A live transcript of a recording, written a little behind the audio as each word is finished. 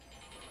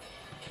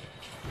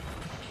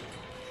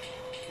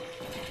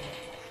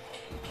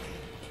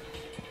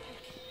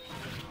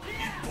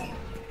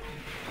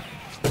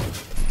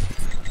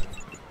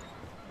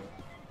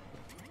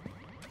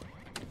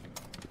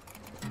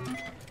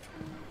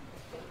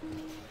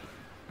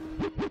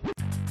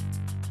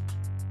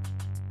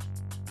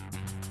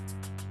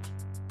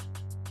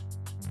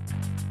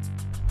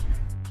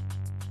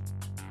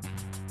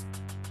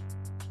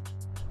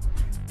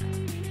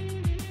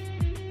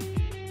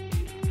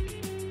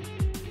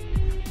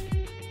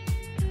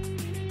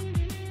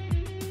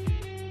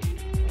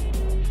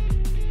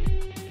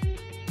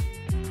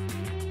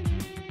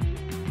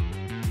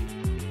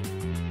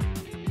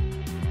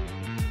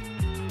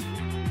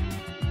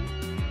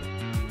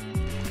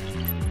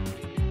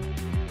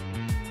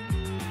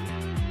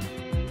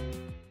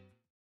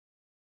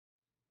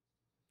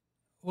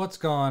What's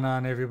going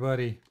on,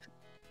 everybody?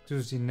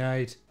 Tuesday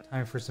night,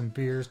 time for some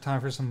beers,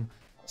 time for some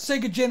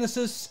Sega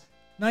Genesis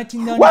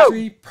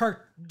 1993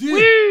 Part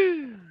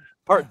 2.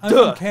 Part I'm 2.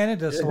 from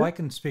Canada, so I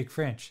can speak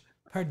French.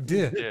 Part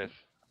 2. Yes.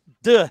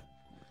 Duh.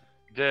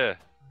 Duh.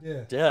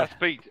 Yeah. Duh. I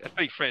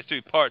speak French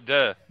too. Part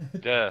duh.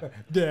 Duh.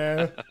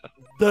 Duh.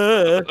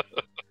 Duh.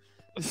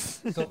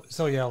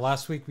 So yeah,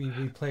 last week we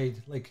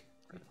played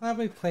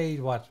probably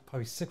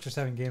probably 6 or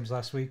 7 games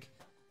last week.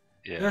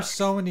 Yeah. There's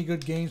so many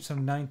good games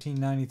from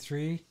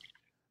 1993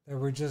 that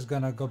we're just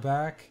gonna go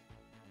back,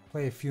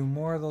 play a few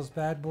more of those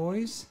bad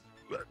boys.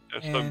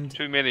 There's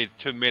too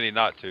many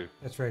not to.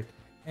 That's right.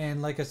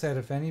 And like I said,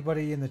 if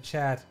anybody in the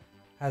chat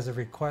has a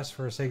request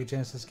for a Sega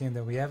Genesis game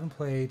that we haven't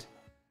played,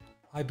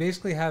 I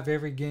basically have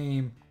every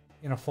game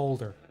in a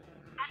folder.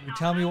 You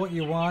tell me what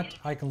you want,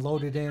 I can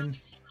load it in. And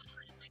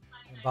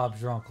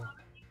Bob's your uncle.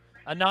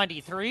 A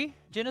 93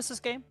 Genesis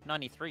game?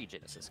 93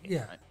 Genesis game,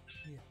 Yeah. right?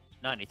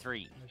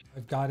 93.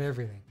 I've got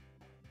everything.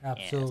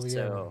 Absolutely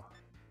Yeah, everything. so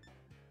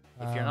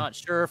if you're not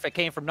sure if it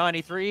came from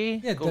 93,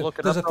 yeah, go look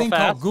it there's up a real thing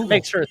called fast. Google.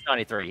 Make sure it's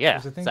 93. Yeah,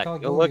 There's a thing exactly.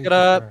 called Go Google look you it can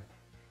up try.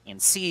 and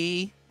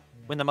see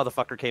when the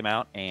motherfucker came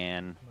out,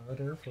 and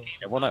Wonderful.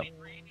 we'll know.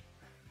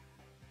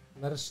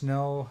 Let us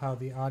know how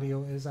the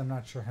audio is. I'm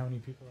not sure how many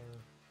people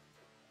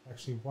are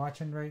actually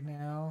watching right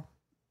now.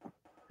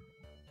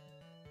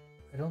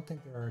 I don't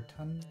think there are a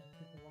ton of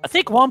people watching. I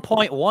think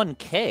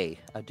 1.1K,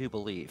 I do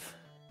believe.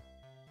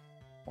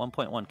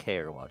 1.1K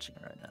are watching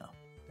it right now.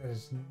 That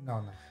is,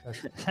 no.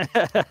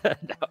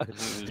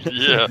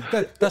 Yeah.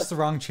 That's the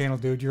wrong channel,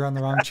 dude. You're on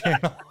the wrong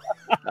channel.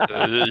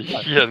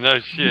 Yeah. No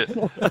shit.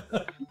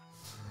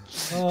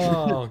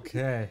 Oh,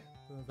 okay.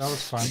 That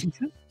was fun.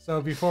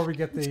 So before we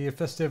get the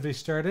festivities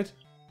started,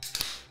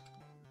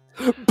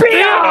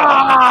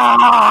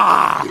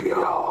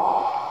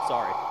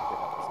 Sorry.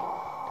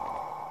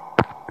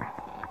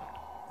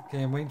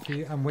 okay,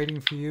 I'm waiting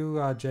for you,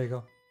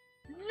 Jago.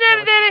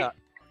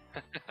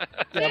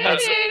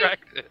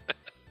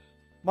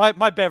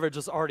 My beverage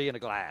is already in a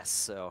glass,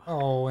 so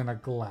Oh, in a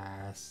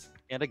glass.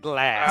 in a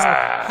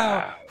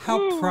glass.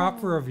 How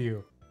proper of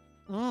you.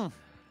 Mm.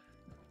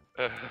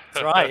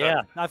 That's right.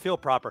 Yeah, I feel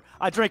proper.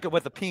 I drink it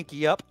with a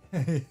pinky up.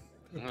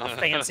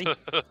 Fancy. Hilarious.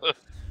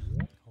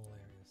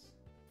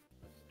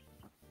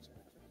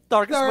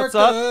 Darkus, what's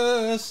up?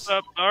 Darkus! What's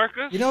up,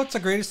 Darkus? You know what's the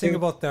greatest thing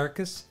about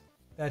Darkus?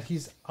 That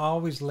he's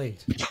always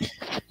late.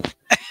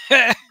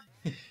 I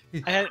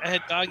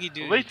had Doggy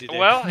do At least, today.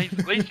 well,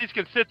 at least he's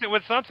consistent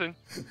with something.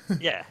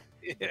 Yeah.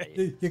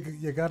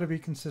 You got to be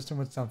consistent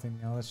with something.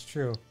 You know, that's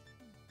true.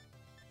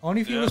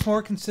 Only if he was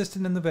more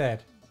consistent in the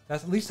bed.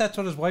 At least that's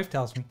what his wife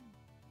tells me.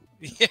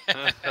 Yeah.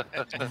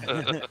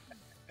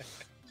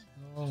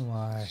 Oh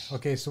my.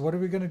 Okay, so what are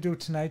we gonna do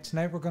tonight?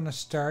 Tonight we're gonna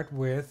start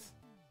with.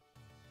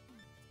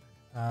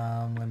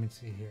 Let me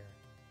see here.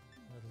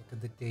 Look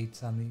at the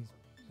dates on these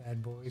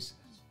bad boys.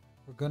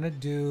 We're gonna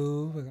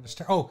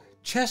start. Oh,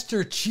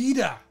 Chester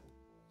Cheetah.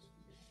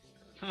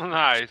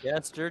 Nice.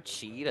 Chester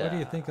Cheetah. What do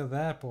you think of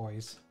that,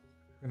 boys?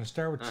 We're gonna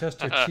start with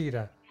Chester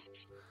Cheetah.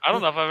 I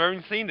don't know if I've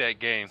ever seen that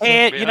game.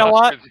 And you know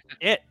what?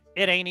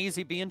 It ain't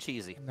easy being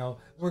cheesy. No,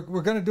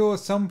 we're gonna do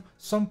some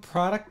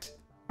product.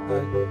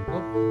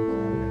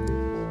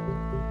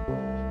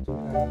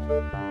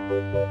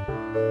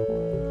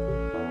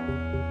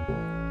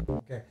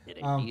 Okay. It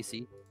ain't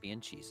easy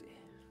being cheesy.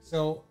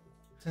 So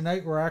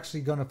tonight we're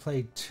actually gonna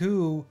play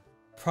 2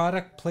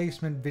 product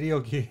placement video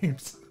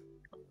games.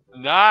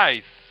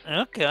 Nice.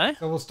 Okay.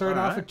 So we'll start All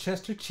off right. with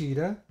Chester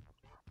Cheetah.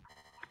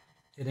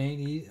 It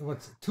ain't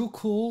what's too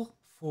cool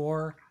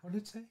for what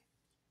did it say?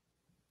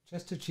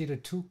 Chester Cheetah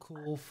too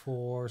cool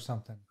for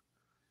something.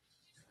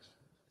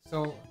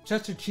 So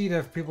Chester Cheetah,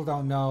 if people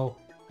don't know,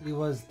 he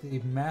was the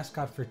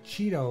mascot for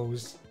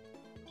Cheetos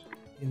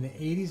in the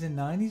 80s and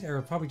 90s,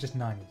 or probably just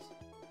 90s.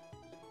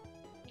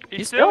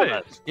 He still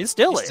is. He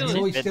still He is. still You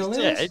know he still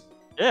is?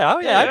 Yeah, oh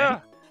yeah. Yeah.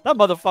 That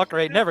motherfucker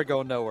ain't never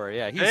going nowhere.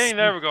 Yeah, He ain't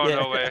never going yeah.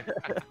 nowhere.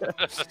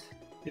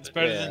 It's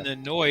better Yeah.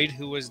 than the Noid,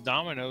 who was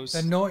Domino's.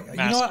 The Noid, you know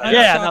mascot. what? I'm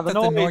Yeah, shocked now the that the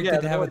Noid- Noid yeah,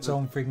 didn't the have Noid its was-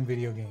 own freaking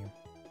video game.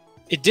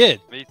 It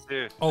did. Me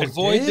too. Oh, it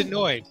Avoid the did?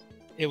 Noid.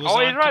 It was Oh,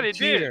 on he's right, it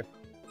computer. did.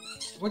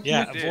 What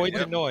Yeah, It did, avoid yeah.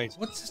 the Noid.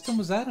 What system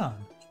was that on?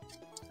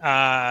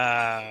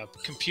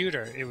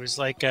 Computer. It was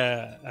like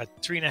a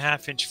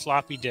 3.5-inch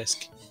floppy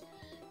disk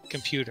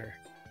computer.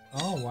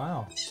 Oh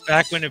wow.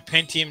 Back when a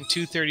Pentium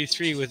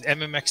 233 with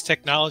MMX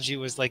technology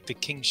was like the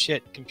king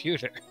shit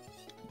computer.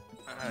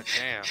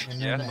 Damn.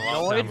 And Yeah, then that's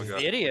a long time Noid ago.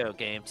 video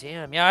game.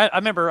 Damn. Yeah, I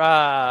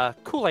remember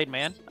Kool-Aid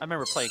Man. I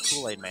remember playing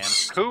Kool-Aid Man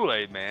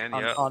Kool-Aid, man.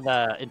 on, Yeah. on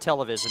the in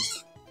television,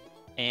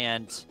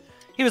 and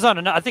he was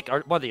on I think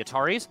one of the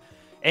Ataris,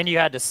 and you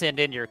had to send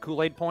in your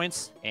Kool-Aid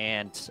points,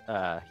 and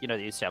you know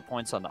they used to have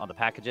points on the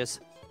packages,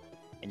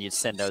 and you'd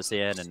send those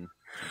in and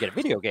get a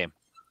video game.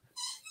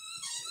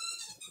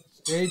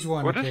 Stage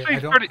 1. Well, this Okay,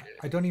 thing's pretty-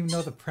 I don't even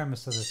know the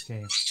premise of this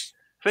game.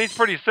 Seems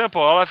pretty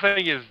simple. All I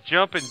think is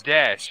jump and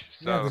dash.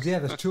 So. Yeah,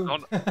 there's 2.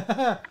 Don't-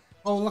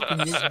 Oh, look,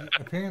 and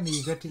apparently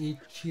you get to eat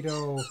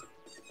Cheeto.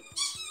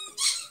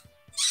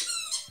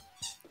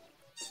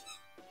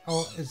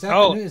 Oh, is that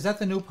Oh. is that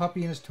the new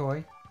puppy and his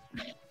toy?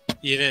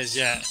 It is,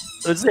 yeah.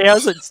 He's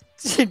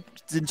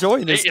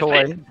enjoying his It's-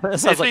 toy. it's- That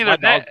sounds like either my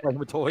dog that- playing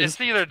with toys.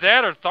 It's either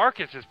that or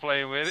Tharkus is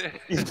playing with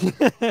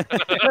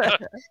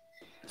it.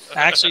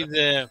 Actually,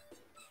 the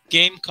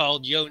game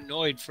called Yo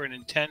Noid for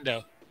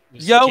Nintendo.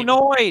 Yo came-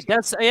 Noid,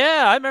 that's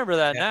I remember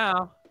that Yeah.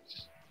 now.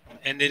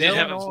 And they did Yo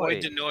have a Void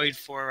Noid. to Noid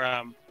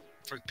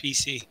for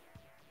PC.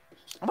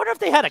 I wonder if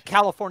they had a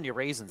California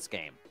Raisins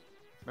game.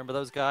 Remember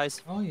those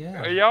guys? Oh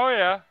yeah, Oh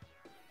yeah.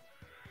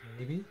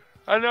 maybe.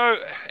 I know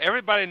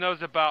everybody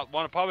knows about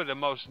one of probably the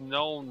most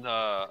known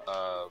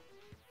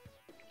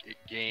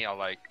game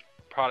like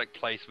product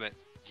placement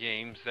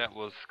games. That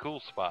was Cool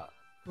Spot.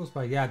 Cool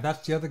Spot. Yeah,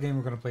 that's the other game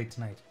we're gonna play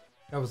tonight.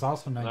 That was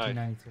also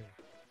 1993.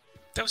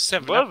 That was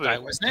 7 Was Up guy,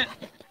 it? wasn't it?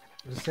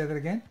 Did I say that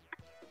again?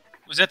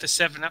 Was that the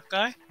 7 Up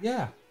guy?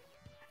 Yeah.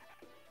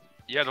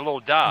 Yeah, the little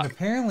dot. And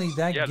apparently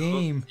that Yeah,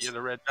 game,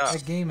 the red dot.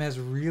 that game has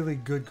really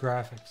good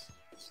graphics.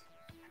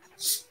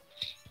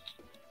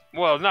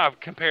 Well, not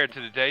compared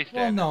to today's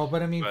Well, standards. no,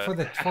 but I mean but- for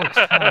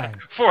time.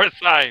 For its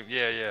time,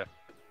 yeah.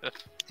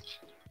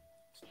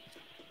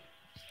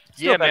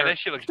 Still Yeah, better- man, that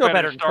shit looks Still better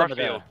better than than some of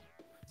the. Starfield.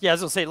 Yeah, I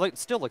was gonna say,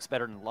 still looks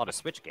better than a lot of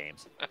Switch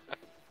games.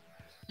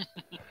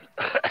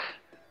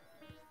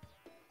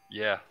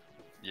 Yeah.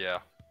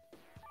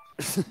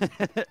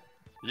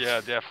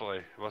 Yeah,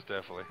 definitely. Most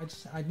definitely.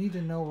 I need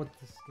to know what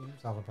this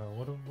game's all about.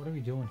 What are we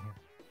doing here?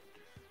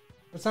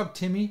 What's up,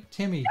 Timmy?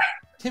 Timmy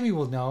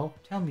will know.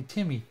 Tell me,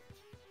 Timmy.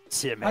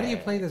 How do you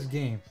play this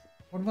game?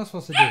 What am I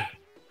supposed to do?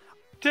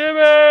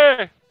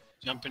 Timmy!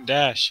 Jump and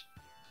dash.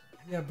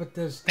 Yeah, but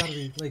there's gotta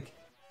be there's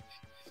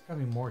gotta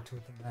be more to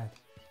it than that.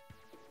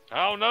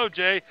 I don't know,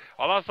 Jay.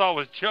 All I saw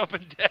was jump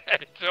and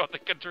dash on the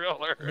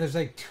controller. And there's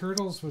like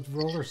turtles with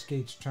roller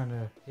skates trying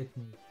to hit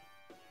me.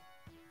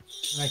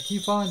 And I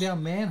keep falling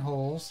down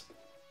manholes.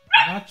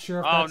 I'm not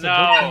sure if Oh, that's a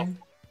no. good thing.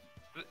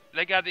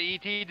 They got the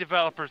ET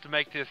developers to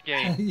make this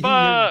game.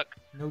 Yeah. Fuck!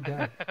 No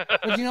doubt.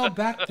 But you know,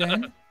 back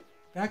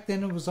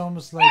then it was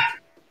almost like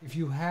if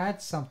you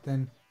had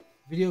something,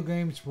 video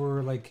games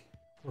were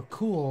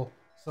cool,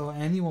 so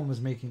anyone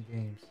was making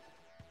games.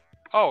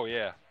 Oh,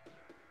 yeah.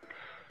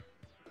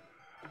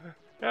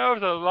 There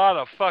was a lot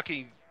of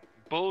fucking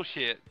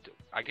bullshit.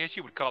 I guess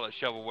you would call it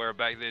shovelware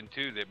back then,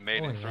 too, that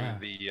made Oh,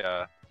 it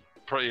yeah.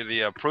 through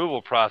the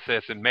approval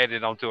process and made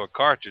it onto a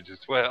cartridge as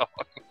well.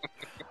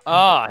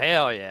 Oh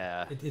hell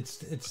yeah! It's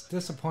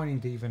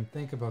disappointing to even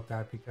think about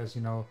that because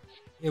you know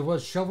it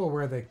was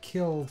shovelware that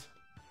killed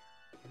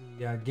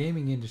the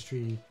gaming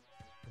industry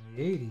in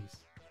the 80s.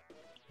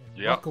 And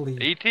Yep. luckily,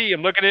 E.T.,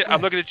 I'm looking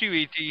at you,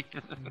 E.T.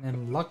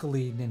 and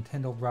luckily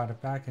Nintendo brought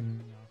it back, and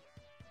you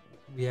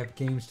know, we have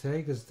games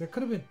today because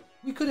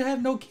we could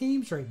have no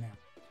games right now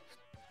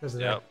because of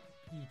Yep.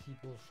 that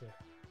ET bullshit.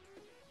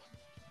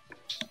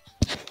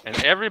 And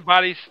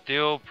everybody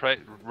still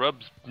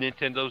rubs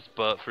Nintendo's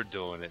butt for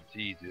doing it.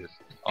 Jesus.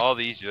 All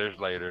these years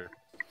later.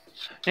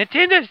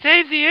 Nintendo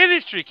saves the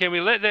industry. Can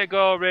we let that go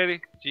already?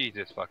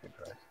 Jesus fucking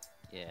Christ.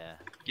 Yeah,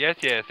 Yes,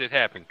 it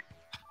happened.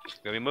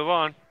 Let me move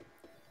on.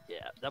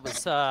 yeah. That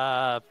was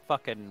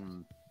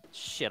fucking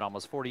shit,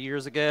 almost 40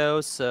 years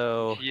ago.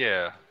 So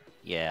Yeah.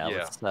 yeah, Yeah.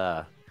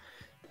 let's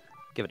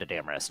give it a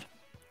damn rest.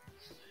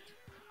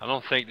 I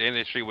don't think the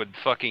industry would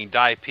fucking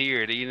die,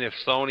 period, even if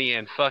Sony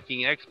and fucking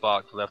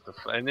Xbox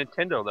and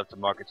Nintendo left the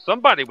market.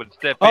 Somebody would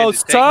step in Oh, to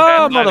take that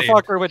some money.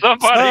 motherfucker would.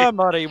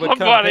 Somebody would come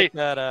somebody- pick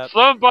that up.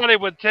 Somebody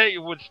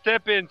would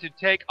step in to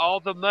take all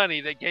the money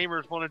that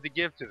gamers wanted to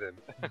give to them.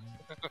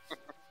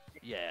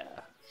 Yeah.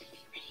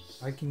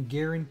 I can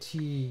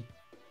guarantee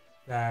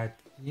that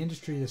the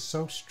industry is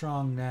so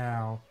strong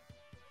now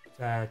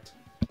that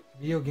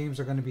video games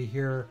are going to be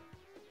here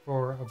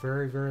for a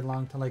very, very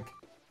long time. Like,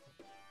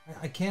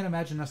 I can't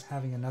imagine us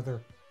having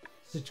another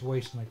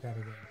situation like that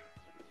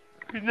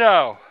again.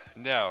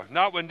 No,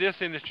 not when this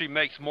industry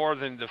makes more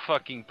than the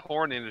fucking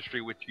porn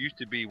industry, which used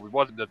to be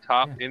wasn't the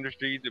top Yeah.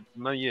 industry.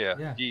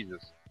 Yeah.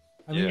 Jesus.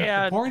 I mean,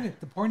 Yeah.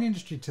 the porn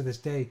industry to this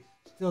day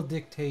still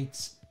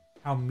dictates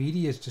how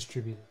media is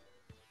distributed.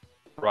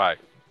 Right.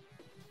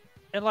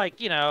 And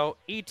like ET,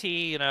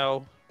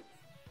 At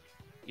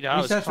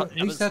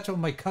least that's what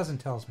my cousin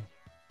tells me.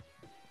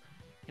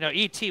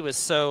 ET was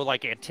so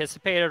like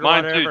anticipated or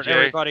Mine too, whatever, and Jay.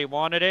 everybody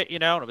wanted it,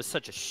 and it was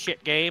such a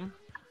shit game.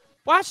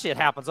 Well, that shit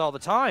happens all the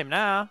time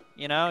now.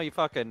 You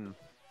fucking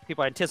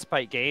people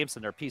anticipate games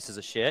and they're pieces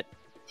of shit.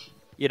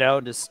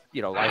 And just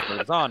life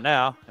moves on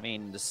now. I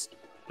mean,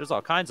 there's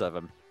all kinds of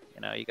them.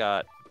 You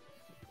got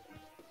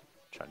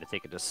trying to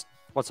think of just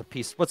what's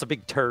a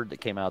big turd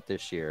that came out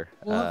this year.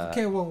 Well,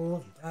 okay,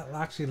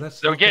 actually, let's.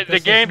 So look at the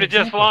this as game an that just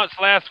example.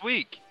 launched last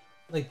week.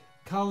 Like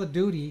Call of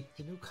Duty,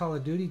 the new Call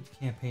of Duty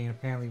campaign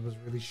apparently was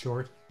really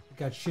short. It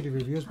got shitty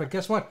reviews, but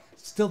guess what?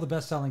 It's still the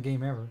best-selling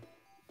game ever.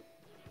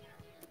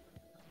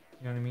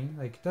 You know what I mean?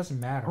 Like, it doesn't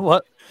matter.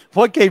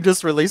 What game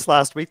just released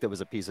last week that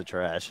was a piece of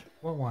trash?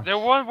 What one? The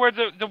one where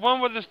the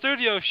one where the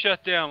studio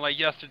shut down like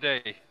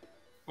yesterday.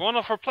 One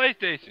for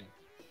PlayStation.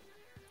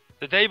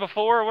 The day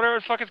before or whatever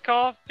the fuck it's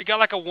called. It got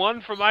like a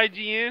 1 from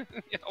IGN.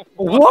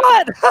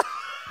 What?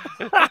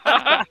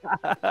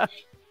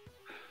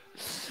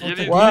 You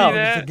didn't Wow. see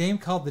It's a that? game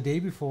called The Day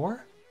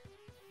Before.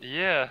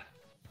 Yeah.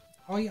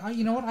 Oh,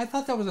 you know what? I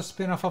thought that was a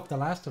spin-off of The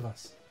Last of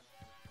Us.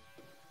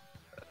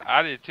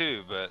 I did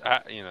too, but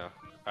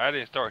I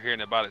didn't start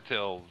hearing about it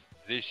till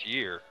this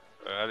year.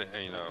 I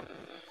didn't,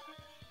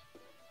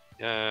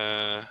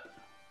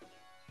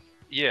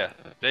 yeah,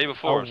 day A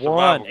before 1.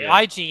 survival game.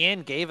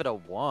 IGN gave it a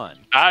 1.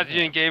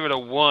 IGN gave it a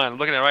 1.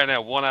 Looking at it right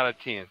now, 1 out of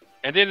 10.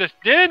 And then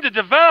the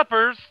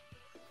developers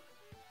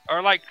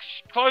are like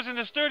closing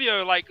the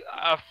studio like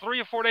 3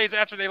 or 4 days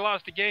after they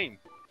launched the game,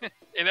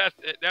 and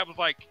that was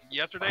like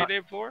yesterday, day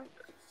before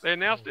they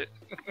announced it.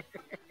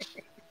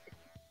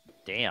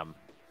 Damn.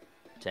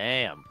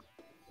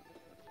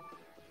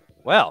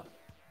 Well,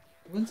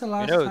 When's the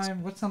last knows?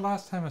 time? What's the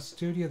last time a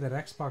studio that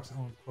Xbox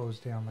owned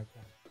closed down like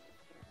that?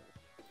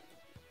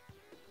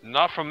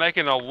 Not from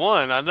making a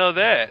 1. I know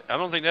that. I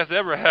don't think that's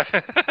ever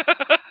happened.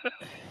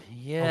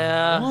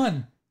 yeah. A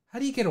 1. How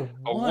do you get a 1?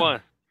 A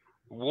 1.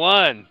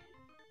 1.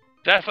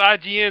 That's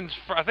IGN's.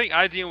 I think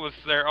IGN was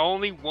their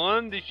only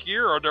one this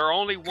year, or their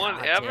only one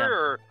God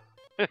ever,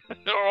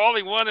 or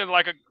only one in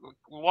like a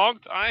long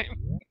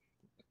time.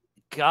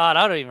 God,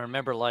 I don't even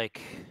remember like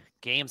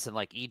games in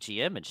like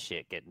EGM and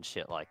shit getting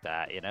shit like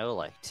that. You know,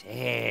 like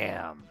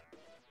damn.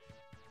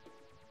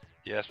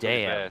 Yeah, it's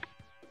pretty Damn. bad.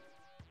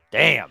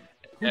 Damn.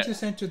 Who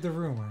just entered the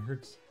room? I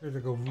heard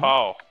it go.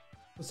 Paul.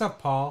 What's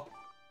up, Paul?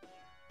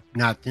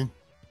 Nothing.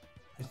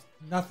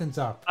 Nothing's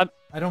up. I'm-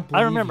 I don't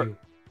believe I remember. you.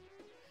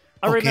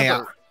 I Okay,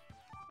 remember.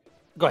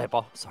 Go ahead,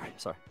 Paul. Sorry.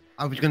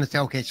 I was gonna say,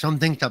 okay,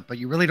 something's up, but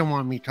you really don't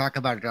want me to talk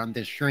about it on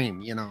this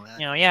stream, you know.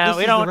 You know, yeah, This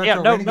we is don't. The Yeah,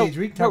 Retro no, Renegades. no.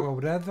 We can talk about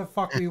whatever the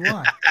fuck we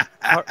want.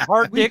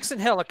 Hard We- dicks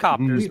and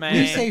helicopters, man.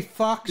 We say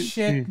fuck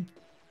shit within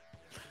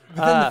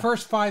the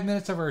first 5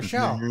 minutes of our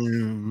show.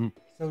 Mhm.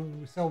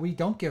 So we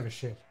don't give a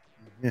shit.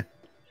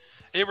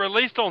 It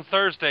released on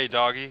Thursday,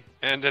 doggy,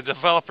 and the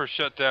developer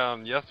shut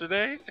down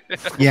yesterday.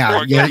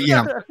 Yeah.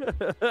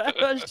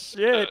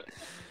 Shit,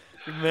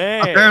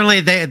 man. Apparently,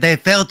 they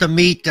failed to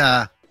meet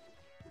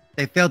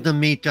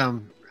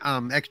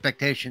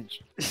expectations.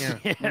 Yeah.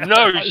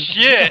 No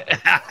shit.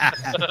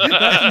 That's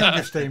an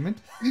understatement.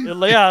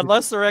 Yeah,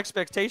 unless their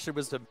expectation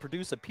was to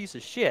produce a piece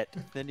of shit,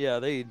 then yeah,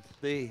 they.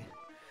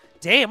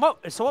 Damn.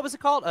 So what was it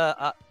called?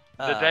 The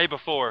day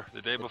before.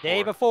 The day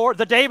before.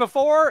 The day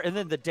before, and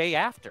then the day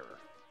after,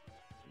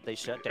 they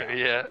shut down.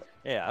 Yeah.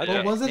 Yeah. But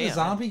Okay. was it Damn, a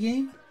zombie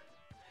game?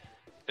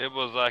 It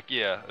was like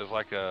it was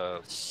like a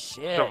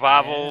Shit,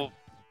 survival.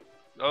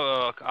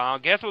 I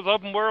guess it was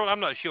open world. I'm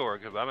not sure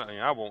because I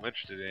wasn't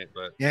interested in it.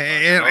 But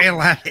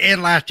Yeah, it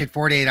lasted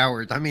 48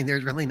 hours. I mean,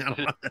 there's really not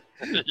a lot.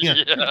 Yeah.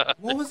 yeah.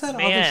 What was that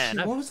Man.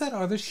 other? What was that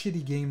other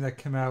shitty game that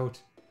came out?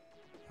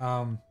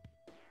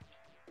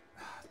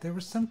 There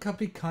was some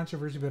big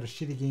controversy about a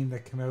shitty game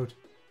that came out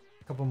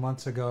a couple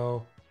months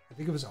ago. I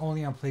think it was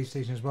only on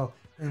PlayStation as well.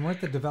 And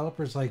weren't the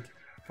developers like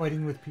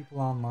fighting with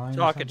people online? or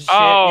Talking something? shit.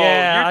 Oh,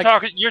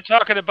 Yeah, you're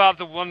talking about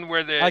the one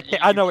where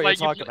I know what you're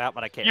talking about,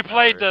 but I can't. You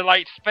played remember. the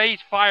like space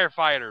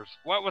firefighters.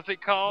 What was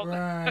it called?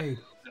 Right.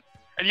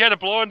 And you had to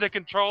blow in the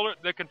controller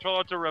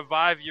to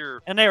revive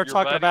your. And they were your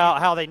talking buddy.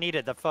 about how they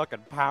needed the fucking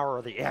power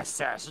of the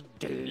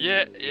SSD.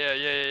 Yeah.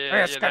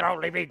 This can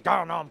only be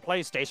done on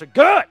PlayStation.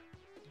 Good.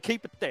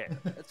 Keep it there.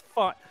 It's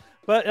fun.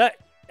 But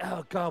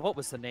oh god, what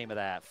was the name of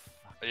that?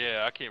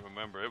 Yeah, I can't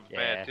remember. It was Yeah,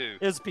 bad too.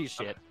 it was a piece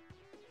of shit.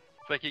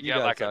 I think you You got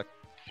guys like suck.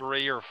 a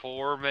 3 or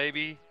 4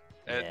 maybe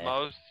at Yeah.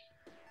 most.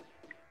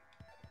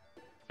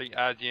 I think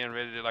IGN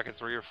rated it like a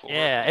 3 or 4.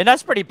 Yeah, and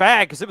that's pretty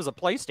bad because it was a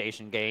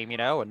PlayStation game, you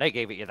know, and they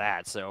gave it you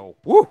that. So,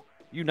 woo,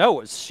 you know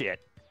it was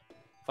shit.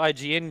 If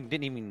IGN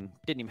didn't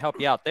even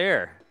help you out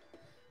there.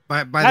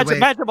 By the way,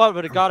 Imagine what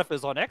would have got if it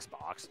was on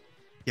Xbox.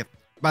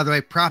 by the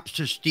way, props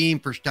to Steam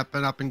for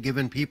stepping up and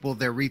giving people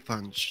their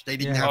refunds. They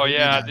didn't Yeah. have Oh to do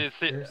yeah,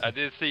 that. I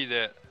did see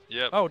that.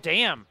 Yep. Oh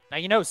damn! Now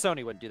you know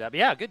Sony wouldn't do that, but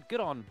yeah, good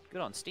on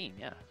Steam.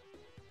 Yeah.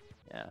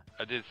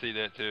 I did see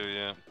that too.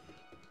 Yeah.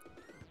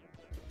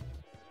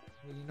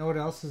 Well, you know what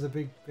else is a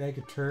big bag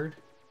of turd?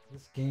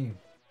 This game.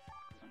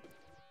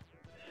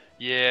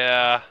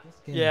 Yeah. This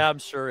game Yeah, I'm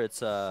sure it's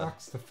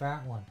sucks the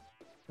fat one.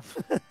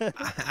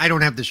 I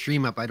don't have the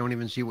stream up. I don't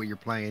even see what you're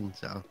playing.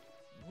 So,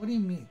 What do you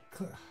mean?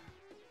 well,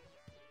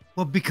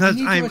 I because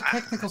need you I'm. as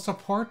technical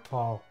support,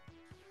 Paul.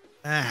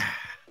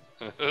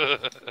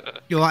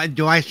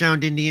 Do I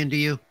sound Indian to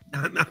you?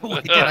 No,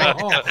 wait, did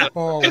I?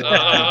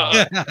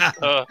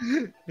 Wow.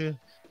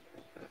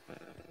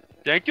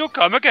 Thank you.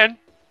 Come again.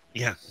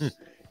 Yeah.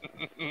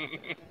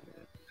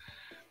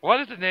 What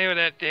is the name of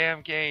that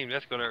damn game?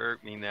 That's gonna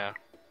irk me now.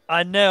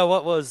 I know,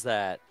 what was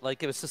that?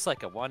 Like it was just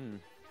like a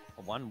one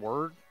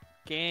word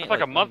game. It's like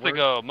a one month word?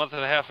 ago, a month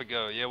and a half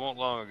ago. Yeah, it won't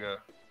long ago.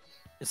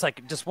 It's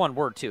like just one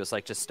word too. It's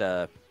like just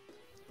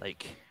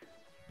like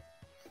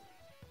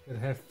Did it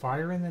have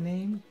fire in the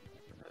name?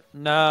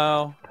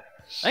 no.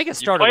 I think it You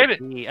started played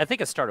with it. D. I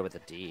think it started with a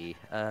D.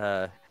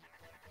 God,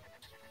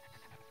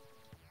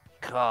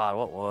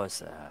 what was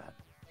that?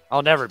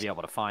 I'll never be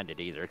able to find it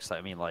either, because I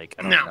mean, like,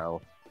 I don't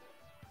know.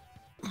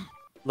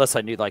 Unless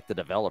I knew like the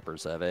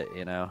developers of it,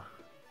 you know.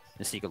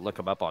 And so you could look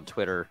them up on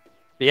Twitter.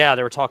 But yeah,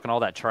 they were talking all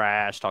that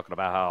trash, talking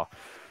about how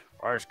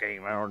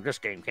this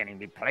game can't even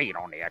be played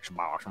on the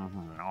Xbox.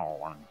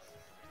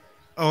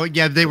 Oh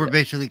yeah, they were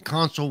basically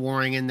console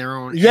warring in their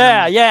own.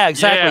 Yeah,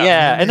 exactly.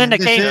 Yeah, and then the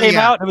This game is- came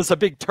yeah. out. And it was a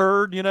big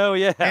turd,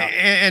 Yeah.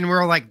 And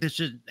we're like, this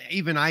is.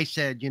 Even I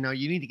said, you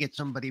need to get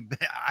somebody.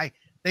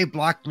 They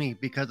blocked me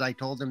because I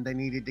told them they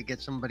needed to get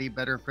somebody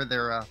better for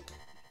their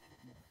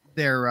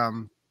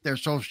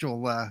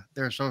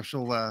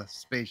social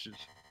spaces.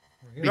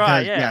 Because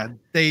Right, yeah.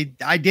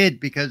 I did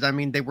because I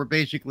mean they were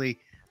basically,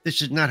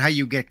 this is not how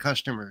you get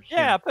customers.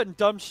 Yeah, putting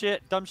dumb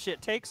shit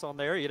takes on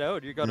there,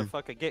 and you're gonna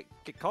fucking get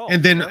called.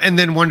 And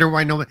then wonder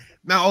why nobody.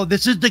 Now, oh,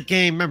 this is the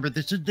game. Remember,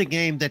 this is the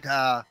game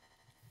that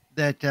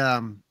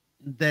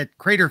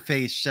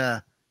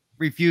Craterface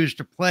refused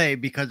to play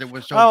because it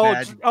was so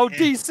bad.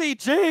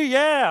 DCG,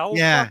 yeah, fucking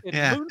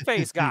yeah.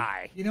 Moonface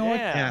guy. You know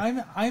what?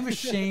 Yeah. I'm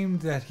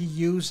ashamed that he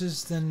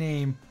uses the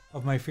name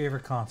of my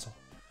favorite console.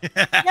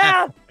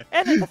 Yeah,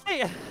 and then the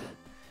thing,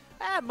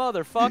 that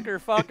motherfucker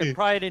fucking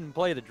probably didn't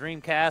play the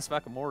Dreamcast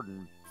fucking more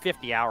than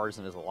 50 hours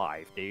in his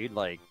life, dude.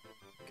 Like,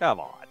 come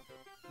on.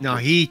 No,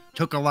 he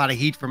took a lot of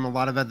heat from a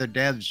lot of other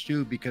devs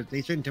too because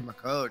they sent him a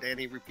code and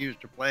he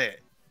refused to play it.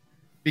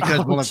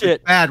 Because well, if shit.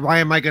 it's bad, why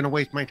am I going to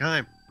waste my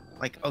time?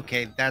 Like,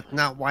 okay, that's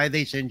not why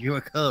they send you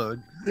a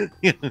code.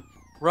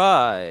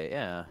 Right,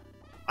 yeah.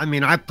 I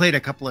mean, I played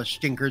a couple of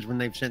stinkers when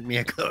they've sent me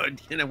a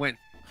code, and I went,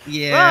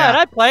 yeah. Right,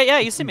 I play it. Yeah,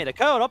 you send me the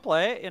code, I'll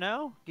play it,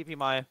 give you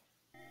my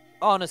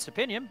honest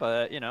opinion,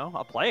 but,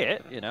 I'll play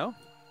it, I'll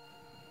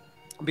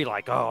be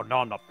like, oh, no,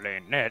 I'm not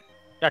playing that.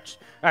 That's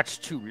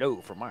too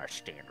low for my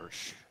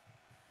standards.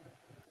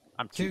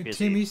 I'm too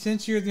busy. Timmy,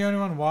 since you're the only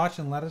one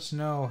watching, let us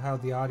know how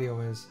the audio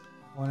is.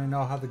 I want to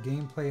know how the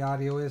gameplay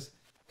audio is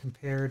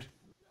compared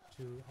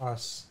to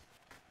us.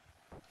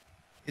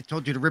 It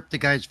told you to rip the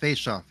guy's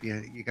face off.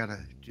 You gotta.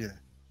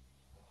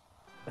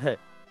 Hey.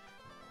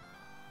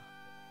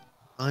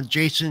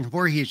 Jason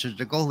Voorhees is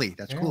the goalie.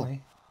 That's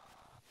Apparently.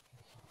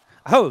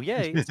 Oh,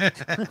 yeah.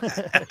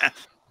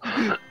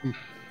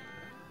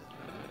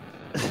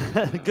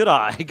 Good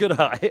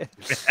eye.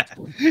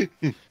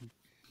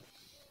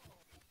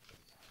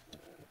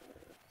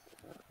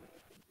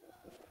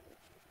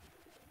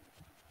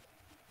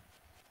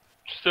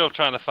 Still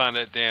trying to find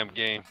that damn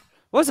game.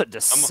 Was it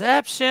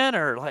Deception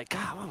or like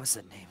God? What was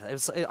the name?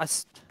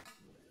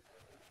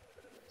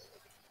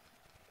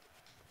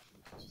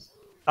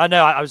 I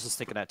know. I was just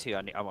thinking that too.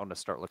 I want to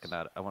start looking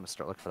at it. I want to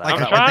start looking for that.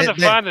 Like I'm trying to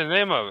find the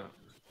name of it.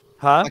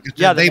 Huh? Like I said,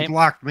 Yeah. they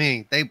blocked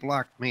me. They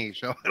blocked me.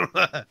 So.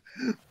 God,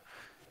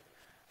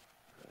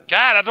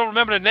 I don't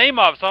remember the name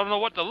of it, so I don't know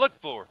what to look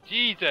for.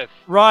 Jesus.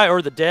 Right,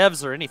 or the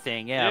devs or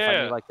anything. Yeah. If I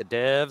Yeah. knew like the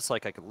devs,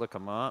 like I could look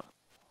them up.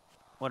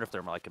 Wonder if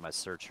they're like in my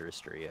search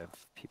history of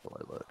people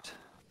I looked.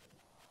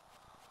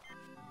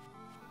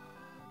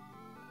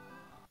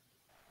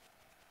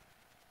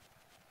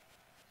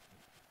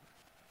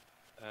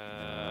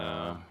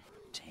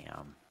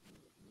 Damn.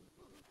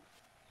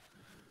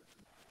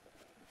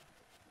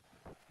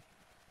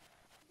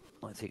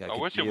 I think I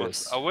wish it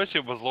was Lord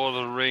of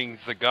the Rings,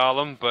 the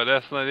Gollum, but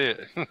that's not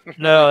it.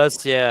 No,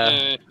 that's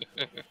yeah.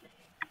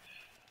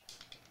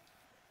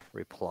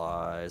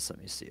 Replies.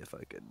 Let me see if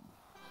I can.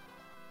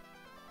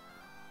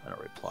 I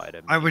don't reply to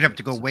him. I would have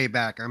to go way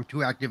back. I'm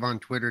too active on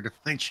Twitter to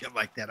find shit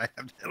like that. I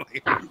have to.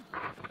 You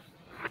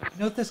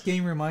know what this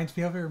game reminds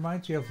me of? It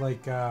reminds me of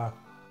like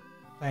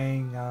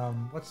playing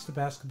what's the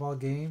basketball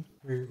game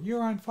where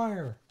you're on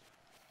fire?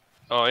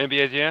 Oh,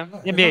 NBA Jam?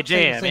 NBA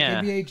Jam, it's like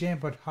yeah. NBA Jam,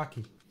 but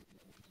hockey.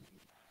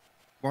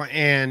 Well,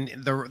 and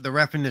the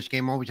ref in this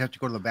game always has to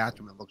go to the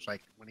bathroom. It looks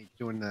like when he's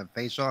doing the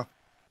face-off,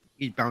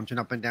 he's bouncing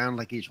up and down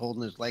like he's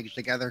holding his legs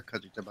together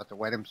because he's about to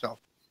wet himself.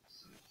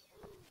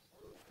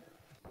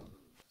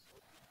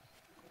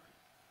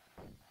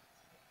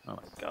 Oh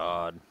my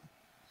god.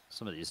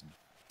 Some of these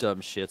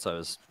dumb shits I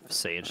was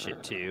saying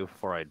shit to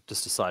before I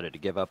just decided to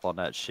give up on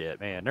that shit.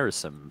 Man, there's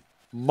some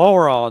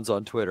morons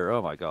on Twitter.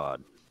 Oh my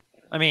god.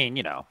 I mean,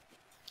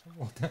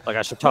 like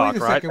I should talk,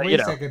 wait a right? second, But, wait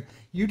a second.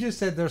 You just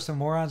said there's some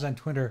morons on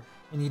Twitter,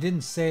 and you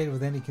didn't say it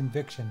with any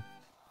conviction.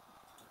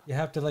 You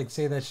have to like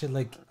say that shit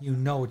like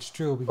it's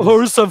true. Because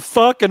there's some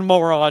fucking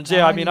morons.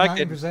 Yeah, I mean, I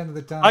 99% of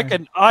the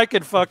time, I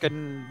could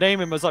fucking name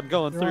him as I'm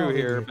going They're all through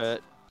here, idiots.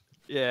 but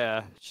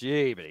yeah,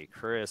 Jeebity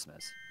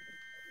Christmas.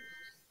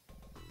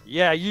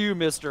 Yeah, you,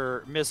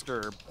 Mr.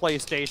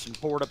 PlayStation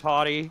Porta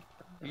Potty.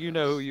 You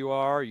know who you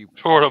are. You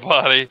Porta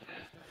potty.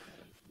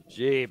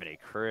 Jeebity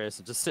Chris.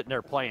 Just sitting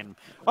there playing.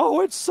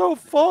 Oh, it's so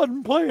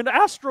fun playing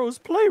Astro's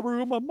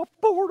Playroom on my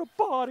Porta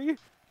Potty.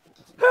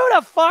 Who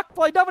the fuck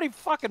play? Nobody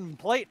fucking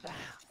played.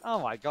 Oh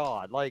my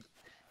god! Like,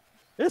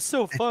 it's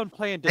so fun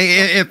playing.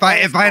 Hey, if I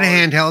had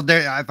a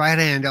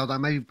handheld, I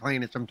might be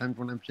playing it sometimes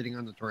when I'm sitting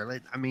on the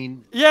toilet. I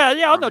mean, yeah,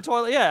 on the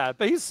toilet, yeah.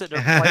 But he's sitting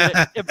there playing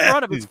it in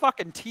front of his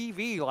fucking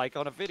TV, like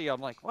on a video.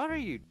 I'm like, what are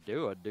you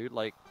doing, dude?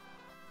 Like,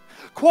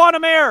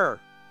 Quantum Error.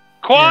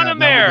 Quantum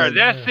Yeah, Error. no,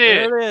 That's it.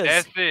 There it is.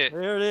 That's it.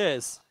 There it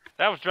is.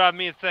 That was driving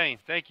me insane.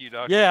 Thank you,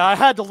 Doctor. Yeah, I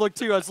had to look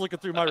too. I was looking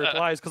through my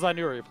replies because I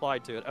knew I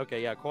replied to it.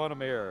 Okay, yeah,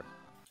 Quantum Error.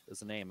 is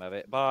the name of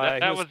it. By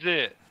That was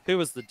it. who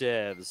was the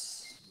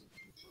devs?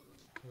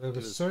 It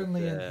was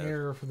certainly an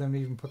error for them to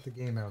even put the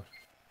game out.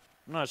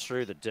 I'm not sure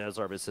who the devs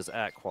are, but it says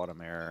at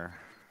Quantum Error.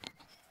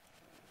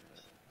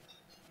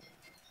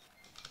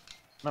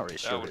 Not really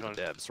sure who the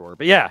devs were,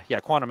 but yeah,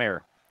 Quantum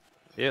Error.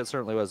 Yeah, it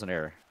certainly was an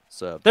error.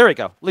 So there we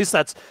go.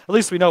 At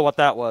least we know what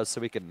that was,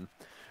 so we can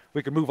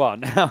move on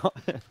now.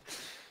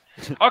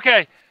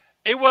 Okay,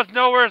 it was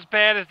nowhere as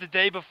bad as the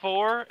day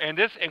before, and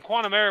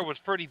Quantum Error was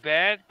pretty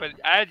bad, but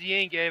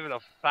IGN gave it a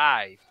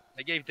 5.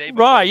 They gave day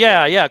before. Right?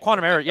 Yeah.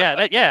 Quantum Error.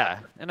 Yeah,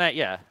 and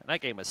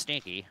that game was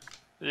stinky.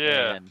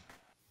 Yeah. And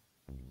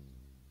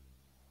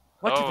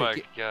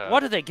God. what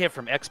did they get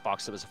from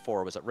Xbox that was a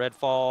 4? Was it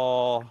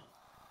Redfall?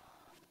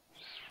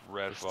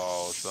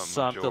 Redfall or something.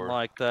 Something sure.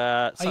 like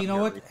that. You know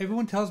what?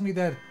 Everyone tells me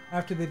that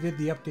after they did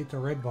the update to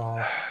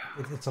Redball,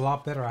 it's a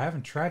lot better. I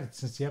haven't tried it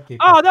since the update.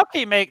 Oh, they'll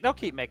keep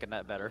making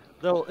that better.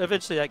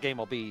 Eventually that game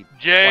will be.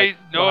 Jay, like,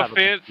 no we'll have it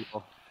offense. for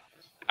people.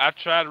 I've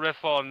tried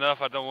Redfall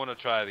enough. I don't want to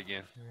try it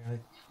again. Really?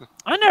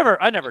 I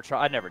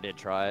never did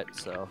try it,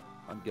 so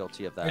I'm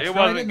guilty of that. I It tried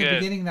wasn't it in the good.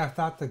 beginning, and I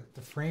thought the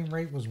frame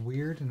rate was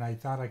weird, and I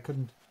thought I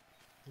couldn't.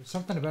 There's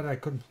something about it I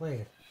couldn't play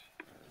it.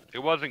 It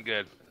wasn't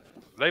good.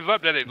 They've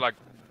updated it like.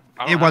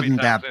 I don't It know how many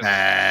wasn't that times since.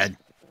 bad.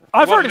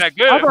 I've wasn't heard that it's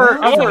good. I've heard,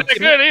 It I've wasn't heard that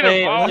good either,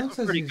 say Paul. it's Clown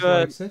says pretty he good.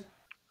 likes it.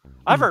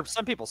 I've heard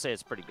some people say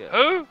it's pretty good.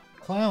 Who?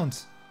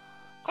 Clowns.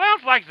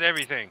 Clowns likes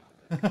everything.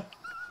 What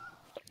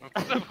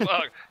the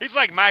fuck? He's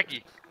like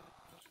Mikey.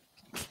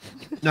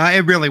 No,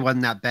 it really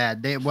wasn't that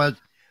bad. It was.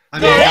 I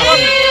No, mean, it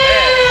wasn't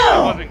bad.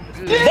 It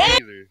wasn't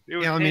good either. It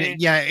was. yeah, I mean,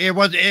 yeah, it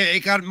was.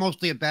 It got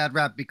mostly a bad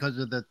rap because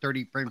of the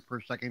 30 frames per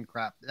second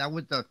crap. That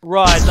was the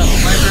Right.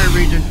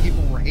 primary reason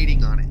people were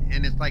hating on it,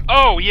 and it's like,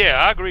 Oh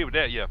yeah, I agree with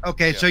that. Yeah.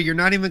 okay, Yeah. so you're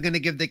not even going to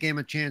give the game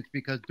a chance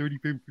because 30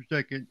 frames per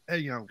second,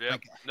 you know, Yeah.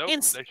 like, Nope.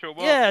 And They sure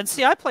will. Yeah, and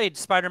see, I played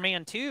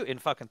Spider-Man 2 in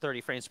fucking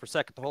 30 frames per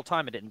second the whole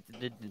time. I didn't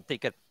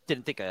think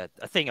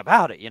a thing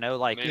about it. You know,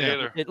 like Me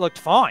neither. it looked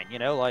fine. You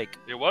know, like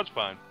It was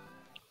fine.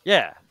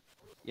 yeah,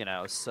 you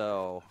know.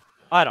 So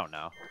I don't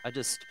know.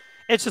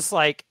 It's just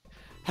like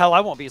hell. I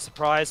won't be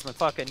surprised when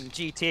fucking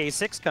GTA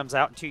 6 comes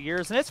out in 2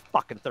 years and it's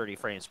fucking 30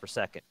 frames per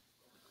second.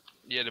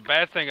 Yeah. The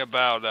bad thing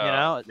about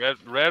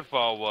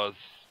Redfall was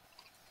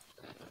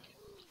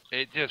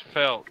it just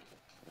felt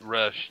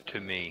rushed to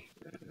me.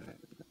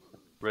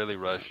 Really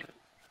rushed,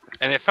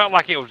 and it felt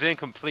like it was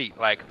incomplete.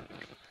 Like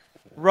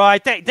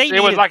Right? They It needed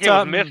was like it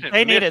was something. missing-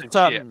 They needed missing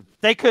something.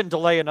 They couldn't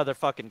delay another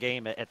fucking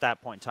game at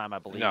that point in time. I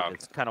believe No.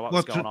 it's kind of what well,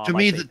 was going on. to like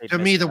me, they to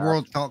me, missed the out.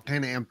 world felt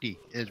kind of empty,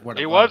 is what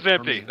it was for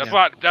empty. me, That's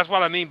yeah.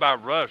 what I mean by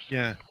rushed.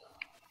 Yeah.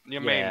 You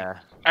mean? Yeah.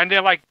 And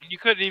then like you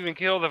couldn't even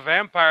kill the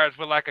vampires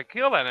with like a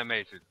kill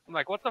animation. I'm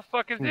like, what the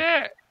fuck is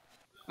that?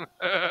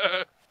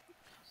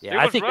 Yeah, it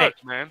I was think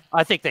rushed, man.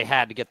 I think they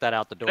had to get that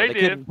out the door. They They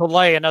did. couldn't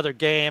delay another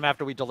game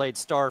after we delayed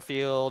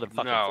Starfield and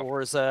fucking No.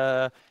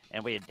 Forza,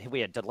 and we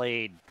had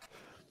delayed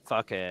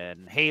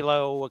fucking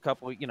Halo a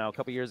couple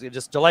years ago.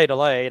 Just delay.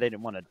 They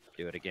didn't want to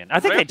do it again. I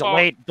think they Redfall-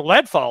 delayed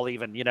Redfall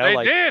even. You know, They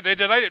like did. They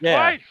delayed it Yeah.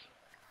 twice.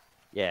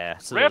 yeah.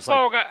 So there's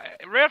like,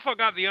 Redfall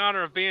got the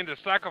honor of being the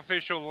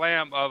sacrificial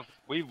lamb of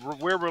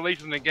we're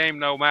releasing the game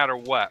no matter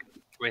what.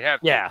 We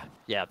have to.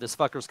 yeah. This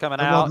fucker's coming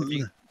Well, out.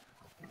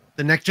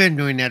 the next gen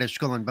doing that is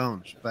Skull and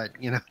Bones, but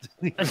you know,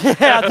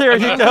 Yeah, there you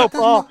That go, doesn't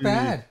Paul. look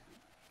bad.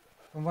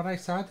 From what I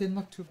saw, it didn't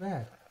look too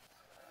bad.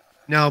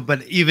 no.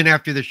 But even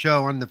after the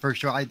show, on the first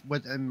show, I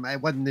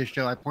wasn't this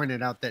show. I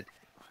pointed out that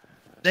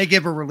they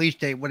give a release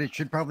date. What it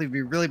should probably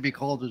really be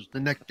called is the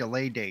next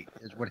delay date.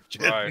 Is what it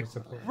should. Right. I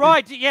suppose.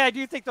 Right? Yeah. Do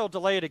you think they'll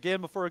delay it again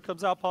before it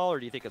comes out, Paul, or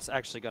do you think it's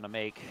actually going to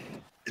make? do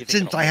you think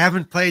Since it'll I make-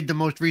 haven't played the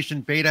most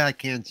recent beta, I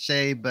can't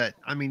say. But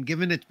I mean,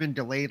 given it's been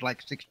delayed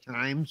like 6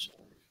 times,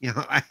 you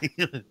know,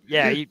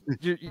 Yeah, you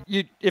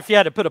if you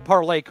had to put a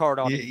parlay card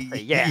on it, you'd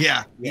say,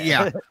 yeah.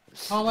 yeah.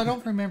 Paul, I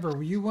don't remember.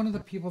 Were you one of the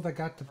people that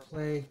got to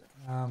play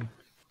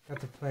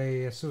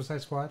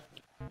Suicide Squad?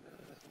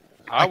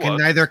 I can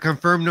was. neither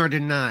confirm nor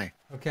deny.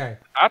 Okay.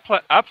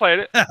 I played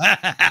it.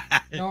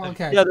 No,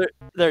 okay. Yeah,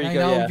 there you I go.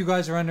 know Yeah. you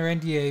guys are under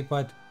NDA,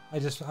 but I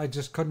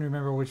just couldn't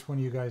remember which one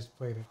you guys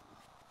played it.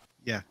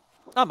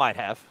 I might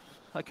have.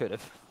 I could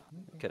have.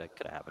 Could have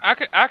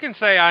happened. I can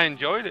say I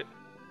enjoyed it.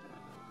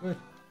 Good.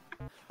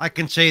 I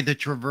can say the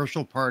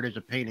traversal part is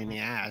a pain in the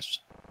ass.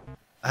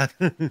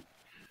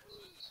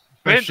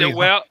 Especially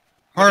Well,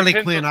 Harley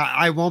depends Quinn. on-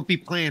 I won't be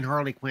playing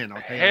Harley Quinn.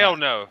 I'll tell you hell that.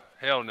 no.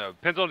 Hell no.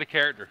 Depends on the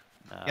character.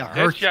 Yeah,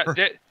 her Deadshot,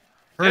 Dead-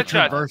 her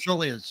Deadshot-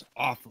 traversal is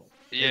awful.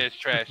 yeah, it's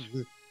trash.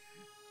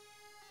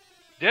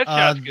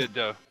 Deadshot's Um, good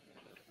though.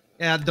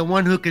 Yeah, the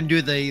one who can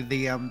do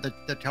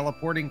the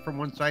teleporting from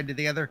one side to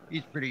the other,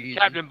 he's pretty easy.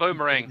 Captain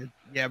Boomerang.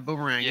 Yeah,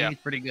 Boomerang. Yeah. He's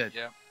pretty good.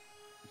 Yeah.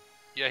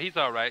 Yeah, he's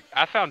all right.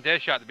 I found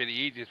Deadshot to be the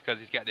easiest because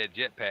he's got that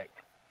jetpack.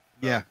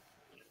 Yeah.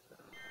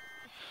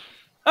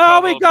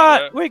 Oh,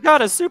 Follow we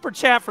got a super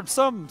chat from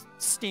some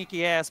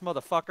stinky ass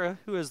motherfucker.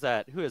 Who is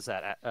that? Who is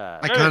that?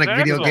 Iconic There's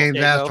video Axel. games There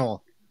you go.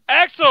 asshole.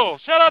 Axel!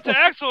 Shout out to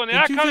Axel in the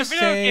Did you iconic just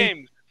video say-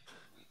 games.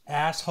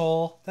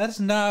 Asshole. That's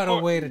not a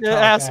way to talk.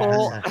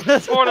 asshole.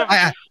 ass. For the,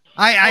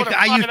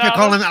 I used to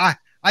call $5. him.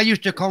 I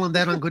used to call him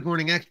that on Good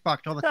Morning Xbox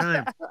all the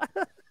time.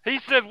 He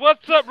said,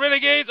 "What's up,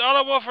 Renegades? All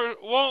I want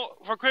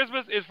for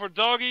Christmas is for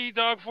Doggy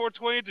Dog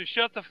 420 to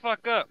shut the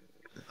fuck up."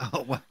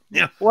 Oh well,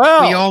 yeah.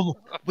 Well,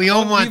 We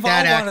all want We've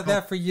that. all wanted Axel.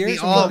 that for years. We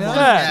and all none want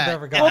of us that. have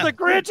ever well, got the it.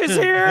 Grinch is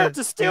here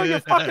to steal your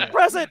fucking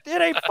present.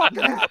 It ain't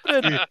fucking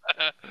happening,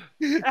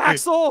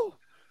 Axel.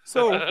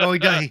 So Oh,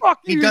 fuck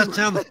he you. does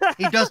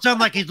sound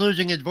like he's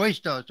losing his voice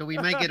though. So we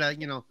make it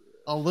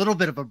a little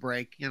bit of a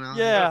break.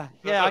 Yeah.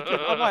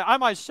 I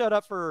might shut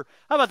up for.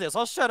 How about this?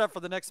 I'll shut up for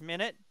the next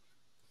minute,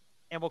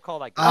 and we'll call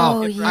that.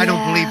 Oh, good. I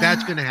don't believe yeah.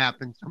 that's going to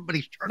happen.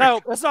 Somebody's trying.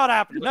 No, it's not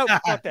happening. Nope,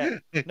 fuck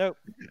that. Nope.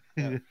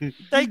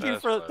 Thank you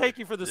That's for funny.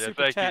 the Yeah,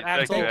 super thank chat, you,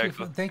 thank Axel. you, Thank you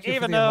Axel. for, thank you for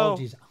Even the though-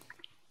 emojis.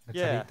 I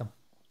Yeah. hate them.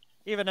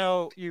 Even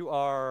though you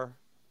are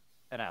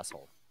an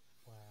asshole.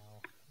 Wow.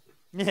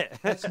 Yeah.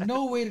 That's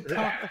no way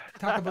to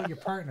talk about your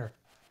partner.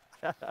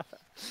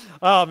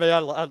 Oh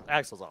man,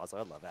 Axel's awesome.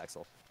 I love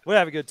Axel. We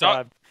have a good Dog-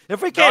 time.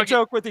 If we can't Doggy-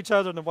 joke with each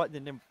other, then what?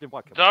 Then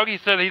what? Can we- Doggy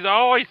said he's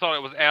always thought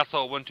it was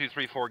asshole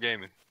 1-2-3-4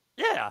 gaming.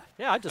 Yeah.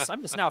 I'm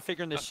just now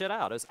figuring this shit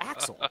out. It's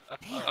Axel.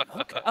 Damn.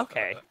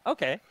 Okay. All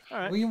right.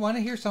 Well, you want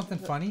to hear something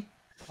funny?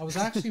 I was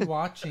actually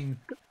watching.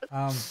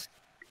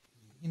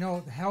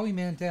 Howie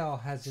Mandel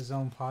has his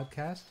own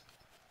podcast.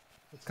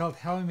 It's called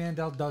Howie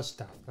Mandel Does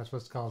Stuff. That's what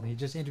it's called. And he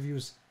just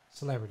interviews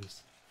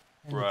celebrities.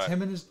 And it's Right.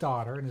 him and his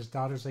daughter, and his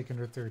daughter's like in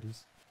her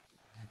 30s.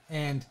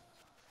 And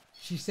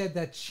she said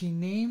that she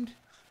named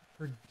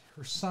her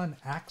son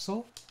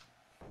Axel,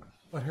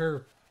 but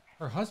her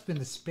husband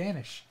is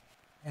Spanish.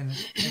 And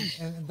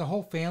the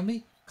whole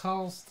family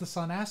calls the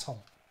son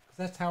asshole. 'Cause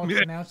that's how it's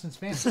pronounced in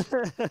Spanish.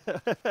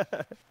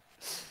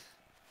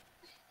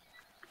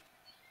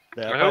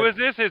 Who is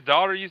this? His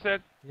daughter, you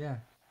said? Yeah,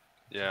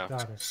 Yeah.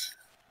 daughter.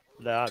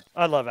 Nah,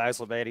 I love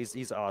Axel, man.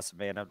 He's awesome,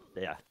 man.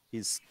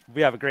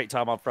 We have a great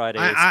time on Friday.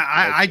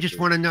 I just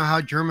want to know how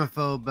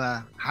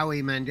germaphobe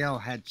Howie Mandel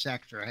had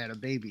sex or had a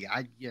baby.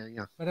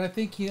 But I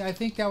think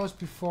that was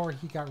before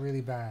he got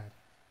really bad.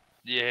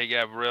 Yeah, he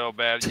got real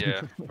bad.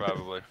 Yeah,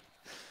 probably.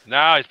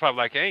 Now he's probably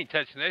like, I ain't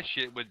touching that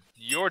shit with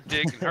your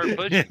dick and her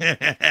pussy.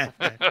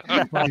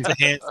 Lots of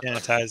hand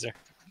sanitizer.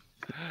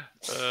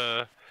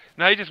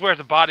 Now he just wears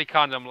a body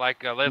condom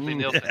like Leslie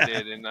Nielsen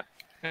did. And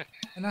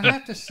I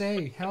have to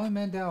say, Howie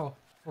Mandel,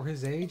 for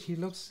his age, he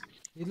looks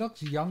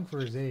young for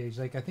his age.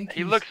 Like I think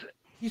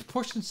he's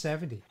pushing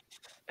 70.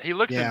 He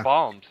looks Yeah.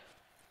 embalmed.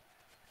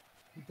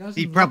 Doesn't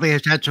He probably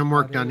look has had some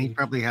work that done. He age.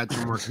 probably had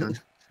some work done.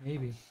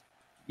 Maybe.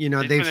 He's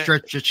They've been-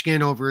 stretched the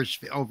skin over his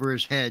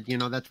head.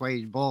 That's why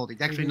he's bald. He's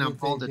actually Maybe not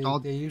bald. It's all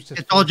they used to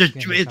it's all just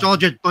foreskin or it's all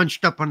something. just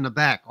bunched up on the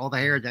back. All the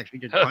hair is actually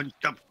just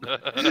bunched up.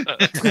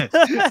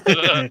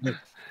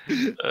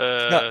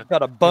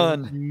 got a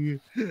bun.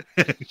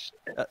 He's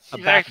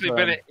actually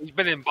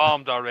been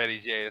embalmed already,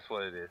 Jay. That's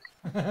what it is.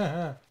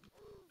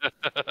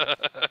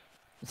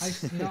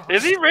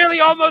 Is he really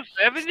almost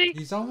 70?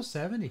 He's almost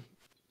 70.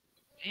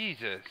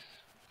 Jesus.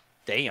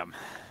 Damn.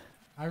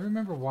 I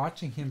remember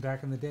watching him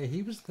back in the day.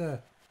 He was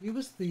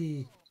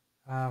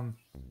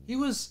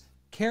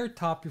Carrot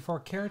Top before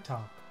Carrot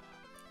Top.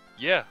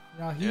 Yeah.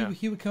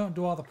 He would come and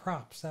do all the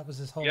props. That was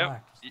his whole Yep.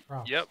 act. was the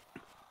props. Yep.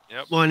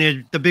 Well,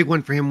 and the big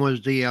one for him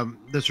was the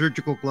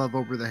surgical glove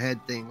over the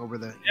head thing over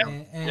the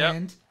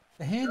And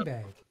the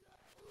handbag.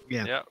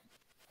 yeah. Yep.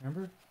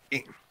 Remember? Yeah.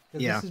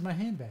 'Cause Yeah. This is my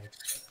handbag.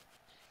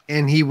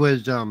 And he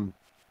was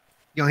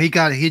he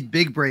got his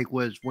big break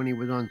was when he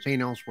was on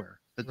St. Elsewhere.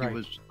 That Right. he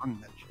was on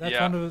that show. That's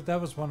Yeah.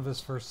 that was one of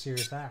his first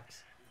serious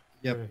acts.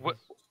 Yep. Where What-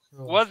 his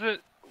roles.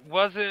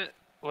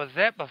 Was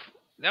that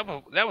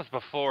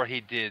before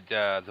he did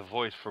the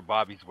voice for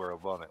Bobby's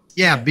World, wasn't it?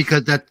 Yeah, Yes.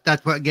 because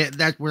that's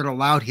what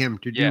allowed him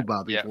to do Yeah,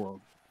 Bobby's yeah.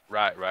 World.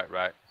 Right.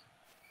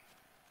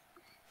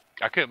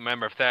 I couldn't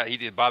remember if he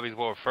did Bobby's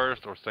World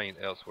first or St.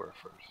 Elsewhere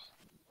first.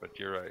 But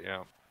you're right,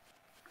 yeah.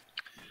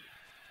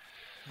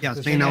 Yeah,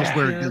 Because St. when you're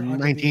Elsewhere under the in age of-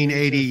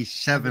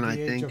 1987, under I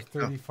the age think. of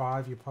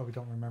 35, you probably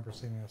don't remember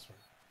seeing Elsewhere.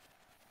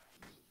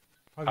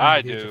 Probably I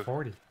under the age do. of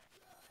 40.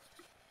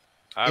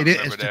 I It is-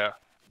 remember that.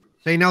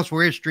 St.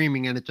 Elsewhere is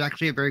streaming, and it's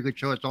actually a very good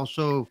show. It's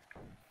also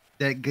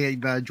that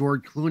gave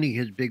George Clooney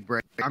his big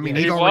break. I mean, Yeah,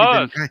 he'd he already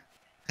was. been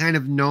kind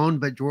of known,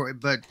 but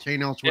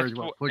St. Elsewhere is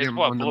what put him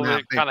on the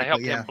map. Kind of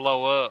helped basically, him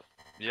blow up.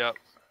 Yep.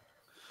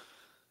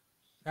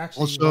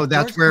 Actually, Also,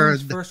 that's George where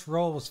Clooney's first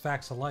role was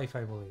Facts of Life,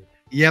 I believe.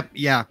 Yep,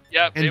 yeah.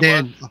 Yep. And it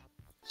then was.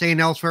 St.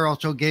 Elsewhere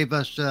also gave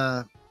us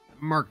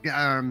Mark,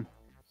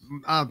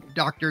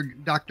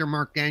 Dr.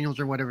 Mark Daniels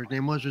or whatever his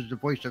name was the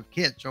voice of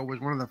Kit. So it was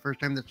one of the first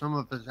time that some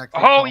of us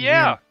actually Oh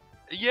yeah.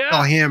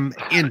 saw him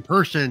in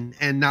person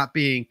and not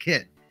being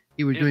Kit.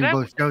 He was Is doing that-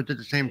 both shows at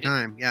the same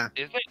time. Yeah.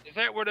 Is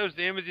that where those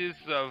images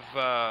of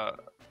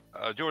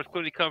George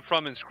Clooney come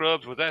from in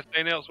Scrubs? Was that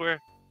St. Elsewhere?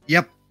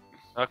 Yep.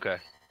 Okay.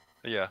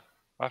 Yeah.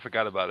 I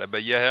forgot about that.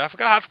 But yeah,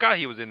 I forgot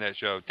he was in that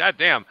show. God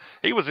damn.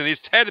 He was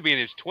had to be in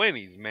his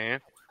 20s, man. In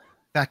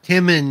fact,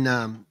 him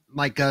and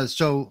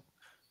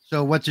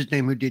so what's his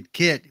name who did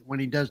Kit, when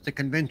he does the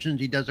conventions,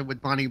 he does it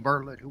with Bonnie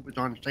Bartlett, who was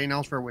on St.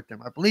 Elsewhere with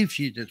him. I believe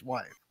she's his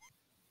wife.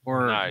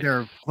 or Nice.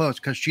 they're close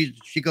because she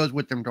goes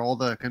with them to all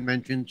the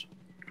conventions.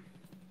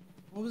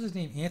 What was his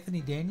name?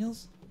 Anthony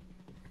Daniels?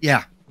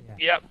 Yeah.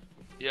 Yeah.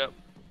 Yep.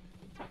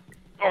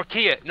 Or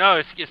Kit.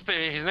 No, his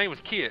name was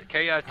Kit. Oh,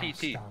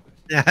 K-I-T-T. stop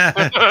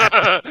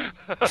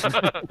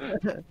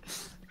it.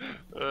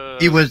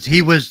 he was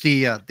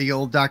the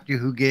old doctor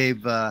who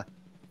gave Ed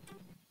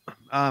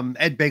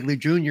Begley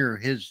Jr.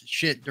 his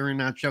shit during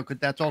that show, because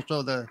that's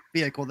also the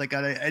vehicle that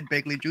got Ed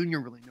Begley Jr.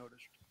 really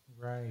noticed.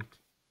 Right.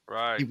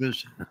 Right. He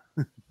was.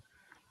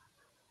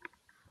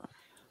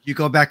 You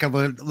go back and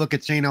look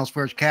at St.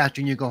 Elsewhere's cast,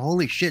 and you go,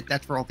 "Holy shit,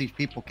 that's where all these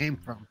people came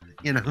from."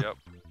 You know. Yep.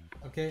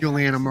 Okay.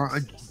 Juliana Moore.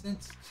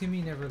 Since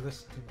Timmy never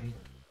listened to me,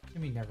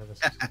 Timmy never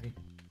listens to me.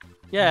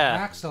 Yeah.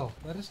 Axel,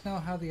 let us know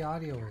how the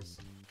audio is.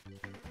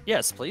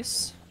 Yes,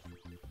 please.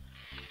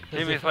 'Cause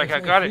Timmy's like, I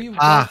got if it. we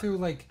Ah. go through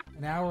like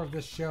an hour of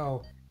this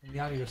show and the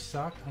audio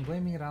sucked, I'm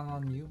blaming it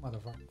on you,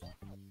 motherfucker.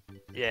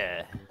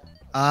 Yeah.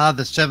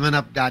 The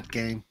 7-Up dot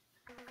game.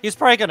 He's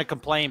probably going to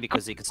complain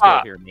because he can still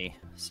hear me.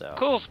 So.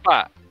 Cool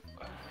spot.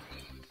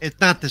 It's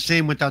not the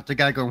same without the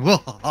guy going, "Whoa,"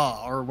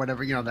 or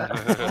whatever, you know that.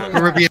 Oh,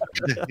 Caribbean.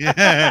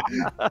 Yeah.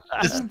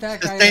 Isn't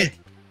that the guy same- like,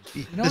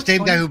 you know the what's same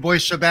guy funny? who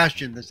voiced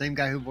Sebastian. The same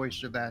guy who voiced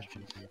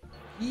Sebastian.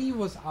 He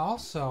was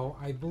also,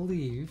 I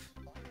believe,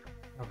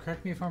 now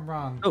correct me if I'm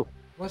wrong. Oh.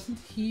 Wasn't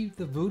he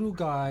the voodoo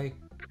guy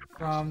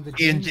from the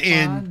In- James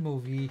in- Bond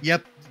movie?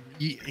 Yep.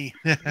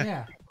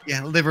 Yeah.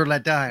 Yeah. Live or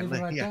Let Die. Live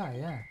and Let Yeah. Die,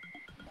 yeah. Yep.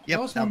 That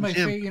was one of my him.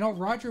 favorite. You know,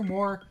 Roger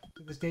Moore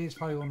to this day is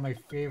probably one of my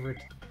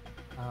favorite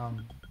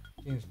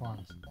James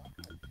Bonds.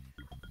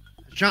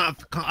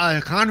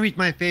 Connery's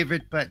my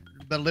favorite, but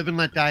Live and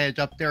Let Die is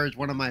up there as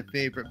one of my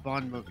favorite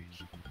Bond movies.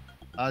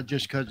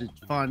 Just because it's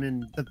fun,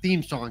 and the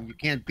theme song you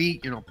can't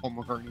beat. You know, Paul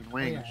McCartney and Oh,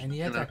 Wings. yeah, and he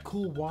had you know? that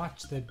cool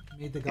watch that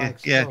made the guy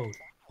Yeah, explode.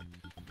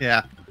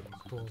 Yeah.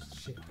 Cool as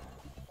shit.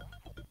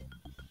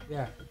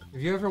 Yeah.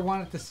 If you ever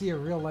wanted to see a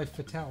real life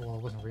fatality, well,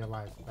 it wasn't real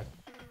life, but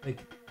like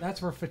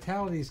that's where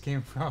fatalities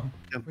came from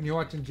Yep. when you're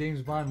watching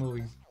James Bond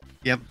movies.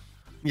 Yep.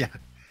 Yeah.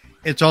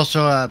 It's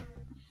also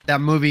that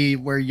movie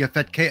where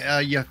Yaphet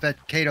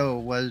Kato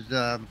was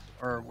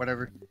or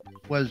whatever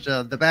was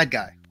the bad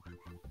guy,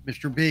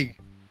 Mr. Big.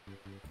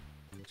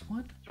 Which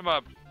one?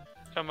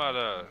 Talking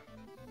about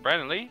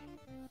Brandon Lee?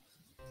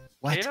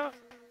 What? Kato?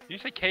 You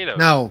say Kato?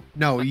 No,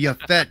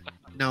 Yaphet.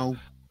 No.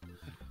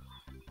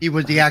 He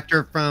was the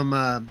actor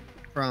from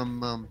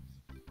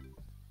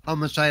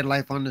Homicide: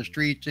 Life on the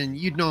Streets, and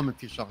you'd know him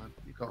if you saw him.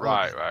 You go, "Oh,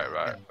 Right.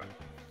 yeah."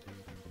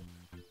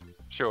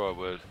 Sure, I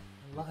would.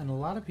 And a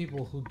lot of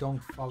people who don't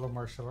follow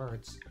martial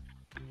arts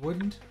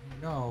wouldn't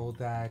know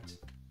that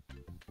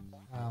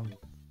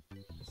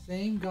the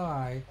same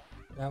guy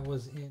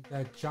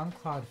that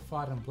Jean-Claude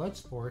fought in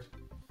Bloodsport,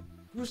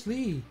 Bruce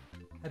Lee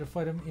had to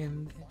fight him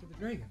in Enter the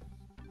Dragon.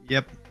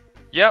 Yep. A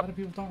Yep. lot of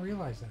people don't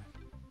realize that.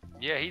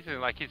 Yeah, he's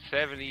in like his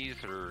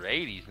 70s or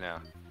 80s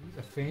now. He's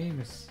a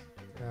famous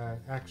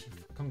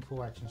kung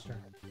fu action star.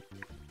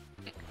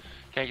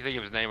 Can't think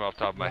of his name off the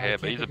top of my Yeah, head, I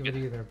but he's a can't think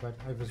of it either. But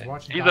I was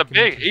watching. he's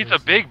documentaries a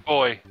big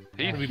boy.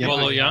 He's recently. Maybe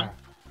Bolo Young?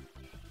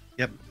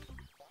 Yep.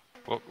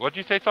 What'd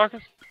you say,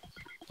 Tarkus?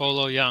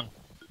 Bolo Young.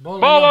 Bolo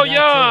that's it.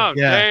 Young.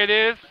 Yeah. There it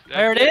is.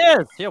 There it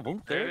is. Yeah,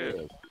 boom, there There it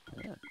it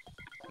is.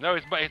 No,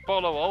 he's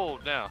Bolo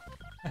old now.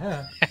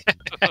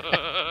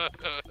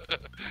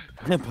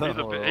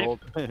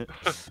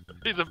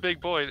 He's a big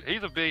boy. He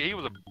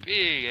was a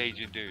big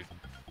Asian dude.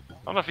 I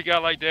don't know if he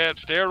got like that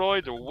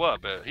steroids or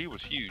what, but he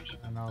was huge.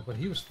 I know, but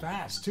he was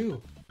fast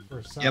too.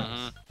 For size. Yep.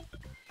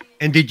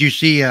 And did you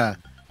see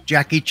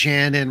Jackie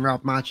Chan and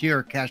Ralph Macchio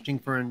are casting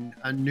for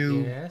a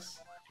new? Yes.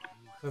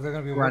 So they're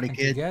gonna be Karate working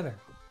Kid. together.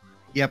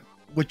 Yep.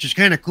 Which is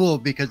kind of cool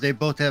because they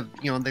both have,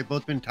 they've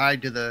both been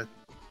tied to the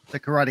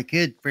Karate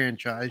Kid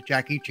franchise.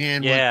 Jackie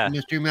Chan Yeah. was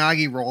Mr.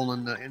 Miyagi role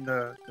in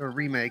the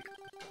remake.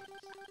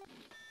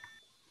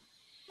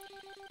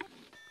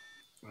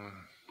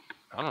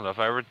 I don't know if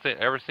I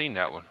ever seen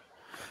that one.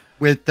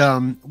 With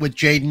Jaden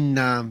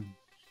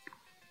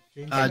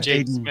Jaden Smith. Jaden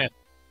Jaden Smith.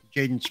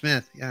 Jaden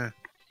Smith, yeah.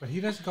 But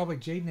he doesn't go by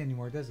Jaden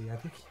anymore, does he? I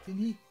think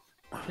didn't he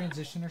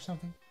transition or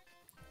something?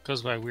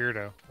 Goes by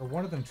Weirdo. Or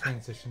one of them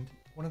transitioned.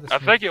 One of the I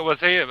Smiths. think it was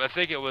him. I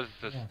think it was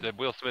Yeah. the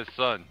Will Smith's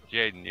son,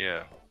 Jaden.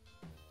 Yeah.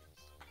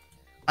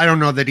 I don't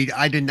know that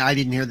I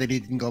didn't hear that he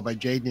didn't go by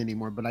Jaden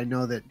anymore, but I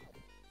know that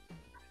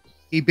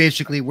he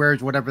basically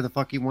wears whatever the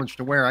fuck he wants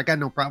to wear. I got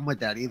no problem with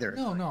that either.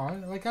 No,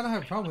 like I don't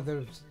have a problem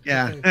with it.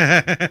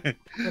 Yeah.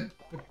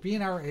 But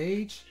being our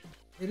age,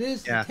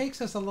 Yeah. it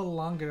takes us a little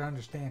longer to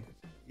understand it.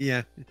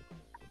 Yeah.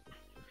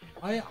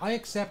 I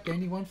accept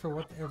anyone for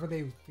whatever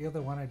they feel they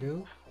want to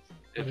do.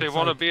 If But they it's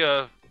want to like- be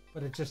a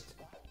But it just,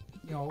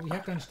 we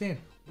have to understand.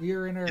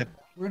 We're in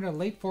our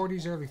late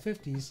 40s, early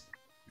 50s,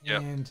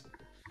 Yep. and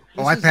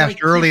Oh, this I is passed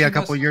like early a teaching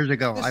couple us- years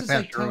ago. This I is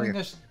passed like telling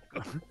earlier. us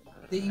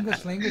the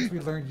English language we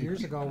learned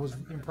years ago was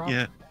improper.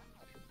 Yeah.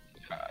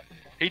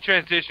 he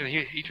transitioned.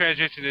 He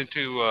transitioned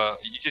into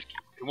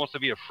he wants to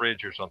be a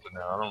fridge or something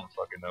now. I don't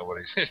fucking know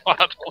what he's. I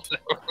don't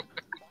know.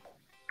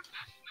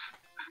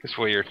 It's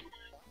weird.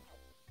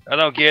 I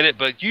don't get it,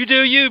 but you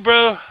do you,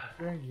 bro.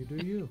 Yeah, you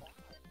do you.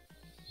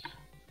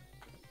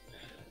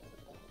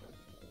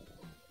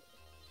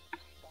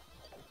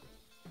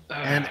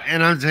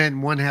 And I'm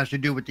saying one has to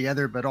do with the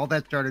other, but all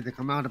that started to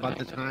come out about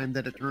the time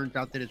that it turns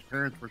out that his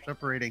parents were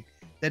separating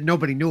that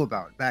nobody knew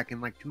about back in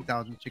like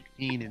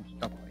 2016 and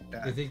stuff like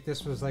You that. think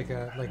this was like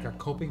a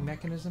coping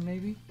mechanism,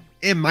 maybe?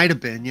 It might have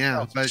been,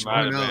 yeah, but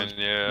Might who have knows?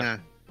 been, yeah.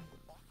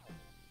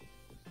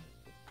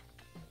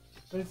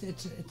 But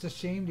it's a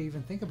shame to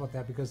even think about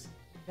that, because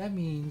that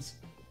means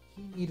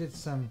he needed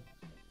some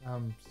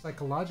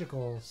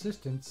psychological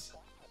assistance.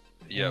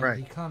 Yeah. and Right.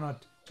 He kind of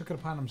took it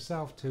upon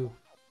himself to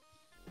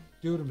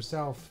do it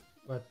himself,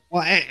 but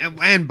Well,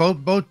 and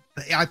both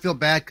I feel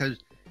bad because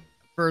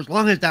for as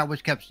long as that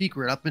was kept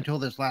secret up until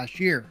this last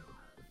year,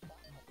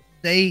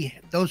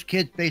 those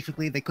kids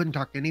basically they couldn't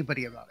talk to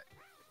anybody about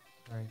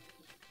it. right.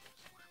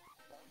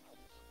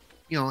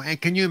 You know, and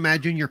can you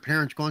imagine your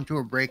parents going through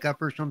a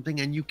breakup or something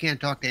and you can't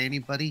talk to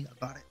anybody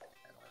about it?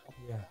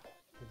 Yeah,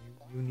 'cause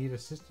you need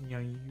assistance. You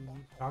know, you need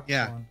to talk to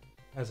Yeah. someone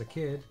as a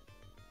kid,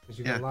 because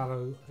you Yeah. got a lot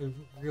of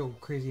real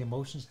crazy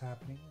emotions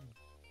happening.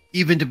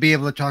 Even to be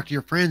able to talk to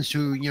your friends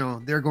who, you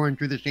know, they're going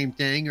through the same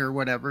thing or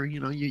whatever, you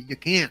know, you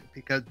can't,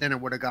 because then it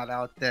would have got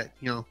out that,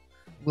 you know,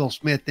 Will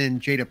Smith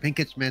and Jada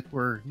Pinkett Smith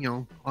were, you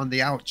know, on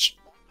the outs.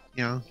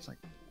 You know, it's like,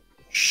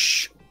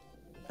 shh,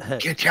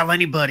 can't tell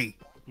anybody,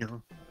 you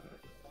know.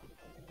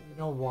 You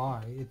know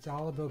why? It's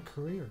all about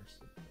careers.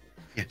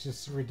 Yeah. It's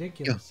just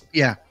ridiculous.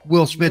 Yeah,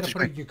 Will You Smith gotta is put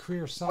going, your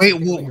career aside Wait, to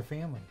think about whoa. your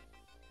family.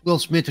 Will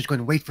Smith is going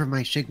to wait for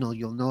my signal.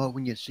 You'll know it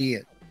when you see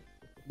it.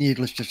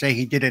 Needless to say,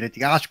 he did it at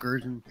the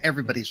Oscars and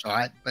everybody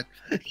saw it, but,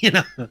 you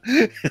know.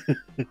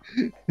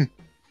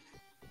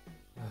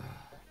 Yeah,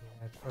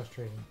 it's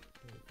frustrating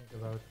to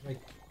think about. Like,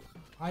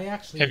 I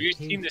actually Have you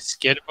hate- seen the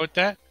skit about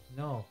that?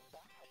 No.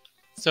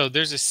 So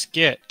there's a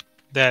skit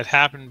that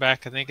happened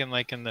back, I think, in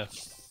the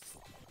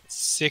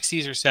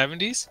 60s or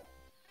 70s.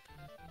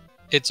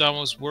 It's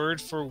almost word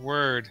for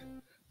word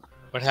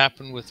what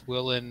happened with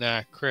Will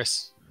and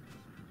Chris.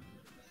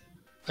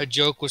 A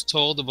joke was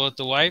told about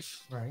the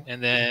wife, Right.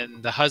 and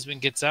then the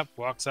husband gets up,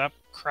 walks up,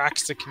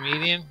 cracks the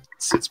comedian,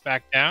 sits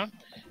back down,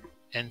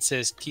 and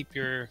says,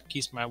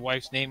 keeps my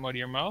wife's name out of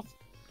your mouth."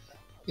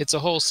 It's a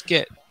whole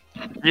skit.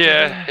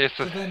 Yeah,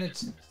 So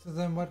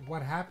then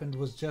what happened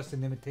was just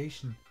an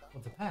imitation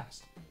of the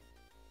past.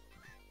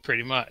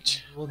 Pretty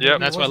much. Well, Yep. it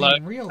That's why wasn't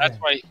even real That's then.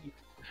 why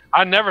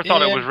I never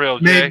thought it Yeah. was real,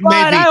 Maybe, Jay.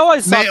 But I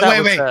always thought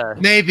that wait, was,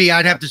 maybe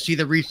I'd have to see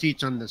the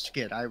receipts on the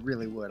skit. I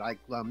really would.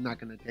 I'm not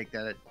going to take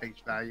that at face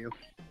value.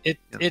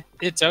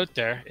 it's out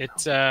there.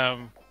 It's let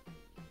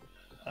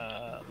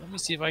me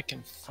see if I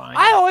can find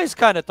I it. always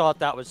kind of thought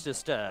that was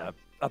just a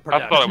I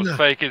production. thought it was No,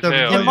 fake as the-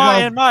 hell. the- in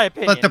yeah. my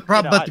opinion. But the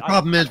problem, you know,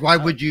 problem is, why I-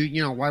 would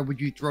you, why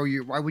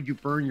would you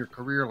burn your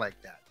career like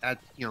that?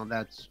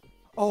 That's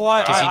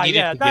Oh, Because he needed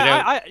yeah, to get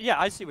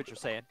out. I see what you're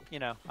saying. You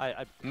know,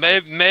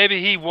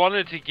 Maybe he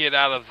wanted to get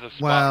out of the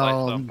spotlight.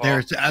 well, some, Paul.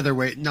 there's the other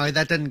way. No,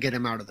 that doesn't get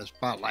him out of the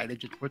spotlight. It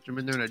just puts him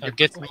in there in a It different.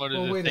 gets him out of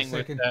Well, the wait a thing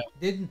with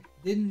second.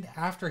 Didn't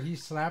after he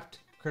slapped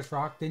Chris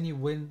Rock, didn't he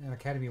win an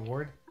Academy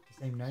Award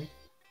the same night?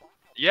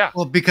 Yeah.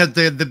 Well, because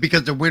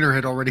the winner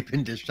had already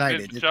been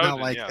decided. It's It's chosen, not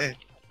like yeah.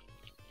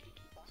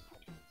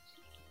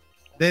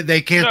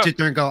 they can't No. sit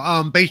there and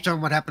go, based on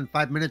what happened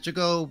 5 minutes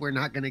ago, we're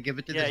not going to give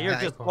it to yeah, this you're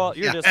guy. just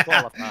you're Yeah.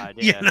 disqualified.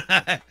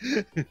 Yeah.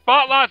 Yeah.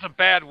 Spotlight's a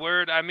bad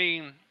word. I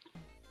mean,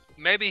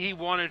 maybe he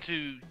wanted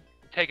to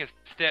take a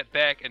step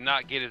back and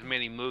not get as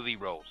many movie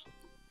roles.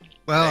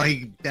 Well,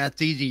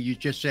 that's easy. You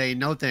just say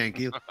no, thank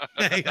you.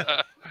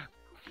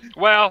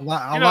 Well, A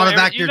lot you of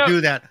know, actors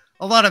do that.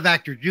 A lot of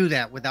actors do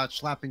that without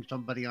slapping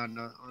somebody on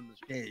the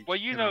stage. Well,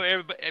 you know,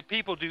 everybody,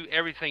 people do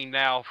everything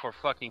now for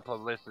fucking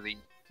publicity,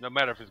 no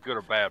matter if it's good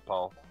or bad,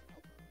 Paul.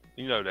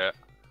 You know that,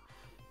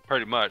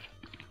 pretty much.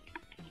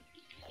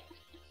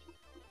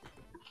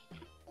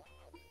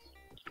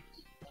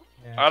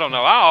 Yeah, I don't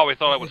know. I always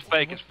thought it was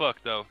fake as fuck,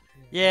 though.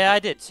 Yeah, I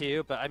did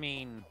too. But I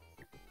mean,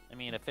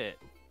 if it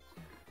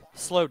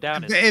slowed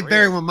down, his It career,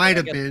 very well might I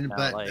have guess, been, you know,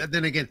 but like-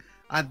 then again,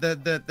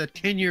 the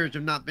 10 years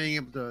of not being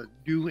able to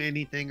do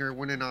anything or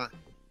when or not,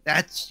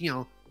 that's,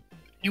 you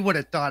would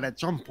have thought at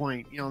some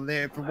point,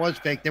 if it was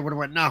fake, they would have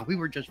went, no, we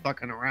were just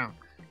fucking around,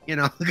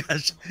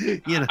 because,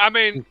 I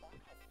mean,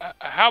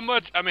 how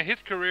much? I mean, his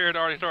career had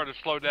already started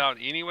to slow down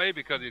anyway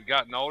because he'd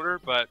gotten older.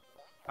 But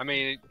I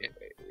mean,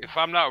 if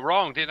I'm not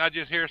wrong, didn't I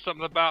just hear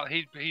something about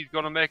he's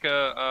going to make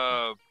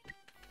the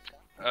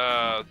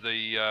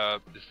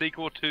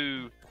sequel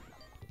to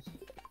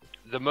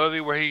the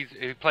movie where he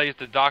plays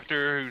the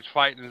doctor who's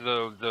fighting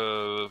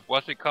the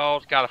what's it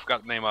called? God, I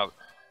forgot the name of it.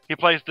 He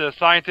plays the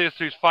scientist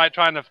who's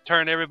trying to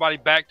turn everybody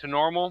back to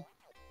normal.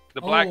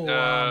 The black. I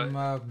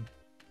know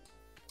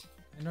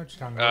what you're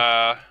talking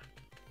about.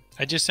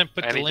 I just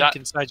put And the he link di-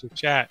 inside your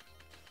chat.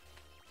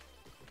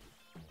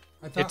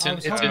 I thought it's I an-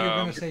 was it's hoping you were an-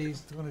 going to say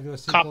he's going to do a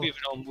sequel. Copy of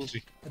an old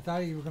movie. I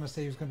thought you were going to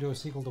say he was going to do a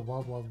sequel to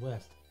Wild Wild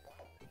West.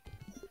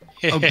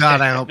 oh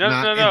God, I hope No,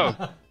 not.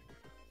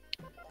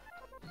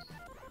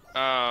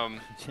 no.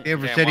 If he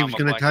ever Damn, said he why was am I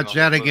going to blanking touch on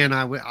that the again,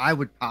 I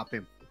would pop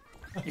him.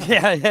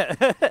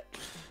 yeah.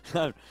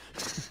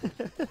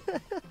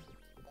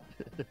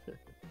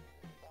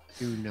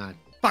 Do not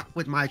fuck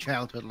with my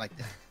childhood like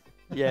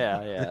that.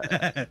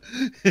 Yeah.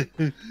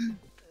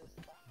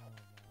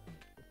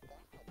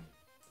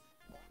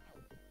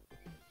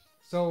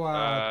 So,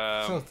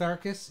 Um,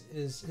 Tharkus,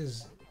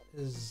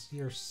 is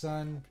your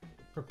son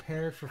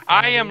prepared for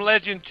I Am Friday?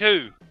 Legend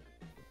 2.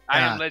 I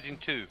Yeah. Am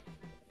Legend 2.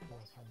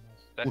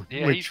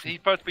 Yeah, Which- he's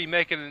supposed to be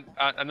making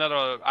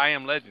another I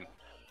Am Legend,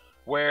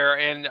 where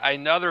in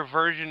another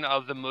version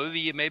of the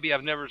movie maybe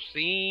I've never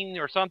seen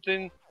or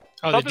something.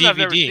 Oh, the Something I've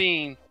never DVD.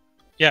 seen.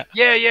 Yeah.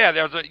 Yeah.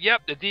 There's the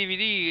DVD.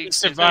 He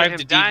instead of survived him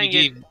the dying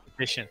DVD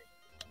edition.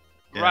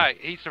 Yeah. Right,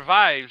 he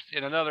survives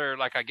in another,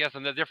 like I guess,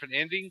 another different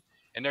ending,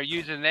 and they're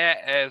using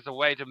that as a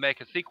way to make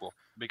a sequel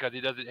because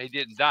he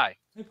didn't die.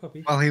 Hey,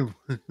 puppy. Well,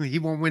 he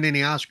won't win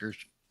any Oscars.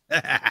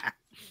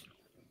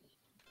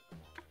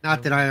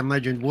 Not that I Am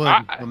Legend would,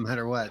 no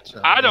matter what. So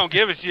I don't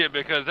give a shit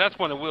because that's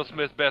one of Will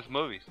Smith's best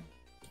movies.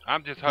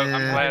 I'm Yeah. glad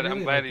I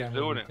really glad like he's that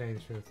doing movie, it. to tell you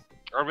the truth.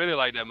 I really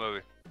like that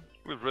movie.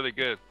 It was really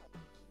good.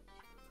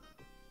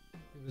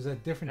 It was a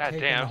different God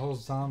take on damn. the whole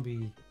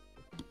zombie.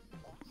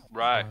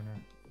 Right. genre.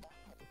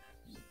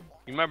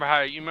 You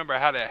remember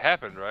how that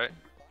happened, right?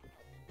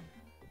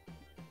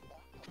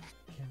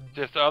 Can't remember.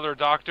 This other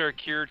doctor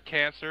cured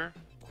cancer,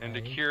 and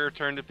the Right. cure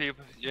turned the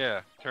people.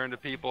 Yeah, turned the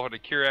people. The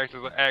cure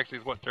actually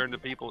is what turned the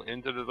people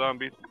into the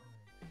zombies.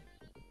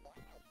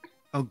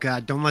 Oh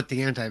God, don't let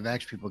the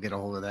anti-vax people get a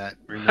hold of that.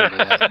 Remember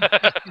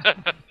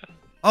that.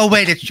 Oh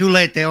wait, it's too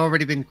late. They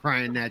already been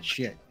crying that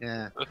shit.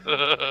 Yeah,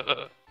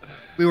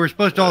 we were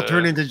supposed to all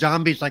turn into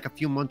zombies like a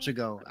few months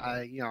ago.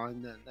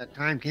 And that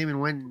time came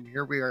and went, and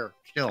here we are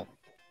still.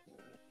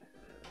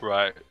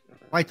 Right.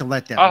 Quite the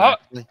letdown. I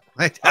actually.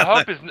 Quite the I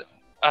hope let-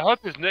 I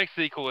hope his next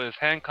sequel is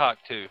Hancock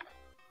 2.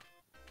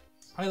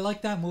 I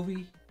like that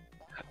movie.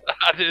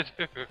 I did.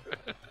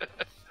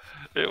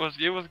 It was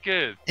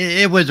good.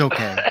 it was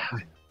okay.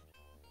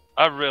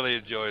 I really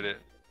enjoyed it.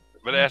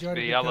 But I that's enjoyed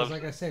it me. I because,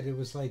 love. like I said, it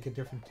was like a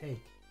different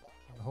take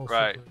on the whole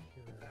Right.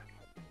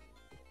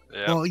 superhero.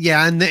 Yeah. Well,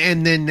 yeah, and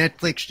then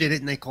Netflix did it,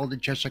 and they called it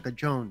Jessica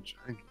Jones.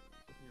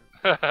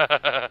 Yeah,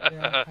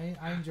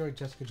 I enjoyed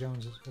Jessica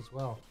Jones as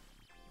well.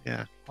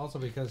 Yeah. Also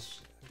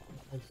because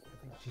I think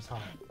she's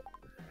hot.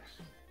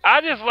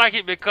 I just like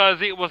it because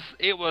it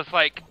was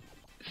like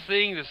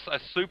seeing a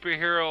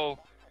superhero,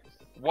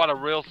 what a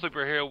real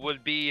superhero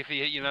would be if he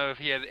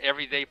had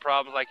everyday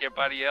problems like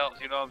everybody else.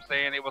 You know what I'm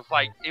saying? It was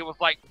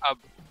like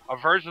a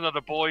version of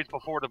The Boys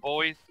before The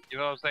Boys. You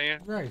know what I'm saying?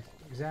 Right,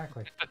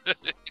 exactly.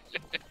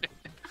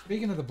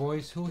 Speaking of the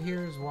boys, who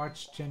here has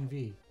watched Gen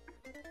V?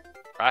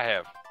 I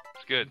have.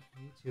 It's good.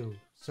 Me too.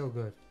 So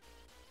good.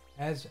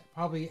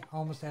 Probably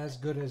almost as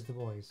good as the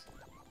boys.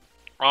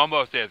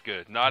 Almost as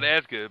good. Not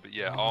as good, but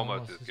yeah,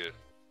 almost as good.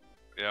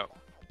 Yeah.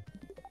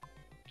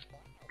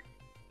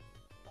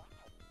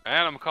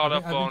 And I'm caught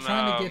up I've on. been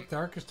trying to get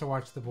Darkus to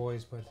watch the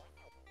boys, but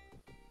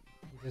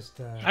he just.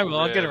 I will.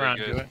 I'll get Really around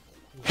good. to it.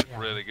 yeah.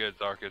 Really good,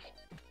 Darkus.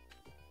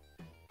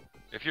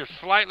 If you're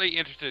slightly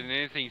interested in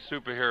anything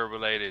superhero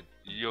related,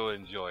 you'll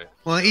enjoy it.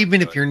 Well,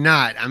 even if you're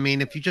not, I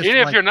mean, if you just Even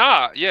like, if you're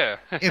not, yeah.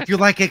 if you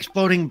like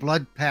exploding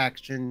blood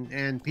packs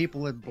and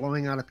people with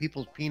blowing out of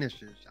people's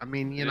penises, I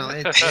mean,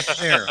 it's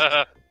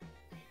there.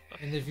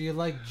 And if you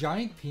like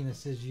giant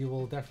penises, you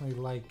will definitely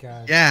like.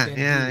 Yeah, Gen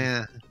yeah, V.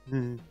 yeah.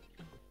 Mhm.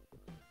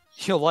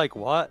 You'll like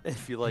what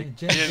if you like?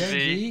 Gen Gen V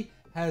V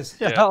has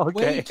Yeah,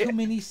 way okay. too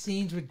many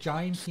scenes with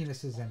giant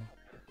penises in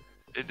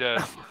it. It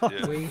does.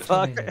 Yeah. Way too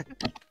Fuck. many.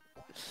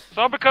 It's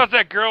all because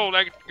that girl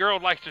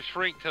likes to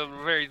shrink to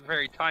very,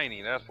 very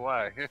tiny. That's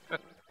why.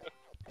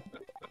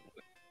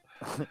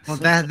 Well,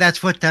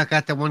 that's what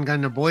got the one guy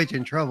in the boys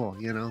in trouble,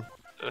 Yeah.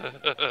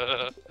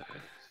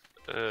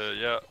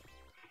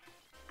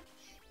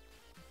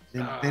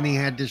 Then he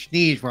had to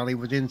sneeze while he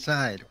was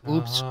inside.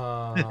 Oops.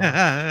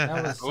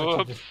 That was such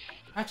a Oops.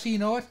 Actually, you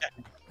know what?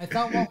 I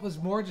thought what was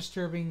more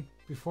disturbing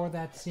before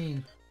that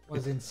scene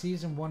was in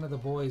season 1 of The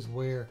Boys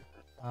where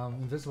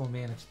Invisible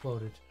Man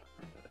exploded.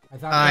 I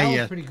thought that was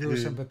yes. pretty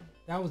gruesome, but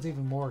that was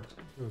even more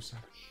gruesome.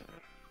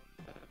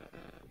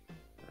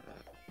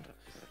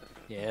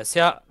 Yeah,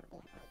 see,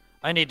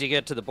 I need to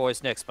get to the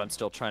boys next, but I'm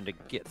still trying to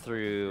get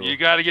through. You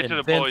got to get to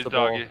the boys, Invincible.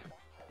 doggy.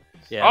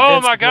 Yeah, Oh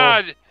my Invincible.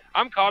 God!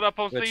 I'm caught up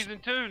on Which- season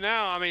 2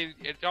 now. I mean,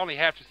 it's only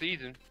half the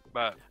season,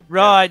 but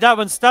Right,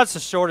 that's the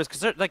shortest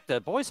because like the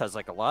boys has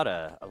like a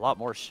lot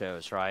more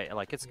shows, right?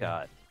 Like it's Yeah.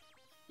 got.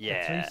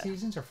 Yeah. 3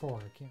 seasons or 4?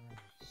 I can't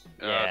remember.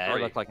 Yeah, it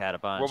 3. looked like I had a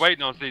bunch. We're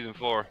waiting on season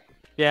 4.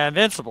 Yeah,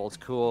 Invincible's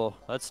cool.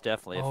 That's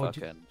definitely a Oh,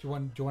 fucking. do you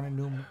want to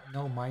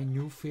know my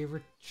new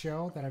favorite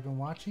show that I've been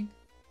watching?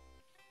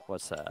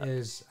 What's that?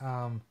 Is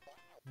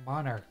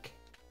Monarch.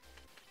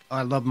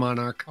 I love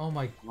Monarch. Oh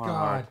my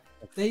Monarch.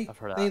 God! They I've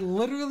heard they that.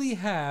 literally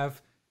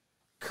have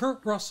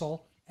Kurt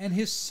Russell and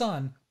his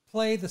son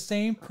play the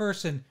same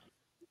person.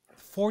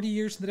 40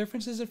 years in the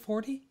difference? Is it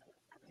 40?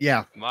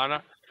 Yeah.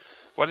 Mana,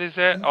 what is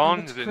that And on?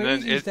 what's Is it,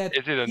 crazy is that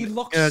is it a he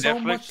looks uh, so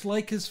Netflix? much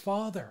like his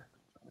father.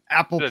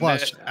 Apple The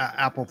Plus. net-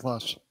 Apple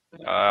Plus.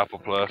 Apple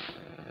Plus?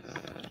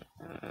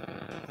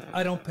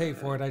 I don't pay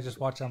for it. I just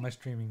watch on my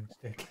streaming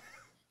stick.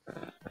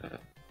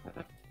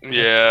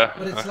 Yeah,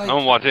 But it's I like-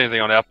 don't watch anything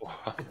on Apple.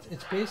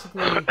 It's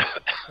basically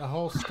the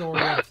whole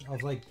story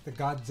of like the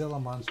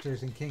Godzilla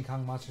monsters and King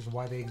Kong monsters,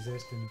 why they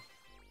exist, and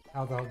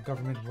how the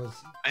government was.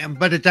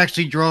 But it's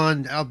actually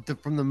drawn up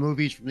from the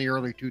movies from the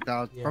early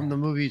 2000s, Yeah. from the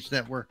movies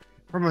that were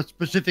from a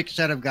specific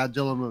set of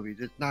Godzilla movies.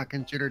 It's not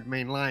considered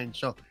main line.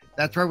 So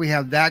that's why we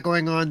have that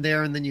going on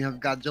there. And then you have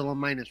Godzilla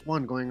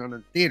 -1 going on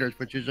in theaters,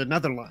 which is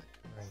another line.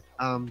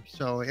 Right.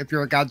 So if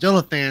you're a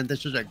Godzilla fan,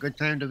 this is a good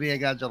time to be a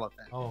Godzilla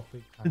fan. Oh,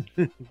 big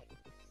time.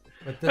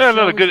 But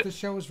the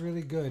show is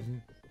really good.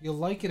 And you'll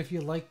like it if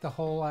you like the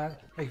whole, like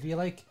if you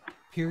like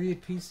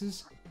period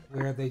pieces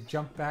where they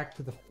jump back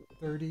to the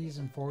 30s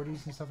and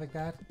 40s and stuff like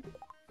that.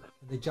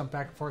 They jump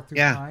back and forth through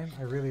time.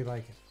 I really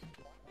like it.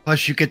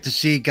 Plus, you get to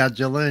see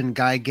Godzilla and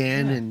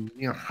Gigan and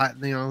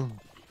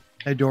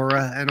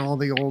Hedorah and all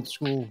the old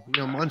school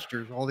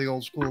monsters, all the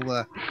old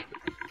school.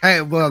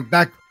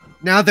 Back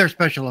now they're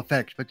special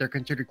effects, but they're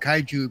considered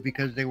kaiju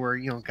because they were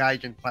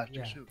guys in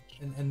plastic suits.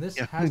 And this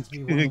has to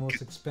be one of the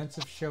most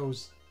expensive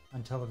shows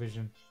on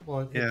television.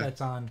 Well, if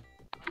that's on,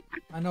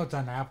 I know it's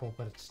on Apple,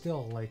 but it's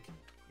still like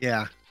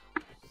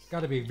it's got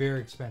to be very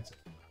expensive.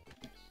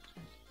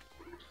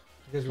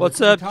 Because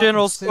What's we're up, talking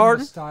General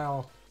Spartan?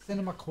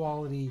 Cinema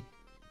quality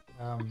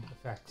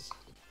effects.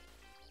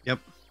 Yep.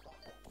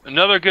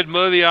 Another good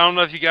movie. I don't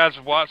know if you guys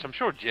have watched. I'm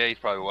sure Jay's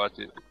probably watched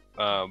it.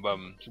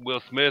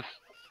 Will Smith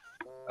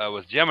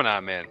was Gemini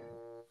Man.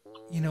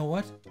 You know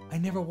what? I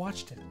never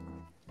watched it.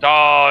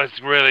 Oh,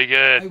 it's really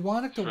good. I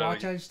wanted to It's watch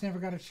it. really I just never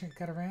got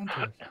around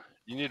to it.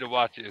 You need to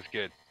watch it. It's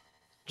good.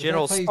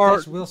 General That's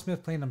Spartan. Will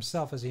Smith playing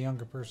himself as a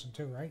younger person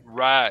too, right?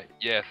 Right.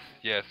 Yes.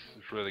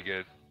 It's really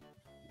good.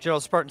 General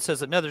Spartan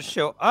says another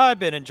show I've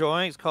been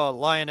enjoying is called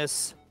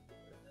Lioness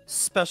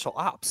Special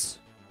Ops.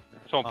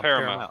 It's on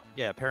Paramount.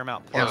 Yeah,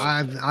 Paramount Plus.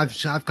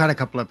 Yeah, I've got a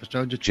couple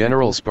episodes.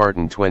 General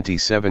Spartan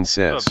 27 What's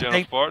says, up,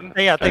 General Spartan?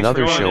 Yeah, thanks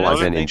another for show joining I've us.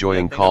 been Thank you. enjoying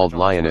Thank you, called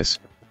General Lioness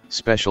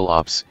Special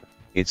Ops.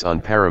 It's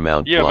on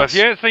Paramount Yeah, but Plus. if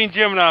you haven't seen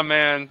Gemini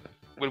Man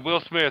with Will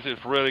Smith,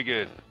 it's really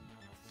good.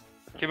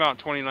 Came out in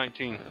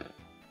 2019.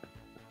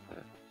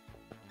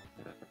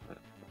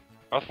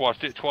 I've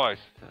watched it twice.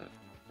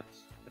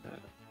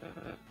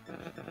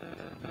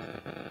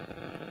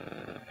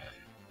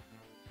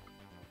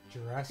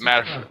 Jurassic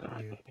Madison.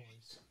 Park, you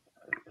boys.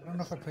 I don't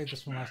know if I played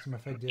this one last time.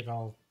 If I did,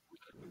 I'll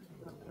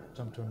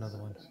jump to another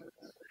one.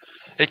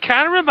 It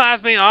kind of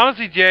reminds me,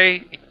 honestly,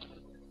 Jay.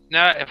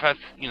 Now, if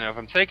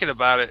I'm thinking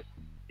about it,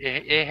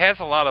 it has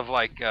a lot of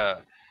like. It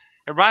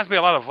reminds me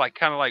a lot of like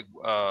kind of like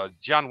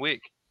John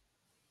Wick.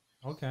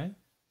 Okay.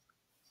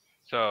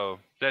 So,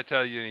 does that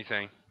tell you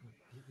anything?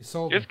 You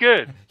sold It's me.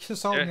 good. You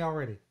sold me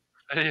already.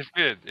 It's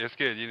good. It's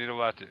good. You need to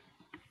watch it.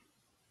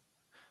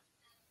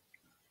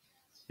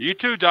 You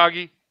too,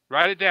 doggy.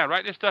 Write it down.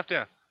 Write this stuff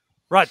down.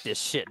 Write this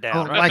shit down.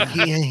 Oh, right? like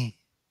he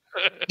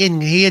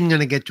ain't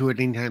gonna get to it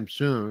anytime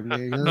soon.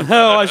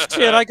 No,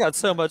 shit, I got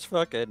so much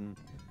fucking.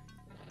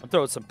 I'm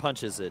throwing some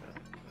punches at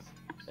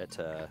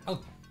Oh.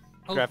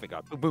 graphic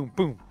art. Boom,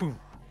 boom, boom,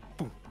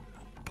 boom,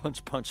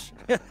 punch.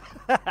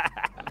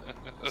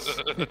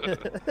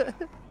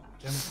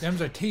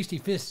 Them's are tasty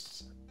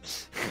fists.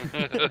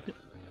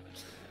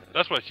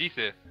 That's what she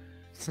said.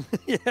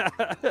 Yeah.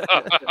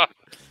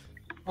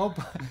 Oh,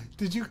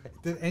 did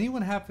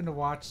anyone happen to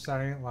watch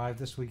Saturday Night Live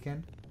this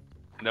weekend?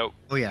 Nope.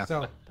 Oh yeah.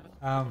 So,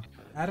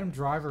 Adam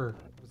Driver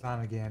was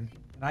on again,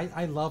 and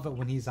I love it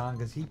when he's on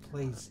because he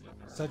plays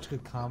such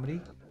good comedy.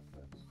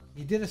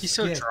 He did a He's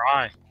skit. so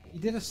dry. He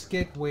did a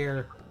skit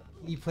where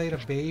he played a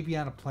baby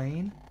on a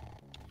plane.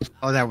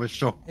 Oh, that was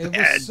so It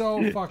bad. was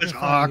so fucking It's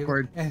funny.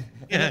 awkward. And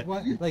it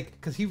was, like,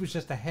 because he was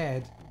just a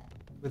head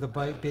with a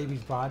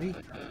baby's body.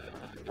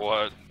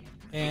 What?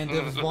 And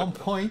there was one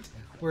point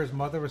where his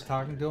mother was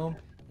talking to him.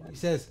 He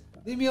says,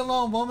 "Leave me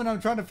alone, woman. I'm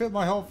trying to fit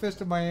my whole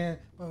fist in my hand,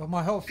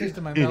 my whole fist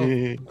in my mouth."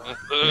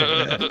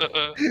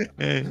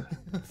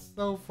 It's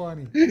so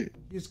funny.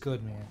 He's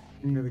good, man.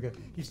 He's really good.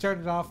 He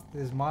started off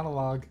his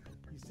monologue.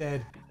 He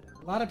said,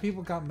 "A lot of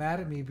people got mad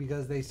at me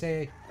because they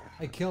say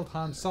I killed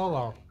Han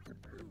Solo."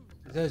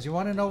 He says, "You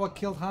want to know what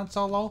killed Han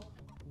Solo?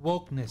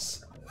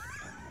 Wokeness."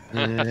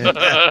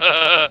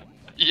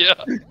 Yeah.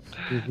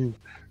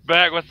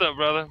 Back, what's up,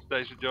 brother?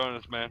 Thanks for joining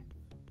us, man.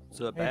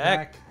 So Hey,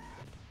 back.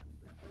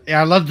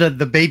 Yeah, I love the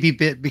baby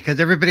bit because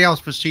everybody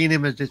else was seeing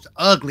him as this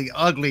ugly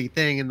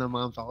thing, and the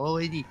mom's like, "Oh,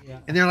 is he?" Yeah.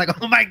 And they're like,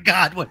 "Oh my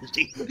God, what is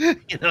he?"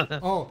 You know?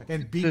 Oh,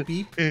 and beep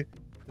beep. The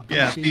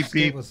Yeah, beep, skit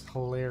beep. was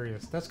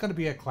hilarious. That's gonna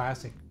be a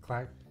classic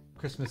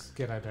Christmas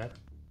skit, I bet.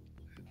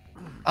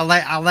 I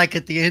like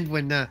at the end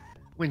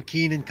when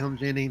Keenan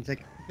comes in and he's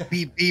like,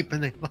 "Beep beep,"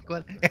 and they like,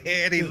 "What?"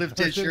 And he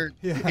lifts his shirt.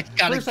 Yeah. He's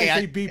got First a I cat.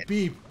 say beep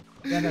beep,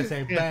 then I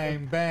say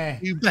bang bang.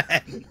 You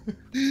bet.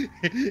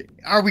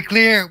 Are we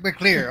clear? We're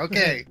clear.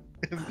 Okay.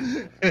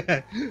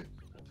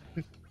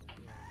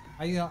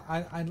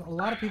 A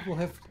lot of people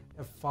have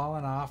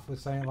fallen off with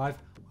Saturday Night Live.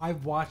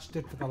 I've watched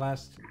it for the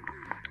last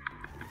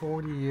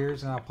 40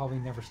 years, and I'll probably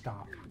never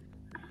stop.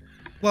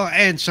 Well,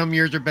 and some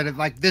years are better.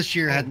 Like this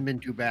year hadn't been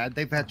too bad.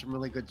 They've had some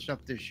really good stuff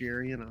this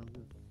year. You know.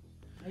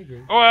 I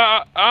agree.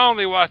 Well, I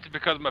only watched it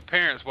because my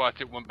parents watched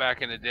it one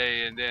back in the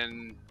day, and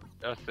then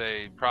let's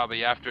say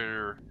probably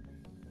after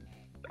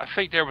I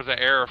think there was an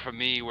era for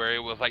me where it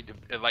was like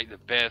the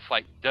best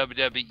like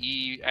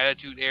WWE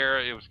Attitude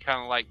Era. It was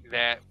kind of like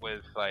that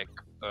with like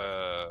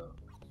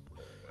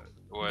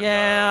when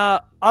Yeah,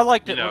 I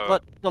liked you it. know.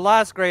 But the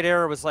last great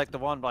era was like the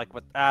one like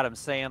with Adam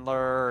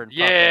Sandler and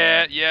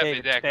Yeah, fucking yeah, David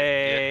exactly.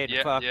 Spade Yeah,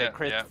 and fucking yeah,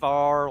 Chris yeah.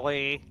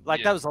 Farley. Like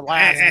Yeah. that was the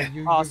last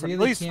You awesome. really At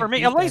least can't for me.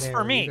 beat At that least for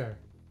era me. either.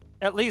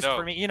 At least No.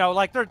 for me. You know,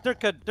 like there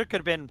could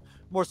have been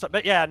more stuff.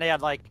 But yeah, and they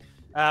had like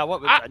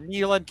what was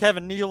Nealon,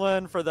 Kevin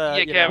Nealon for the Yeah,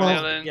 you Kevin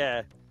know, Nealon.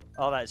 yeah,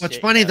 all that What's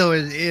shit. funny yeah. though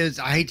is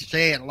I hate to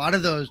say it, a lot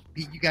of those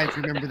you guys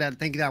remember that and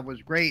think that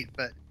was great,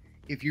 but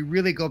if you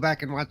really go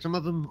back and watch some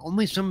of them,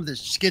 only some of the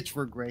skits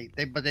were great.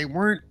 But they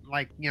weren't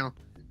like, you know,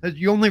 'cause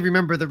you only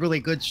remember the really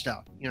good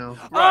stuff, you know.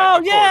 Right, Oh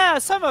of yeah,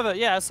 some of it.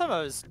 Yeah, some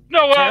of it was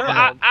No, well,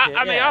 terrible.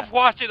 I mean, yeah. I've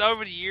watched it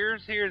over the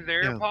years here and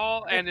there, Yeah.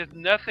 Paul, and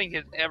nothing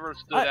has ever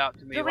stood out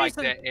to me the like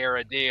reason- that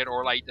era did,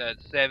 or like the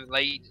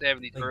late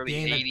 70s, Like early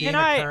Dana, 80s. Dana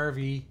I-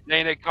 Carvey.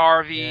 Dana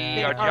Carvey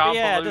Yeah. or John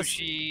Yeah, just-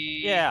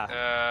 Belushi.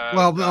 yeah.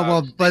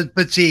 Well,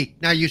 but see,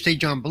 now you say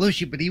John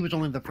Belushi, but he was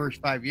only the first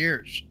 5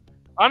 years.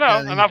 I know,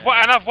 yeah, and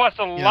I've watched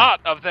a yeah.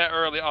 lot of that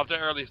early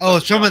stuff. Oh,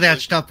 some John of that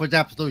Belushi. stuff was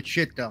absolute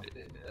shit, though.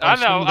 I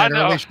Some know, of I that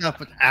know. early stuff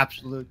was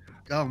absolute.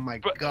 Oh my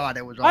But- God,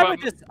 it was I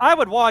awful. I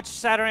would watch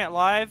Saturday Night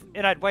Live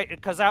and I'd wait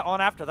because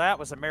on after that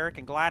was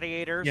American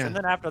Gladiators Yeah. and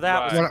then after that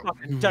Right. was What-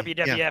 fucking yeah.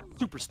 WWF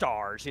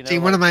superstars. You know, See,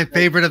 one of my like-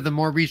 favorite of the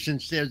more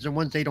recent is the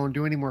ones they don't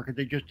do anymore because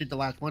they just did the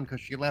last one because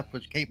she left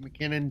was Kate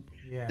McKinnon.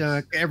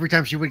 Yes. Every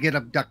time she would get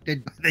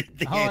abducted by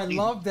the Oh, I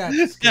love that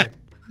skit.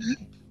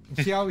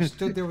 And she always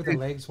stood there with her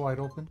legs wide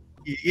open.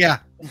 Yeah,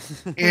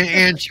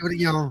 and she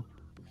would,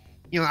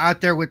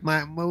 out there with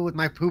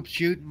my poop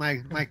shoot,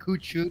 my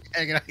coot shoot,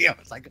 hanging out. Yeah,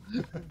 it's like,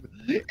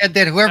 and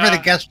then whoever the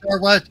guest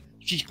star was,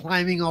 she's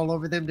climbing all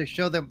over them to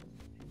show them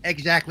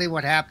exactly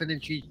what happened,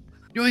 and she's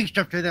doing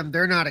stuff to them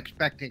they're not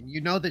expecting.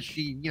 You know that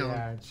she,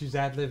 Yeah, she's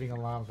ad-libbing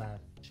a lot of that.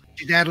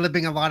 she's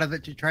ad-libbing a lot of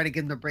it to try to get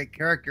them to break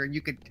character, and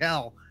you could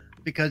tell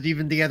because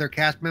even the other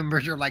cast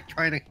members are like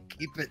trying to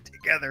keep it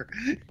together.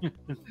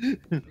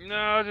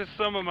 No, just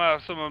some of my.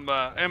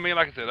 I mean,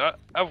 like I said,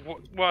 I've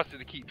watched it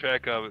to keep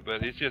track of it,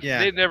 but it's just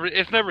Yeah.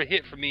 it's never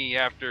hit for me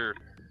after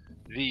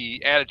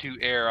the Attitude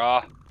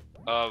Era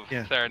of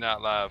Yeah. Saturday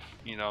Night Live.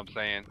 You know what I'm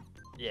saying?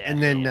 Yeah.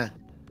 And then, of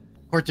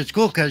course, it's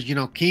cool because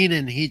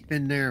Keenan, he's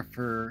been there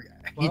for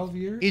 12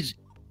 years?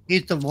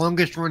 he's the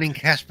longest running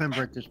cast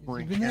member at this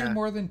point. You've been there Yeah.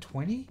 more than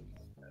 20?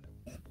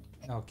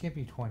 No, it can't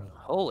be 20.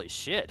 Holy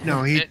shit.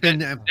 No, he's been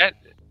there. That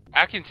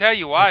I can tell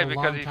you why, Like a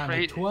because long he's time,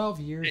 afraid. like 12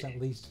 years at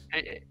least.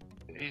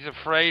 He's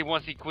afraid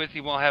once he quits,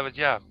 he won't have a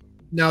job.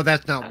 No,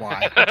 that's not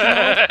why.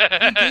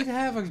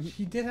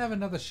 He did have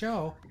another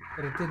show,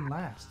 but it didn't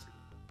last.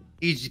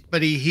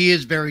 He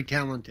is very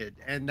talented,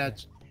 and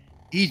that's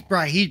he's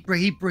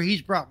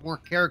brought more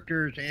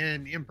characters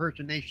and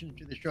impersonations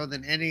to the show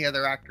than any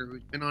other actor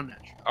who's been on that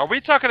show. Are we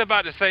talking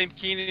about the same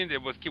Keenan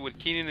that was with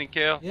Keenan and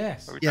Kel?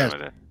 Yes. Are we Yes.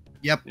 talking about that?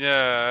 Yep.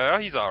 Yeah,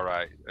 he's all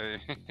right.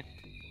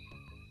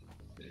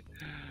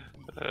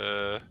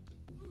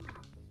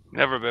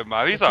 Never been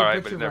my. He's all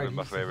right, but he's never been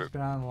my He's favorite.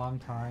 been on a long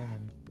time,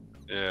 and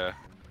Yeah.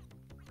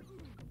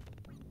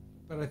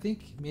 but I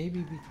think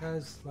maybe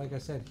because, like I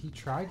said, he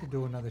tried to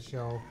do another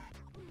show.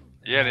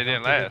 Yeah, and they I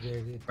didn't don't last. think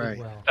it did Right.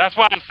 well. That's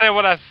why I said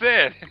what I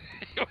said.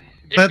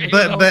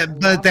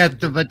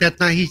 But that's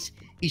not he's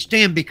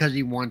staying because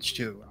he wants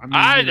to. I mean,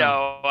 I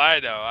know.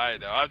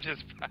 I'm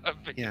just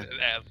being Yeah. an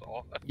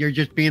asshole. You're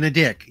just being a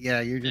dick.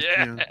 Yeah, you're just.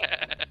 Yeah.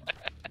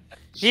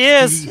 He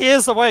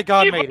is the way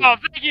God made Paul, him.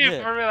 thank you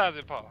Yeah. for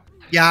realizing, Paul.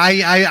 Yeah,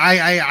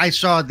 I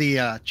saw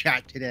the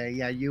chat today.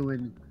 Yeah, you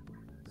and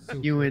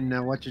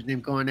Super. what's his name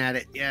going at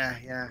it. Yeah.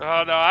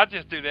 Oh no, I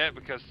just do that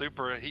because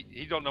Super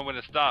he don't know when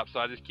to stop, so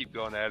I just keep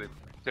going at him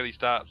until he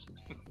stops.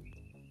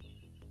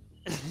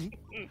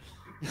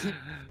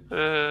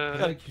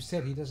 Like you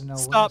said, he doesn't know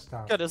when Stop.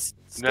 to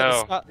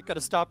stop.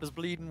 Gotta stop his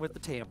bleeding with the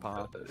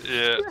tampon.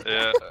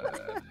 Yeah.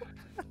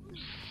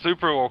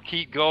 Super will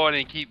keep going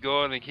and keep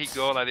going and keep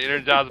going like the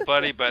Energizer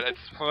Bunny, but the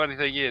funny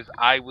thing is,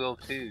 I will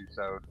too.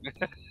 So,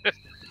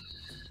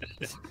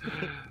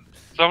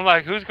 so I'm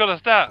like, who's gonna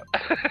stop?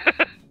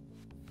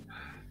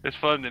 It's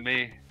fun to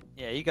me.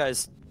 Yeah, you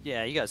guys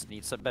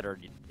need some better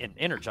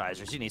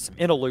energizers. You need some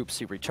interloops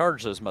to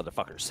recharge those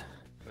motherfuckers.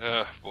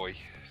 Boy,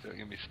 don't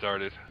get me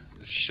started.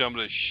 Some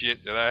of the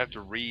shit that I have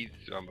to read.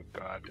 Oh my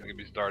god, don't get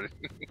me started.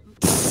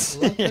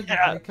 Well,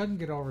 I couldn't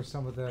get over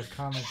some of the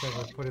comments that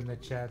were put in the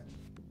chat.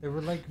 They were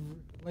like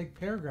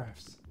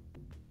paragraphs.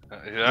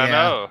 I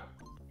know.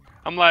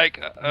 I'm like,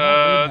 I'm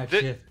not reading that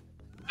this, shit.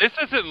 this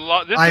isn't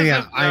long. This I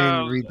isn't,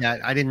 didn't read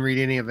that. I didn't read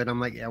any of it. I'm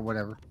like, yeah,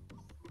 whatever.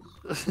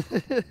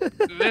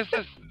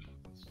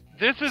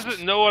 This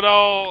isn't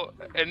know-it-all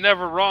and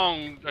never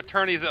wrong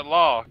attorneys at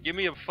law. Give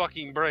me a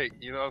fucking break.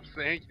 You know what I'm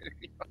saying?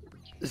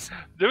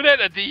 Do that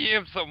in a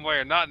DM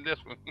somewhere, not in this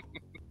one.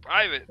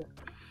 Private.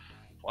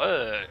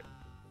 What?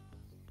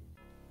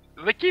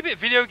 They keep it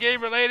video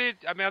game related.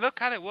 I mean, I know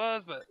kind of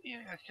was, but yeah,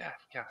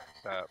 God,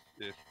 stop.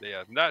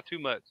 Yeah, not too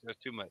much. That's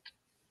too much.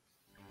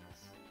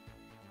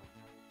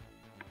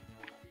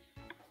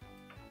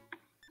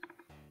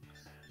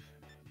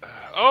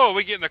 Oh,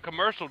 we getting a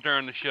commercial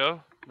during the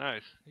show.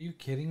 Nice. Are you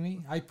kidding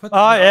me? I put.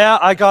 Oh yeah,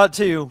 I got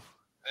two.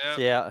 Yep.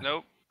 Yeah.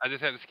 Nope. I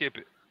just had to skip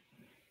it.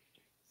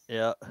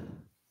 Yeah.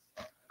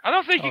 I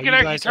don't think Oh, you can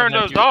actually guys don't turn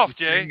have those your off,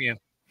 Jay. premium.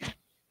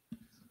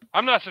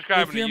 I'm not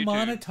subscribing If to you're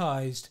YouTube.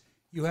 monetized,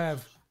 you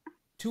have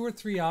 2 or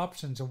 3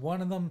 options, and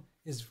one of them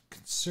is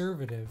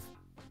conservative,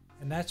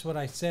 and that's what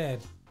I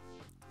said.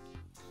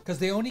 Because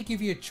they only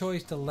give you a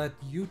choice to let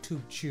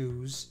YouTube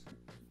choose,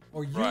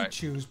 or you Right.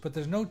 choose, but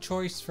there's no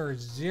choice for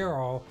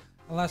 0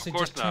 unless they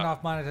course just turn not.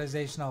 off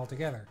monetization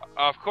altogether.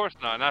 Of course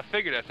not, and I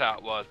figured that's how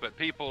it was. But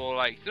people were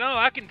like, "No,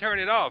 I can turn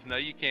it off." No,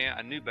 you can't.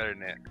 I knew better than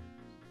that.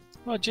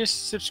 Well,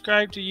 just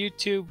subscribe to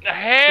YouTube.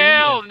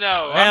 Hell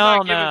no! Hell I'm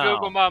not giving no.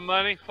 Google my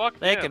money. Fuck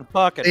They them. can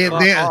fucking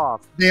fuck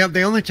off.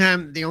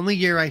 The only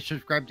year I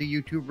subscribed to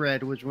YouTube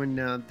Red was when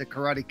the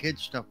Karate Kid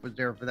stuff was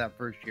there for that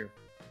first year.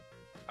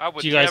 I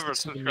would Do you guys never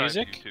listen to subscribe to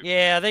music? YouTube.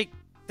 Yeah,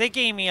 they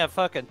gave me a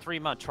fucking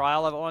 3-month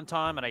trial of it one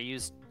time, and I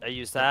used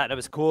that. And it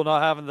was cool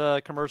not having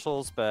the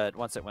commercials, but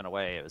once it went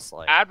away, it was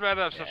like. I'd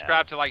rather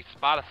subscribe to like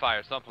Spotify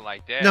or something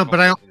like that. No, more but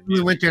I than only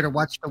music. went there to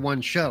watch the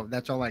one show.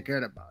 That's all I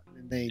cared about.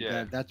 And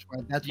Yeah. that's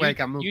why I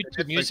got moved. to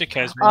YouTube Netflix. Music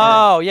has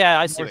Oh yeah,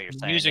 I see more what you're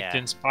saying. music yeah.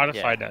 than Spotify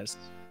Yeah. does.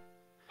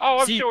 Oh,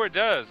 I'm See, sure it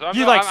does.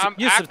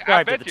 You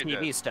subscribe to the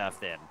TV stuff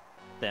then.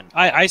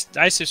 I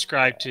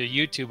subscribe to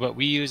YouTube, but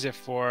we use it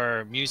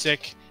for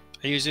music.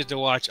 I use it to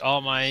watch all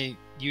my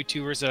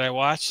YouTubers that I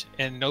watch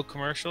and no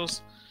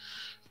commercials.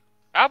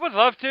 I would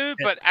love to,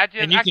 but I just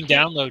And you I can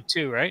can't- download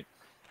too, right?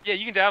 Yeah,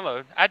 you can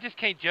download. I just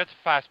can't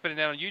justify spending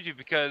that on YouTube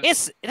because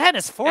It's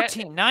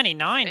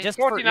 $14.99 it's just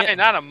for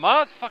 $14.99 a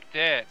month. Fuck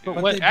that. But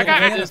But, what- the, I but got-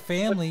 if I you have a just-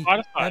 family,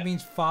 Spotify. that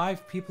means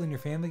 5 people in your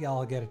family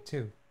all get it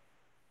too.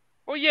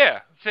 Well,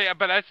 yeah. See,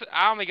 but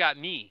I only got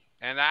me,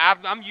 and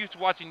I'm used to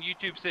watching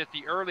YouTube since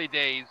the early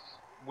days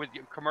with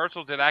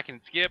commercials that I can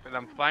skip, and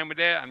I'm fine with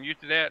that. I'm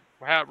used to that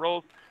for how it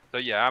rolls. So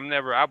yeah,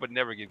 I would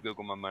never give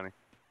Google my money.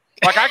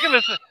 Like I can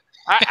listen.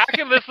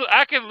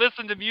 I can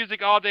listen to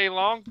music all day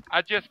long.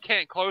 I just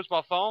can't close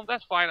my phone.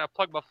 That's fine. I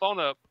plug my phone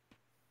up.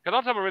 Because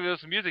all the time I really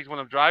listen to music is when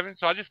I'm driving.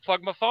 So I just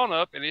plug my phone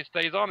up and it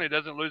stays on. It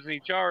doesn't lose any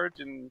charge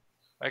and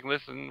I can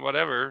listen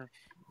whatever.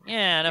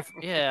 Yeah, and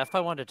if I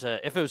wanted to,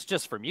 if it was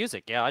just for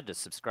music, yeah, I'd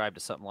just subscribe to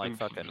something like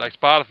fucking Like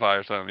Spotify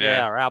or something. yeah,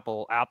 Yeah. or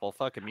Apple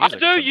fucking I music. or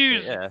do something,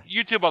 use yeah.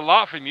 YouTube a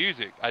lot for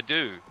music. I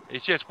do.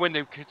 It's just when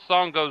the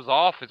song goes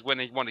off is when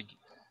they want to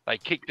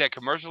like kick that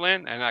commercial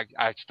in and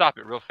I stop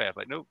it real fast.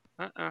 Like, nope.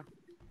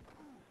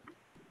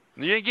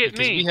 You ain't getting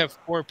Because me. we have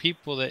 4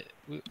 people that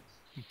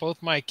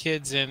both my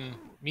kids and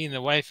me and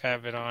the wife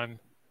have it on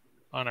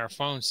our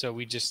phone, so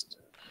we just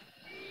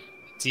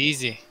it's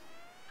easy.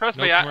 Trust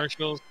No me,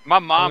 commercials. my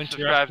mom no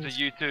subscribes to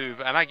interruptions.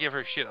 YouTube, and I give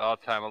her shit all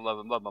the time. I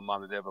love my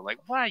mom to death. I'm like,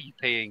 why are you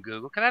paying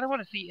Google? Because I don't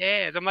want to see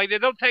ads. I'm like, they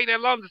don't take that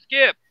long to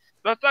skip.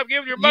 Don't stop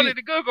giving your money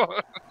to Google.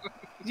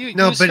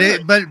 No, You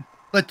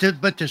but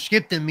should. but to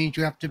skip them means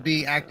you have to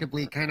be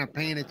actively kind of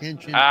paying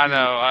attention. I to-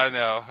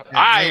 know. Yeah,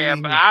 I I am,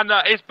 mean- but I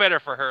know it's better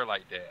for her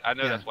like that. I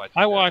know Yeah. that's why. She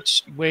I does it.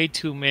 watch way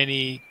too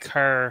many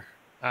car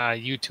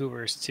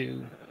YouTubers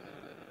to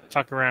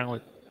fuck around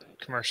with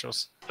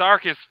commercials.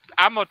 Starkest,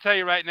 I'm gonna tell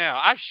you right now,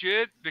 I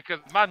should because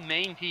my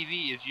main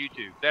TV is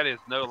YouTube. That is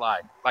no lie.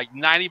 Like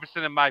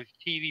 90% of my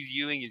TV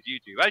viewing is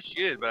YouTube. I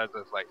should, but I was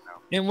just like, no.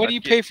 And what do you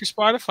Let's pay for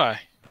Spotify?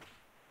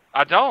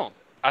 I don't.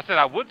 I said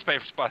I would pay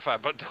for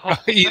Spotify, but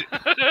don't. You-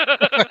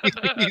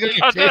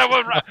 I said I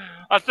would.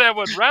 I said I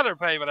would rather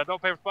pay, but I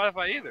don't pay for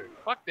Spotify either.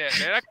 Fuck that,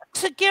 man.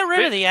 To get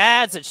rid of the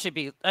ads, it should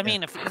be. I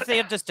mean, if they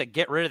have just to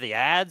get rid of the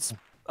ads,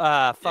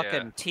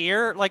 fucking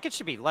tier, like it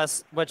should be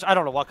less. Which I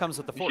don't know what comes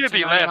with the It should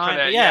be less for $14.99. that.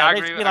 but Yeah, I it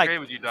agree. should be I like agree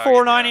with you, dog.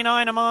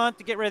 $4.99 a month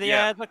to get rid of the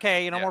Yeah. ads.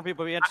 Okay, Yeah. more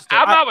people be interested.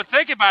 I would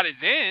think about it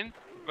then,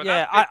 but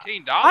Yeah, not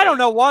 $15. I don't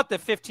know what the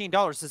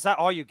 $15 is. That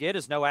all you get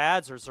is no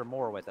ads, or is there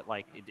more with it?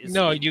 Like,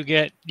 No, you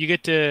get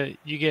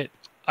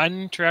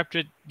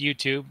uninterrupted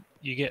YouTube.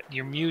 You get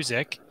your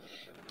music,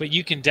 but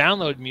you can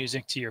download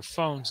music to your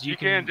phones. You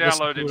can can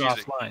listen download to the it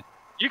music. offline.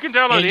 You can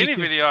download And you any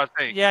can- video, I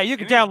think. Yeah, you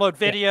can Any- download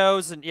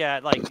videos and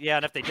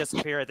and if they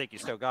disappear, I think you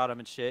still got them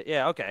and shit.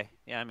 Yeah, okay.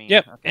 Yeah, I mean.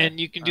 Yep, okay. and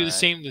you can do the Alright.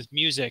 same with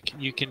music.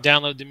 You can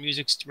download the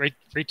music right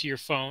to your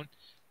phone.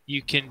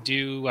 You can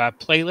do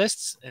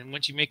playlists, and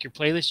once you make your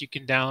playlist, you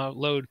can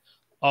download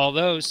all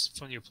those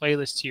from your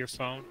playlist to your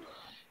phone.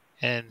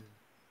 And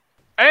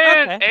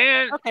And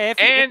Okay, if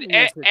and use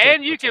and, the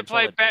and you can potential,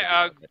 play it'd be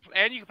a good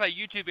and you can play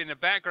YouTube in the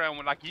background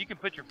when like you can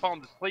put your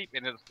phone to sleep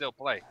and it'll still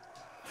play.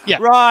 Yeah.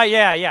 Right,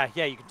 yeah.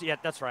 You could, yeah,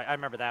 that's right. I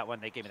remember that one.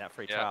 They gave me that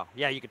free Yeah. trial.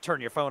 Yeah, you could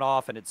turn your phone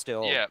off and it's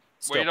still. Yeah,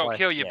 still where you don't play.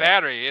 kill your Yeah.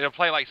 battery. It'll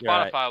play like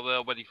Right. Spotify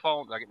will with your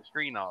phone, like the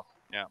screen off.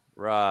 Yeah.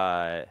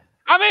 Right.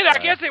 I mean, I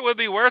Right. guess it would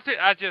be worth it.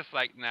 I just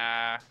like,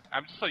 nah.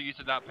 I'm just so used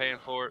to not paying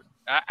for it.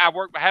 I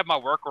have my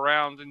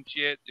workarounds and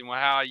shit, and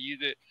how I use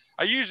it.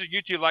 I use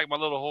YouTube like my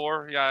little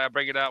whore. Yeah, I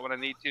bring it out when I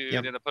need to, Yep.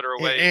 and then I put her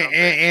away. You know what I'm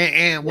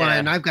saying?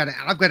 And Yeah.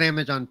 I've got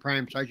Amazon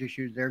Prime, so I just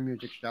use their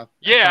music stuff.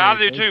 Yeah, I That's all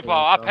do pay too, for,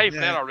 Paul. I so, pay for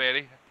yeah. that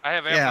already. I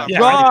have Yeah. Amazon Yeah.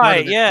 Prime.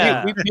 Right, Prime.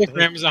 yeah. we pay for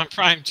Amazon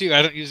Prime too.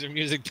 I don't use their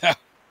music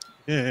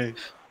though.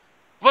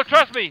 Well,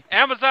 trust me,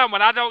 Amazon.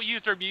 When I don't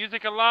use their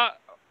music a lot,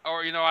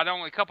 or I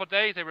don't a couple of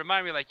days, they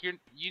remind me like you're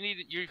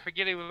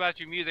forgetting about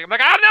your music. I'm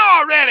like, I know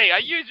already. I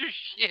use your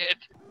shit.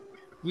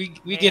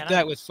 We get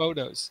that with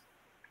photos.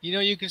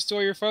 You can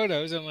store your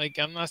photos. I'm like,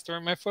 I'm not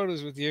storing my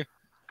photos with you.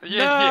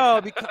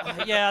 No, because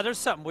there's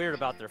something weird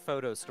about their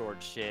photo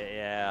storage shit.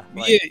 Yeah.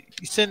 Like, Yeah,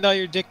 you send all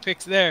your dick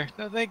pics there.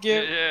 No, thank you.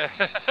 Yeah.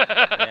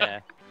 yeah.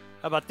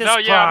 How about this No,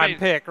 prime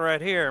pic right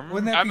here?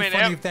 Wouldn't that be mean,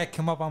 funny if that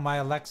come up on my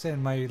Alexa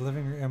in my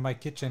living room, in my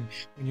kitchen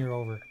when you're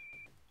over?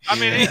 I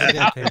mean, Jay's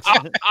dick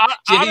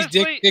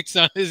honestly, pics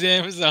on his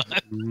Amazon.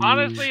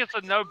 honestly, it's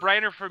a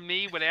no-brainer for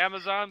me with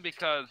Amazon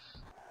because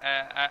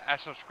I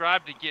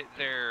subscribe to get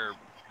their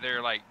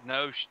like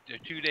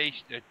 2 day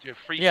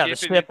free Yeah, the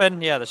shipping.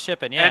 shipping. Yeah, the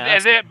shipping. Yeah.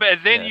 And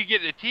then yeah. you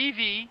get the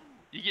TV,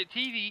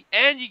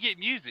 and you get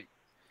music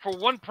for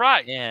one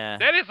price. Yeah.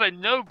 That is a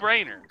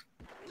no-brainer.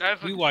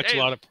 We watch a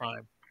lot of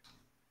Prime.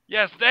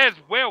 Yes, that is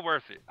well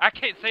worth it. I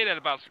can't say that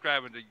about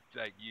subscribing to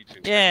like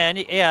YouTube. Yeah, and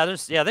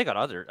they got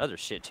other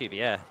shit too.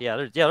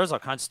 But there's all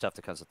kinds of stuff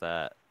that comes with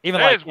that.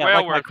 Even That like is well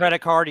like my worth credit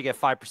card, you get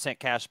 5%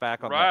 cash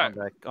back on Right.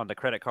 on the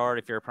credit card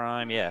if you're a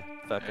Prime. Yeah,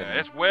 fucking. Yeah,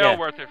 it's well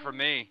worth it for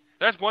me.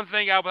 That's one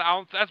thing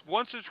that's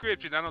one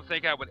subscription I don't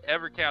think I would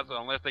ever cancel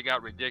unless they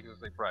got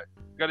ridiculously priced.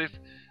 Because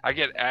I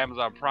get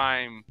Amazon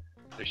Prime,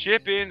 the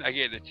shipping, I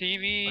get the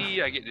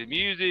TV, I get the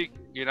music.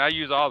 I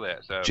use all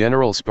that. So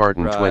General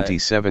Spartan Right.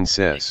 27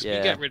 says, We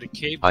Yeah. got rid of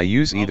cable. I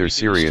use All either we do is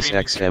Sirius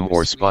streaming XM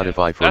or service. We have-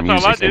 Spotify for That's all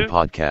I music and do.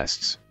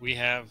 podcasts. We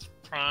have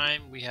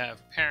Prime. We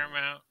have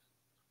Paramount.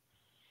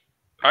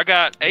 I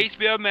got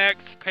HBO Max,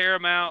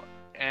 Paramount,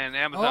 and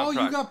Amazon Oh,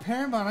 Prime. you got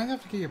Paramount. I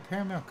have to get your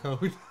Paramount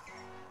code.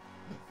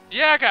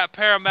 Yeah, I got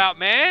Paramount,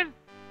 man.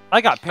 I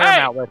got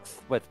Paramount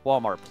with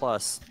Walmart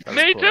Plus. That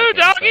was Me cool. too,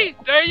 That's doggy.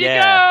 stuff. There you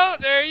Yeah.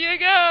 go. There you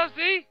go.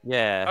 See?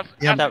 Yeah,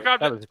 I that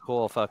subscribed to- was a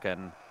cool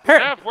fucking.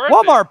 That's worth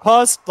Walmart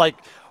Plus, like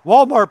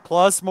Walmart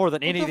Plus, more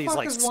than any What of the these fuck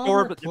like is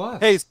store, Walmart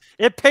Plus?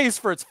 it pays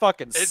for its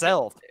fucking It's-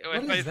 self. It What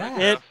is pays for that?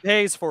 It itself.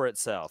 pays for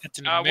itself. It's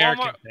an Walmart-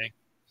 American thing.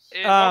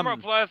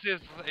 Walmart Plus is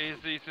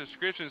the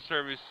subscription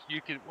service you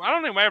can. I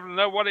don't even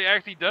know what it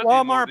actually does.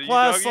 anymore, Walmart do you,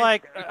 Plus,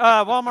 doggy?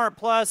 Walmart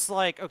Plus,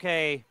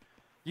 okay,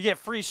 you get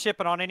free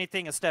shipping on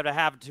anything instead of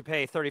having to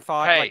pay Hey.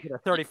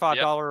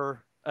 $35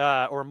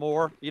 or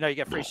more. You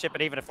get free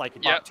shipping even if like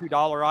you bought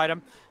 $2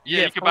 item.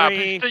 Yeah, get you can free-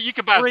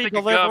 buy a free stick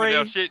of gum and delivery.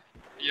 they'll shit.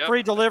 Yep.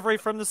 Free delivery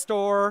from the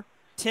store,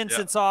 10 Yep.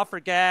 cents off for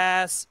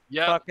gas.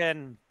 Yep.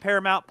 Fucking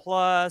Paramount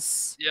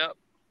Plus. Yep.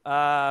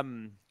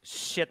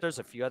 Shit, there's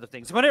a few other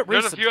things. When it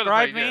There's a few other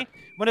resubscribed things, me,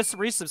 when it's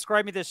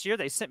resubscribed me this year,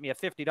 they sent me a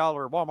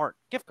 $50 Walmart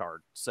gift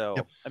card. So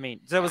Yep. I mean,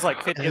 that was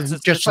like 50. And It's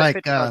just like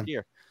like, $50 a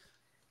year.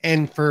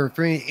 And for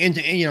free,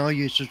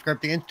 you subscribe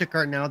to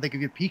Instacart now, they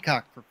give you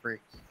Peacock for free.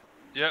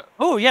 Yep.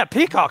 Oh yeah,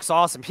 Peacock's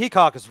awesome.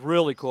 Peacock is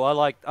really cool. I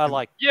like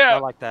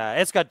Yeah. that.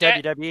 It's got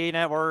And- WWE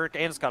Network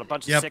and it's got a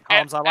bunch Yep. of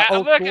sitcoms. I like. I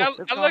Oh, look, cool. I, It's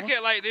I got look one. at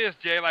it like this,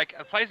 Jay. Like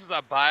places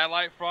I buy a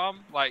light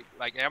from, like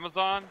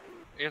Amazon,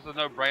 it's a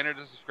no-brainer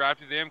to subscribe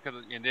to them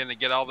and then they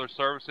get all their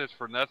services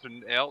for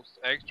nothing else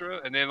extra.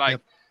 And then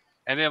Yep.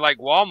 like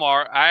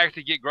Walmart, I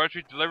actually get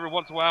groceries delivered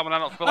once in a while when I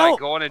don't feel Oh. like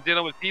going and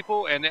dealing with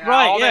people, and then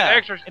Right, all yeah. that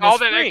extra, And all it's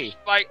that free.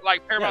 extra,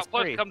 like Paramount it's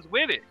Plus free. comes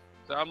with it.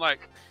 So I'm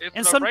like, it's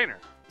And a some- no-brainer.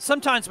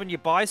 Sometimes when you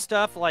buy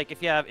stuff, like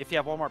if you have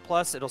Walmart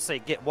Plus, it'll say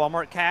get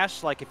Walmart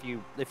Cash. Like if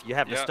you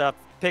have the Yep. stuff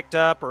picked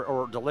up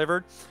or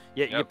delivered,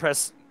 you Yep.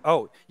 press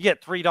you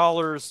get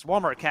 $3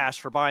 Walmart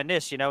Cash for buying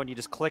this, and you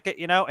just click it,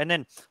 and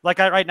then like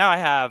right now I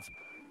have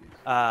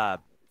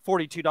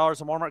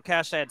 $42 in Walmart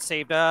Cash I had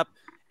saved up,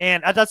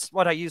 and that's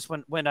what I used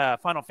when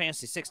Final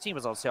Fantasy 16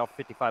 was on sale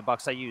for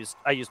 $55.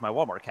 I used my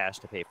Walmart Cash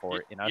to pay for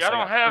it. Y'all so I don't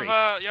got have free.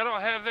 y'all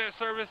don't have that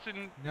service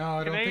in. No,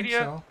 I don't think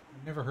Canadian? so.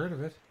 I've never heard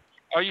of it.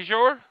 Are you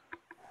sure?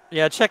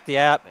 Yeah, check the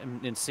app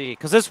and see,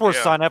 because it's worth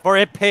Yeah. signing up for.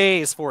 It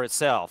pays for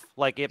itself.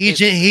 Like it.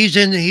 He's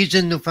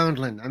in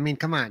Newfoundland. I mean,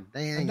 come on.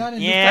 I'm not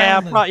in Yeah,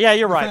 Newfoundland. yeah,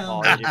 you're right,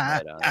 Paul.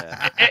 Newfoundland. You're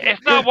right, yeah.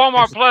 It's not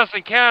Walmart Plus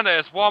in Canada.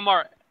 It's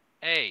Walmart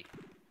A.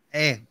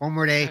 Hey, one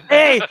more day.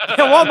 Hey,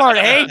 Walmart,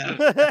 hey.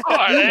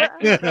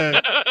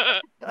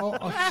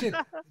 Oh shit,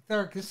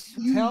 Thurk, just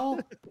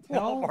tell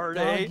Walmart,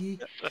 eh?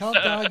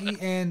 Doggy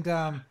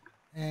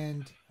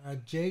and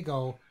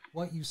Jago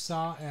what you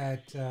saw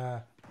at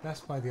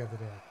Best Buy the other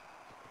day.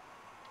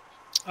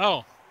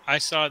 Oh, I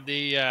saw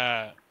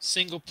the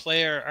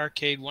single-player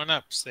arcade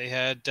one-ups. They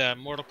had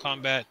Mortal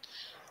Kombat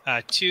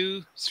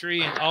 2,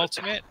 3, and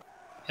Ultimate,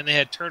 and they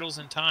had Turtles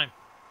in Time.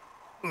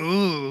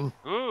 Ooh.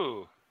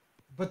 Ooh.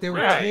 But they were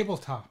Right.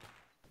 tabletop.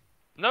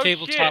 No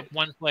Tabletop shit.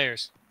 one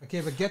players.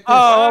 Okay, but get this.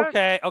 Oh, What?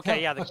 okay, Tell-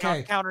 yeah, the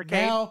okay, countercade.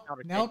 Now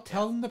countercade,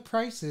 tell them the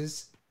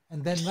prices,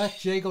 and then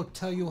let Jago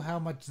tell you how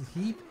much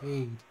he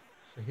paid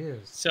for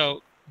his.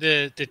 So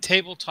the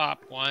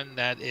tabletop one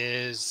that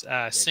is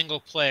single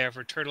player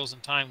for Turtles in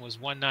Time was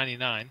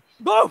 $199.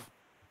 Whoa!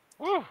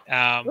 Woo.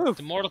 Oof.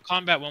 The Mortal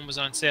Kombat one was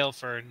on sale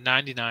for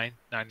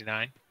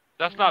 $99.99.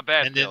 That's not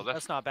bad, And then- Bill.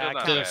 That's not still bad.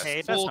 The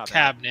Countercade, that's full not bad.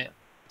 cabinet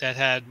that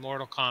had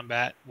Mortal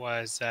Kombat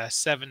was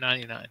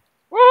 $7.99.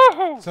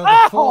 Woohoo!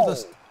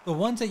 So the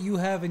ones that you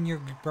have in your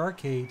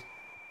barcade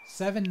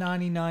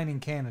 $7.99 in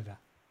Canada.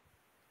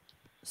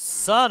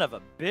 Son of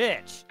a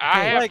bitch.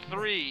 I have Like,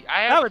 3.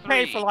 I have would 3.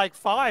 pay for like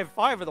five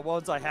of the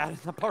ones I had in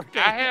the park.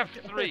 I have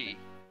 3.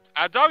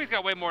 Doggy's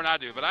got way more than I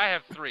do, but I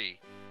have 3.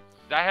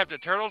 I have the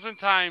Turtles in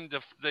Time,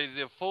 the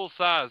full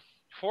size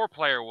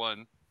 4-player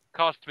one,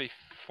 cost me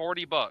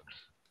 $40.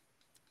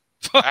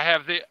 I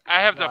have the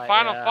Right,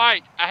 Final yeah.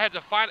 Fight. I had the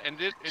final, and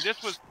this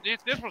was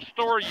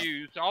store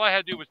used. All I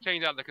had to do was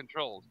change out the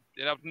controls.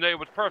 It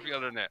was perfect.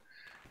 Other than that,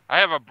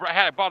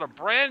 I bought a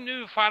brand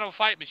new Final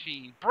Fight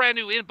machine, brand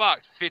new in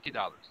box,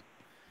 $50.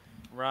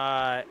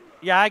 Right.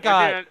 Yeah, I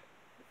got.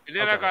 And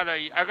then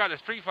Okay. I got a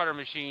Street Fighter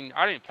machine.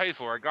 I didn't pay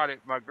for it. I got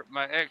it. My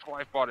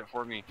ex-wife bought it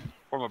for me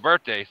for my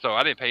birthday, so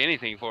I didn't pay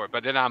anything for it.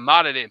 But then I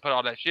modded it and put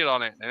all that shit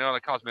on it, and it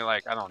only cost me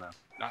like, I don't know,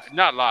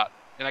 not a lot.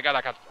 And I got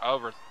like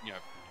over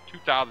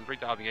 2,000,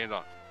 3,000 games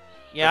on it.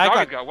 Yeah,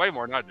 Doggy's got way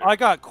more than I do. I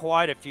got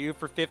quite a few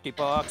for $50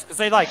 because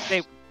they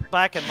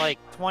back in like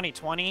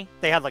 2020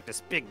 they had like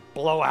this big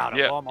blowout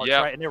at Walmart,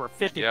 right? And they were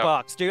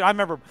 $50, dude. I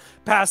remember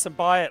passing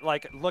by it,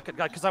 like looking,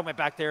 because I went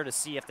back there to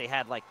see if they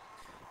had like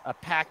a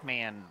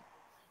Pac-Man,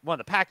 one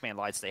of the Pac-Man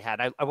lights they had.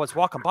 I was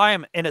walking by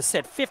them and it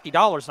said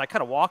 $50, and I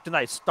kind of walked and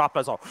I stopped. I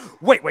was all,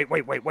 wait.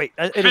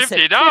 It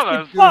said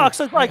 $50. I was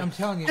like, I'm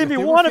telling you, give me if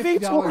they one were of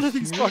each one of $50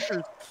 these here-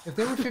 fuckers. If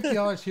they were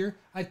 $50 here,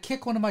 I'd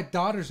kick one of my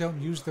daughters out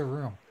and use their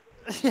room.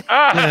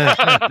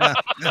 Yeah,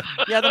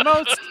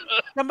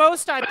 the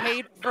most I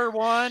paid for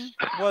one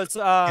was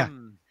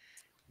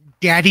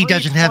Daddy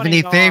doesn't have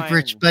any $3.29.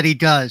 favorites, but he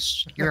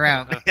does. You're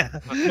out.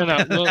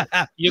 No.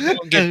 You go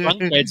and get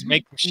bunk beds,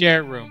 make them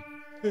share room.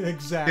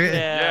 Exactly.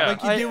 Yeah,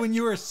 Like you did when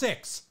you were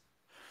 6.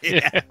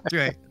 Yeah, that's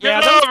right.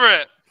 Yeah, Get over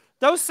it.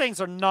 those things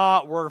are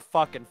not worth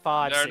fucking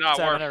 $500, They're $600, not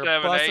worth $700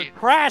 $700, bucks. They $800.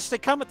 crash. They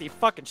come with these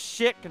fucking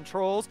shit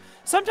controls.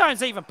 Sometimes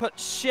they even put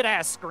shit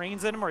ass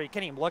screens in them, where you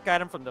can't even look at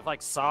them from the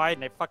side,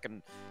 and they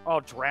fucking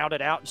all drown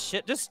it out and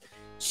shit. Just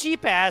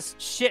cheap ass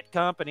shit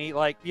company.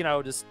 Like,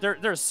 just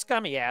they're a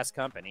scummy ass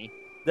company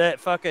that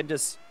fucking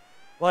just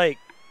like.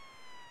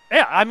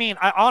 Yeah, I mean,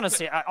 I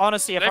honestly,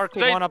 if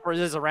Arcade One Up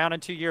is around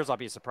in 2 years, I'll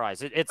be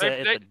surprised. It's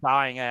a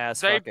dying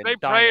ass. They dying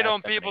preyed ass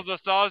on company. people's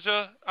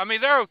nostalgia. I mean,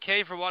 they're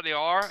okay for what they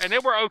are, and they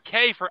were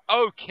okay for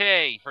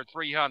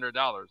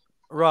 $300.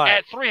 Right.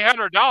 At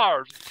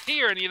 $300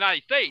 here in the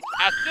United States,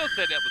 I still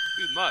said that was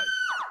too much.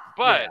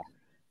 But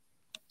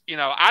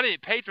I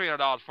didn't pay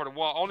 $300 for the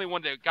only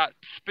one that got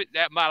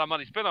that amount of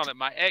money spent on it.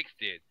 My ex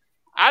did.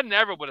 I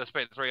never would have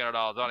spent $300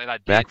 on it. And I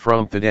did. Back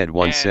from the Dead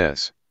one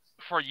says.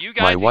 For you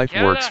guys My in wife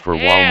Canada, works for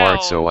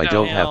Walmart, so I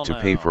don't Hell have to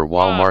no. pay for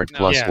Walmart Fuck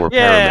Plus no. or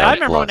Yeah, Paramount I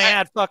remember when Plus. they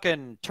had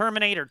fucking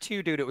Terminator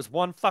 2, dude. It was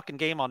one fucking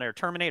game on there,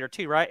 Terminator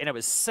 2, right? And it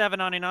was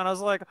 $7.99. I was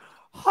like,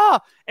 huh.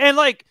 And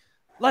like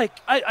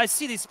I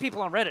see these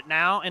people on Reddit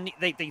now, and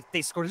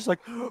they score just like,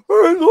 oh,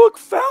 look,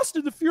 Fast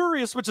and the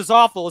Furious, which is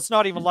awful. It's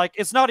not even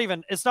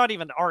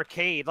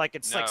arcade. Like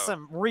it's like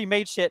some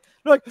remade shit.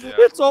 They're like,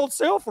 it's on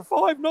sale for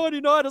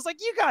 $5.99. I was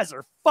like, you guys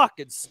are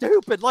fucking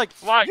stupid. Like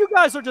you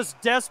guys are just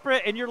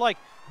desperate, and you're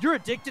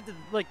addicted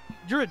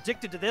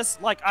to this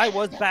like I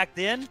was back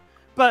then.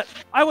 But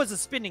I wasn't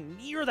spending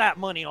near that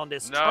money on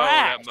this trash.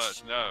 That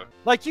much, no.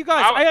 Like you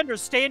guys, I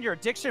understand your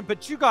addiction,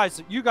 but you guys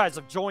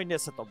have joined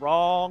this at the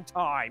wrong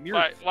time.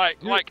 You're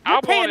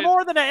paying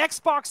more than an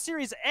Xbox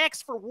Series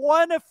X for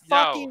one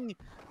fucking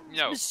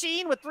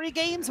machine with 3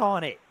 games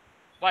on it.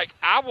 Like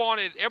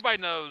everybody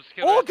knows.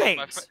 All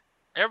games.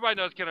 Everybody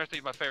knows Killer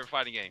Instinct is my favorite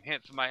fighting game.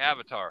 Hence my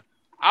avatar.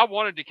 I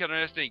wanted the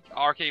Killer Instinct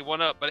Arcade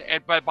 1-Up, but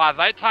by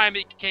that time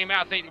it came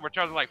out, I think they were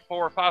charging like $400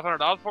 or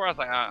 $500 for it. I was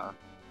like,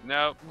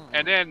 no.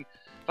 And then.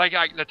 Like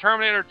the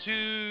Terminator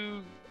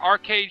 2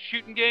 arcade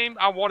shooting game,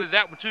 I wanted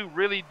that one too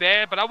really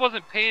bad, but I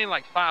wasn't paying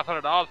like $500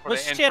 for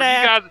that. And shit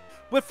ass,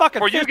 with fucking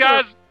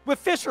with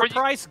Fisher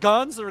Price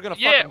guns that are gonna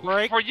fucking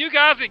break. For you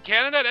guys in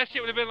Canada, that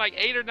shit would have been like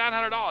 $800 or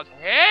 $900.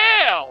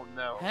 Hell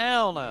no.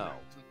 Hell no.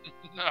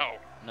 No.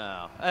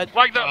 No. I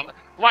think it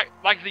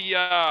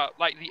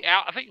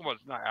was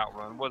not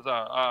Outrun. Was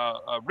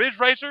Ridge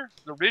Racer?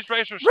 The Ridge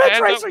Racer. Ridge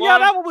Racer. Yeah,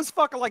 that one was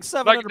fucking like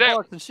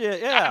 $700 and shit.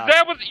 Yeah.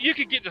 That was. You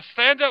could get the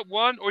stand-up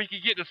one, or you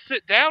could get the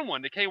sit-down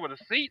one that came with a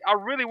seat. I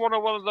really wanted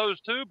one of those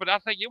too, but I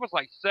think it was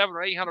like $700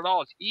 or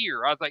 $800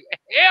 here. I was like,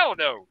 hell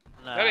no.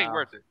 That ain't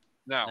worth it.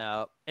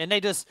 No. And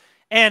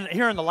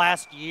here in the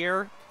last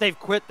year, they've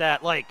quit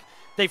that. Like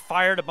they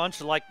fired a bunch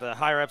of like the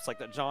higher ups, like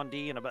the John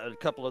D and a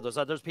couple of those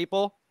other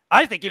people.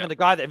 I think even the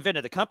guy that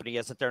invented the company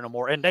isn't there no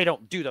more, and they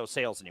don't do those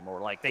sales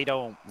anymore. Like they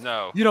don't.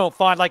 No. You don't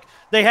find like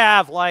they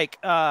have like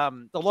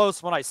the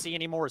lowest one I see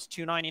anymore is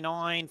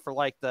 $2.99 for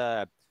like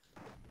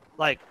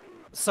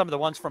some of the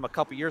ones from a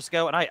couple years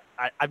ago, and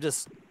I'm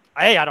just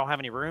A, I don't have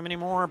any room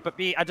anymore, but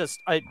B, I'm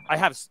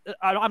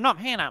not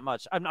paying that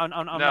much. I'm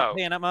not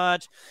paying that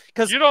much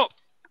because you got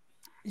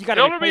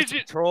to replace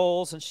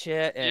controls and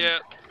shit. And, yeah.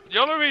 The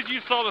only reason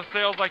you saw the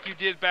sales like you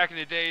did back in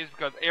the days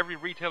because every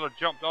retailer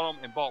jumped on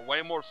them and bought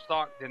way more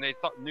stock than they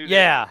knew.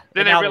 Yeah.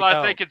 Then they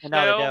realized they could sell.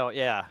 And now they don't.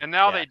 Yeah. And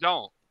now they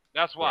don't.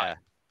 That's why.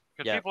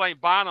 Because Yeah. people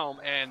ain't buying them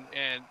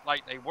and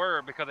like they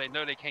were because they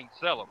know they can't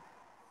sell them.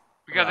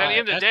 Because at the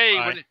end of the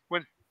day,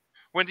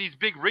 when these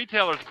big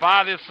retailers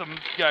buy this some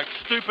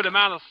stupid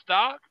amount of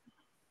stock,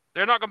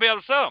 they're not going to be able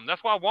to sell them.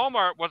 That's why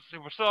Walmart was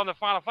selling the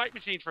Final Fight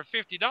machines for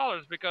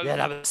 $50 because Yeah,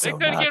 that was they so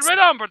couldn't get nuts. rid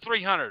of them for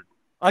 $300.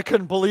 I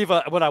couldn't believe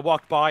when I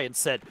walked by and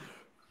said,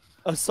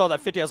 I saw that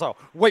 50. I was like,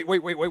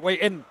 wait,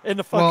 in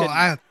the fucking.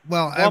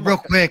 Real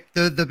quick,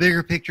 the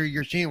bigger picture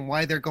you're seeing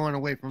why they're going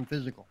away from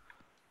physical,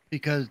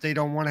 because they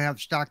don't want to have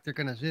stock they're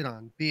going to sit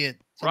on, be it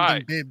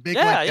something big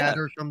like that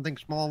or something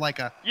small like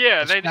a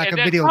stack of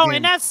video games.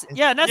 And that's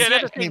the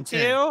other thing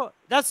thing. too.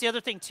 That's the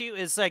other thing too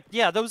is like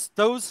those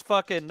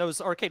arcade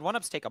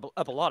 1-ups take up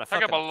a lot of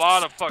Take fucking up a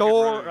lot of fucking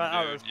store,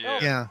 room,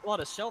 dude. a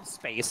lot of shelf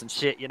space and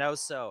shit,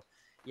 so.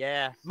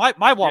 Yeah, my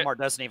Walmart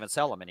doesn't even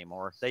sell them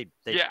anymore. They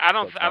I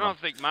don't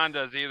think mine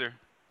does either.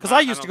 Because I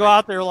used to go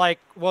out there like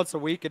once a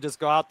week and just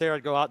go out there.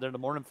 I'd go out there in the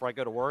morning before I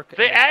go to work.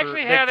 They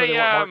actually had They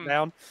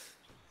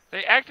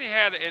actually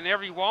had in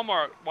every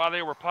Walmart while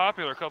they were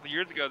popular a couple of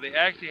years ago. They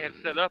actually had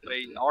set up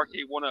a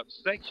arcade 1-up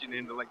section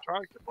in the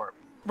electronics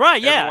department.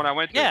 Right. Yeah. Everyone I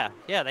went to.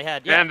 Yeah. They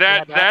had. Yeah, and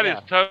that is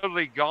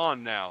totally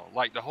gone now.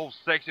 Like the whole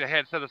section they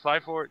had set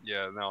aside for it.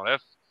 Yeah. No,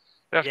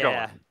 that's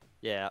gone.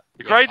 Yeah.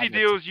 The crazy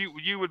deal is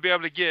you would be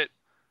able to get.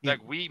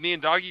 Like me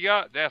and Doggy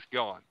got, that's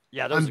gone.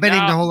 Yeah, I'm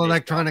betting the whole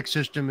electronic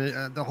system,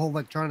 the whole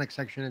electronic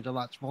section is a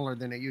lot smaller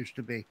than it used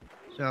to be.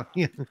 So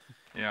yeah.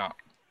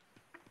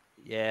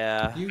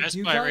 Yeah. You Best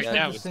guys Buy right have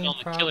now the is same selling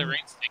the problem. Killer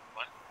Instinct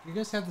one. You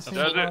guys have the same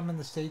Does it? problem in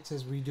the States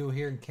as we do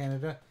here in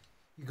Canada.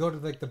 You go to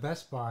like the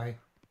Best Buy,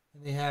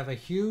 and they have a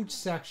huge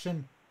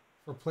section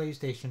for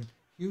PlayStation,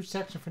 huge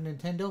section for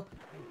Nintendo,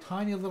 and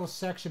tiny little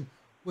section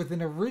with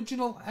an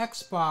original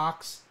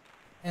Xbox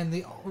and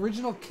the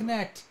original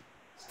Kinect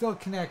still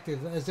connected,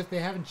 as if they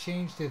haven't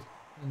changed it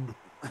in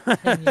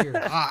 10 years.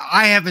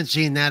 I haven't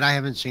seen that.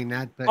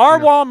 But Our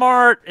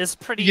Walmart is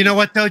pretty. You know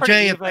what though,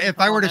 Jay? even If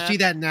I were to on see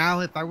that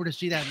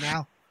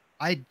now,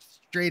 I'd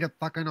straight up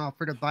fucking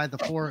offer to buy the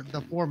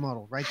four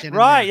model right then.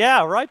 Right. And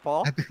Yeah. Right,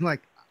 Paul. I'd be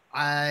like,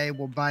 I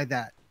will buy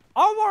that.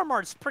 Our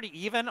Walmart's pretty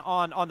even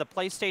on the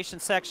PlayStation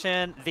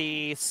section,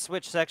 the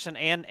Switch section,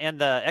 and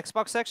the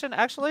Xbox section.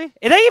 Actually,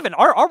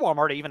 our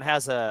Walmart even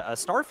has a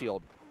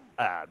Starfield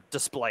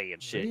display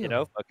and shit.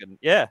 Really? Fucking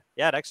it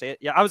actually.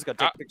 Yeah, I was gonna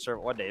take a picture of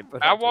it one day.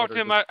 But I walked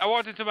into my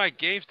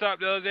GameStop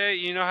the other day.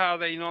 You know how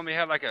they normally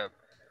have like a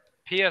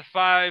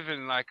PS5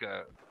 and like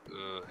a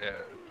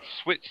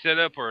Switch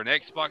setup or an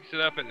Xbox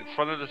setup at the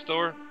front of the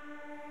store.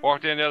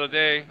 Walked in the other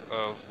day,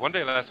 one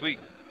day last week,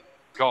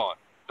 gone.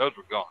 Those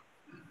were gone.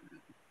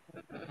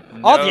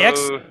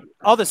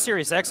 All the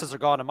Series X's are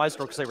gone in my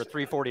store because they were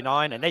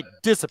 $349 and they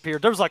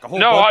disappeared. There was like a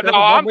whole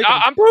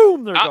I'm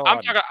boom, they're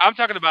gone. I'm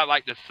talking about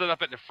like the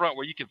setup at the front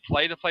where you can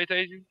play the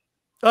PlayStation.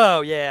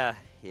 Oh yeah.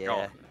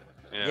 Gone.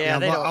 Yeah,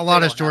 they don't- a lot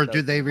they of don't stores have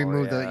do. those They anymore,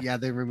 remove yeah.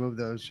 they remove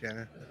those.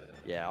 Yeah.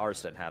 Yeah,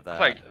 ours didn't have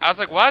that. I was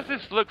like, why does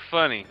this look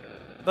funny?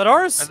 But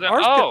ours, I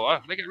was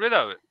like, they get rid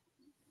of it.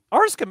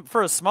 ours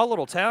for a small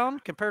little town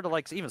compared to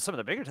like even some of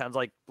the bigger towns,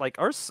 like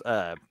ours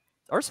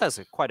has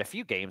quite a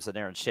few games in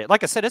there and shit.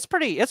 Like I said, it's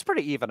pretty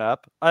even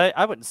up.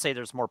 I wouldn't say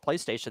there's more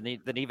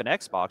PlayStation than even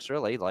Xbox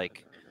really.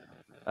 Like,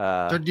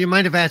 So do you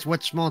mind if I ask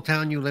what small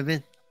town you live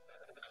in?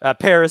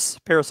 Paris,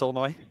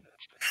 Illinois.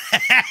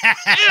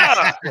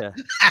 Yeah.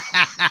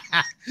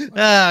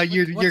 Oh,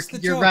 you're What's the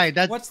joke? right.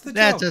 What's the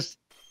That's joke?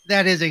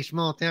 that is a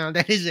small town.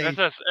 That is That's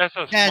a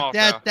small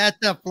town. that's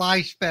a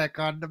fly speck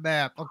on the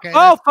map. Okay.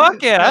 Oh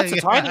fuck yeah, that's a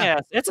yeah. tiny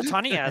ass. It's a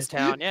tiny ass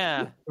town.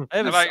 Yeah.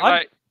 It was,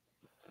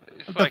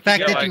 The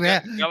fact that you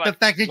have got the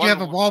fact that you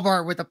have a one-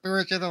 Walmart with a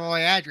Paris,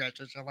 Illinois address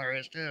is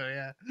hilarious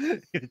too.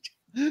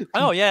 Yeah.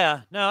 Oh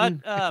yeah, no,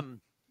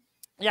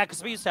 yeah,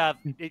 because we used to have.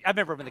 I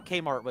remember when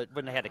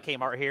when they had a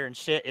Kmart here and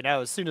shit.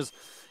 As soon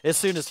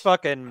as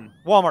fucking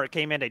Walmart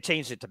came in, they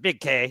changed it to Big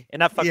K,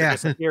 and that fucking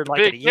disappeared like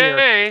in a Big year.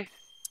 K.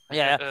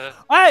 Yeah,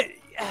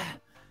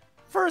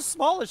 for as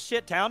small as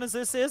shit town as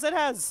this is, it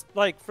has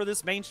like for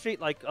this main street,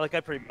 like I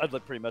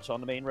live pretty much on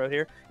the main road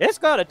here. It's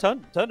got a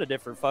ton of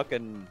different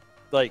fucking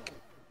like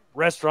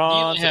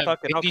restaurants You and have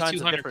fucking all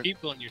kinds of 8,200 different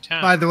people in your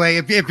town. By the way,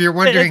 if you're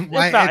wondering It's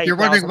about why, if you're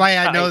wondering 8,000, why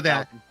I about know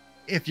 8,000.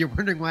 if you're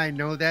wondering why I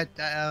know that,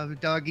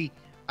 Doggy,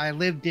 I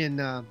lived in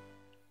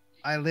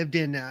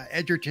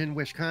Edgerton,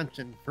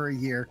 Wisconsin for a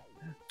year,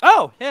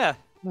 Oh yeah,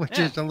 which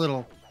Yeah. is a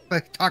little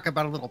talk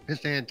about a little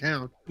pissant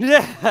town.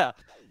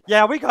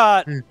 yeah. We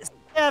got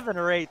 7,000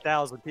 or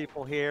 8,000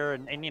 people here,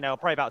 and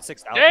probably about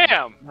 6,000.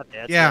 Damn. Not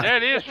dead. Yeah.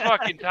 That is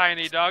fucking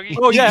tiny, doggy.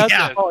 Oh yeah.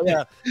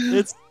 Yeah.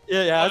 It's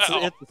it's Wow.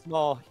 it's a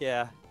small.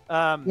 Yeah.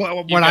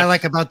 What I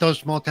like about those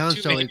small towns,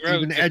 Too so many it's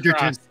even roads to Edgerton.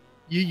 cross.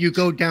 You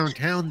go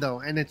downtown though,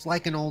 and it's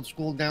like an old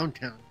school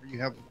downtown. Where you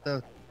have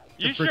the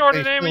You brick sure the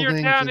based name of your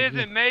buildings town and-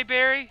 isn't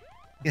Mayberry?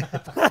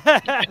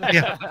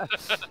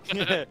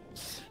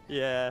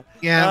 Yeah.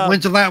 Yeah.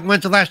 When's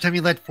the last time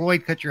you let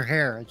Floyd cut your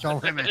hair? It's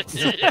all I meant.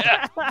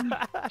 Yeah.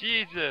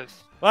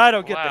 Jesus. Well, I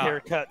don't get the Wow.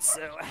 haircuts,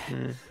 so.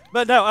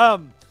 But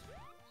no,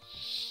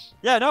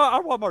 Yeah, no,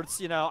 our Walmart's,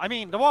 I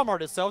mean, the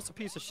Walmart itself's a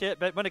piece of shit,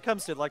 but when it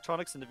comes to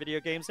electronics and the video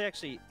games,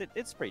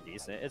 it's pretty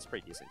decent. It's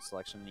pretty decent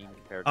selection even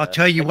compared I'll to.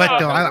 tell you what,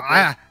 though,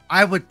 I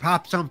I would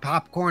pop some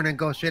popcorn and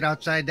go sit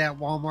outside that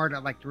Walmart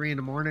at like 3 in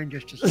the morning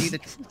just to see the.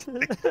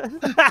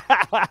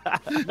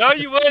 No,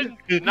 you wouldn't.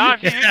 Not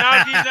if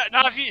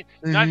you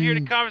hear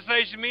the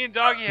conversation me and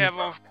Doggy have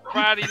on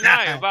Friday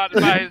night about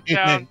his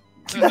town.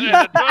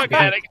 The drug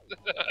addict.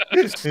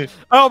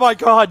 Oh my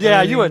God!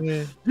 Yeah, you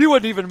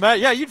wouldn't even.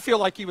 Yeah, you'd feel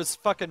like he was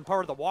fucking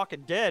part of the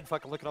Walking Dead.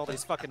 Fucking look at all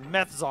these fucking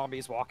meth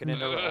zombies walking in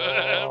there.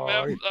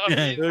 Meth zombies.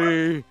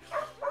 Hey.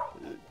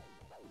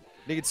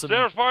 Need some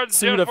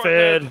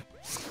Sudafed.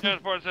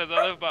 Dennis Ford says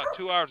I live about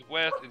 2 hours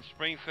west in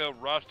Springfield,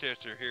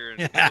 Rochester here.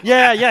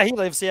 Yeah, he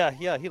lives. Yeah,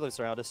 he lives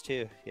around us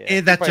too. Yeah,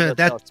 Hey,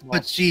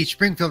 but see,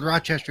 Springfield,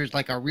 Rochester is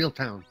like a real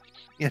town.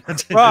 Yeah, right.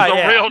 It's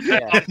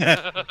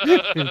a real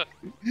town.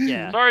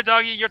 Yeah. Sorry,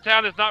 Doggy, your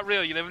town is not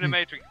real. You live in the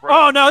Matrix, bro.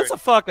 Oh no, it's a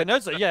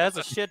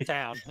shit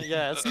town.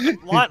 Yeah, it's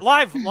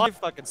live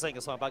fucking sing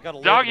a song. I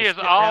gotta. Doggy has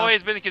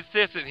always been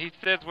consistent. He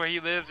says where he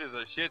lives is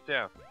a shit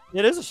town.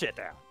 It is a shit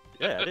town.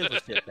 Yeah, it is a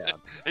shit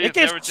town. It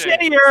gets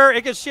shittier.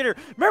 It gets shittier.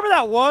 Remember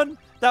that one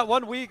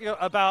week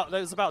that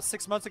was about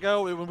 6 months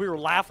ago when we were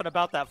laughing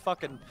about that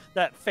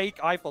fake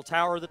Eiffel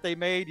Tower that they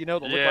made,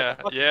 that looked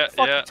like a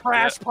fucking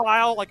trash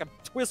pile, like a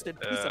twisted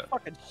piece of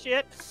fucking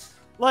shit.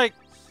 Like,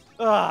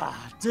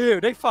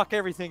 dude, they fuck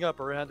everything up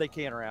around. They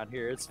can around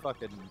here. It's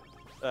fucking.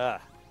 But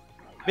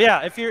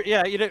yeah,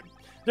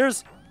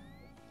 there's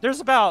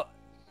about.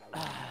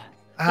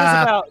 There's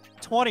about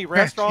 20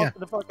 restaurants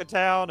in the fucking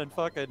town and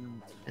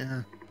fucking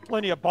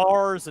plenty of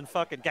bars and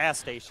fucking gas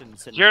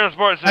stations. And General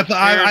Sports is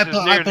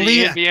near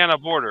the Indiana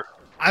border.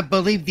 I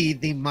believe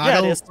the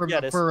motto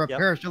for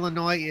Paris,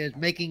 Illinois is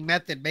making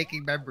meth and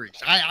making memories.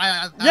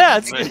 It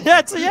is.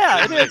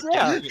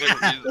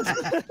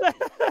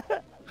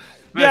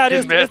 Yeah, it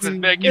is. Meth and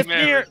making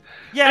memories.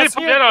 Yeah,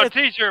 put that on a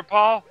t-shirt,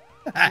 Paul.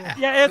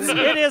 Yeah,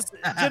 it is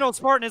General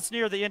Spartan. It's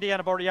near the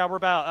Indiana border. Yeah, we're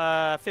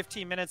about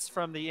 15 minutes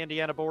from the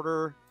Indiana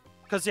border.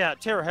 Because,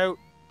 Terre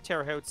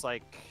Haute's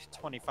like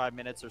 25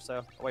 minutes or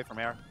so away from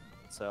here.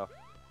 So,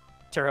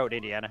 Terre Haute,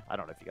 Indiana. I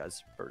don't know if you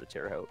guys heard of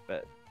Terre Haute,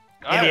 but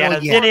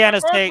Indiana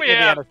State,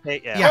 yeah.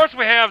 Of course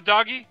we have,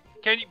 Doggy.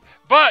 Can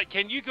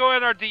you go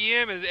in our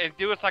DM and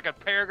do us like a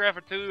paragraph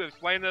or two,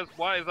 explain to us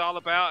what it's all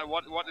about and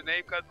what the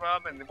name comes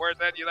from and where's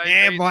that United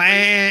States?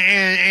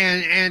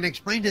 And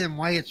explain to them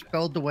why it's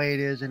spelled the way it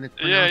is and it's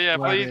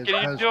please. Can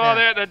you do all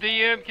that in the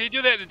DM? Can you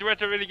do that in the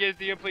Director of Renegaded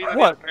DM, please?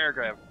 What? A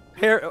paragraph.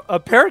 A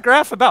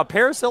paragraph about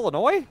Paris,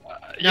 Illinois?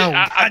 No.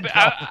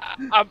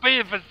 I'm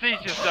being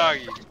facetious,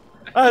 Doggy.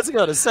 I was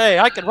going to say,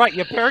 I can write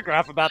you a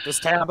paragraph about this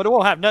town, but it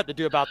won't have nothing to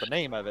do about the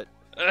name of it.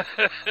 I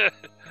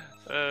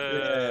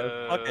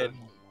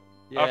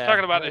was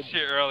talking about this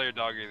shit earlier,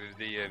 Doggy, in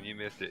the DM. You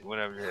missed it.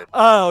 Whatever you had.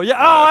 Oh, yeah.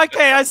 Oh,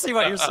 okay. I see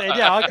what you're saying.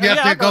 Yeah. Okay. You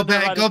have to go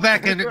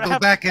back and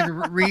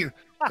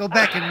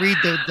read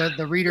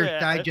the Reader's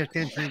Digest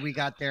entry we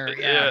got there.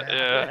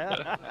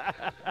 Yeah.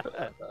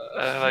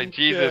 Like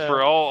Jesus,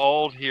 we're all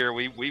old here.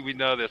 We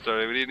know this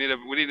already. We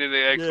didn't need an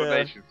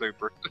explanation,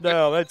 Super.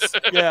 No, that's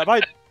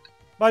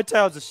my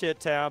town's a shit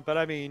town, but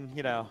I mean,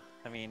 I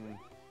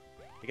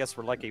guess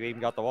we're lucky we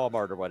even got the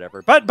Walmart or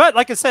whatever. But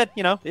like I said,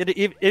 and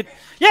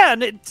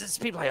it's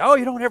people like, oh,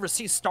 you don't ever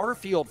see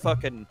Starfield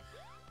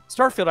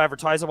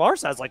advertising. Well,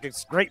 ours has like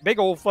this great big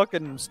old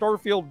fucking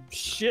Starfield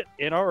shit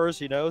in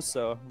ours,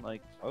 So I'm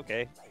like,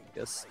 okay, I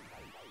guess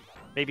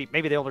maybe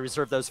they only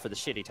reserve those for the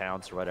shitty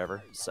towns or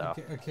whatever. So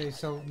okay.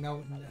 So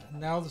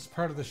now this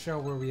part of the show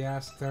where we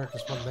ask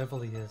Darkus what level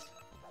he is.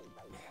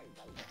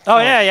 Oh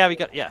yeah, we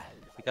got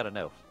to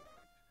know.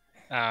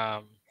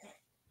 I'm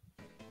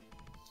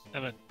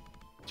at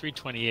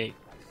 328.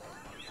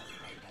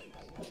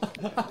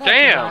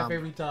 Damn.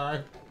 Every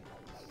time.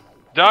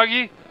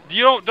 Doggy,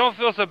 you don't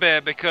feel so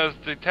bad because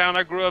the town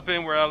I grew up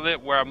in, where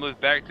I moved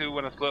back to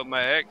when I split with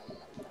my ex,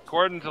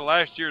 according to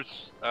last year's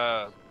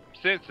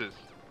census,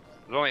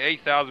 there's only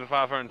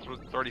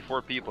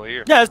 8,534 people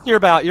here. Yeah, you're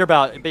about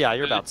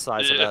the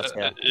size of us.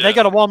 Yeah. They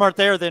got a Walmart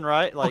there, then,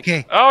 right? Like.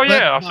 Okay. Oh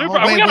yeah, we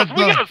got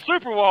a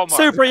super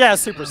Walmart.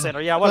 Super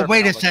center. Yeah. Whatever. But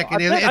wait a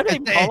second. I don't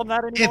even call them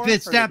that anymore. If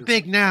it's that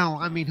big now,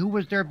 I mean, who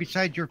was there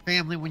besides your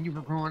family when you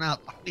were growing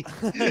up?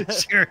 I mean,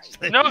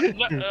 seriously. No,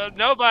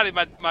 nobody.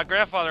 My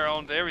grandfather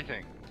owned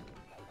everything.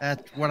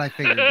 That's what I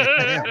figured.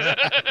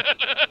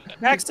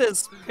 Max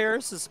says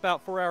Paris is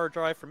about 4-hour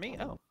drive from me.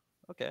 Oh,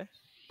 okay.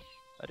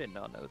 I did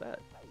not know that.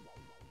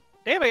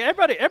 Damn it,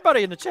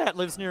 everybody in the chat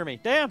lives near me.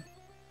 Damn.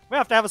 We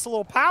have to have us a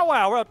little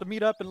powwow. We'll have to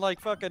meet up in like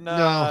fucking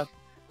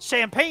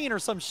Champagne or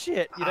some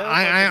shit,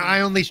 I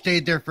only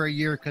stayed there for a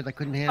year because I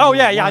couldn't handle it. Oh,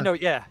 yeah, I know,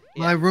 yeah.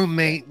 My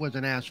roommate was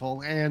an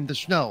asshole, and the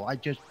snow. I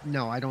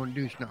don't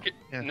do snow.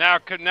 Yeah.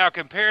 Now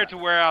compared to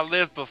where I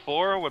lived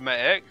before with my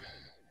ex,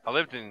 I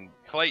lived in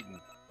Clayton,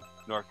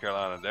 North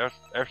Carolina. There's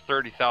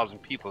 30,000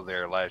 people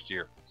there last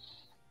year.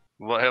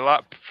 A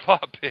lot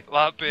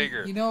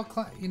bigger. You know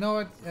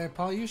what,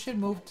 Paul? You should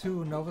move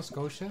to Nova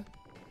Scotia,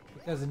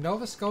 because in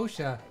Nova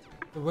Scotia,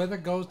 the weather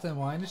goes to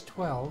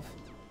 -12,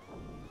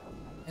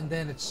 and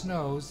then it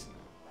snows,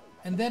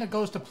 and then it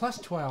goes to plus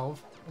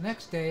 12 the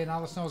next day, and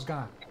all the snow's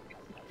gone.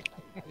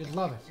 You'd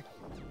love it.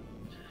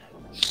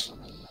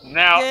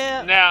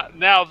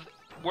 Now,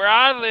 where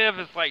I live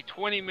is like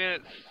 20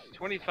 minutes,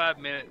 25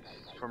 minutes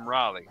from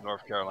Raleigh,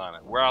 North Carolina.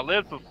 Where I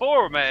lived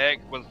before my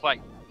ex was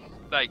like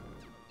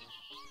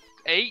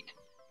 8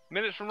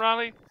 minutes from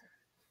Raleigh.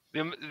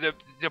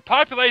 The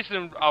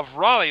population of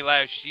Raleigh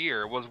last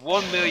year was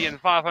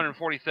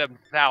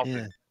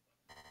 1,547,000.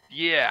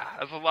 Yeah,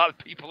 that's a lot of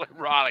people in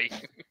Raleigh.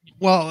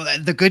 Well,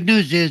 the good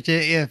news is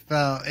that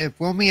if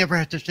Wilmy ever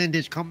has to send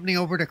his company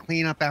over to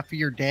clean up after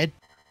you're dead,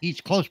 he's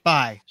close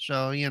by.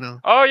 So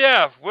Oh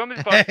yeah,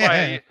 Wilming's close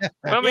by.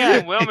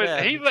 Wilming's in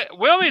Wilmington. Yeah.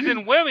 Wilming's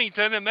in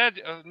Wilmington.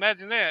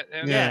 Imagine that.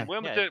 And Yeah.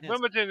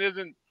 Wilmington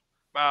isn't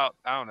about,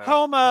 I don't know.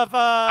 Home of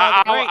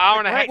hour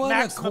and a half. What a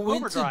Maximum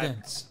Overdrive.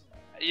 coincidence.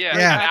 Yeah,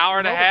 Yeah. an hour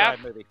and a half.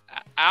 Overdrive movie.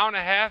 Hour and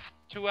a half,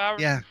 2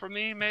 hours Yeah. for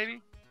me,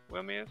 maybe.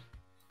 Wilming is.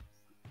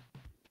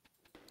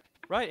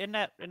 Right? Isn't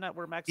that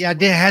where Maximum? yeah,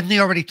 Overdrive- hadn't he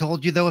already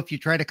told you though? If you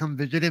try to come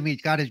visit him,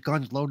 he's got his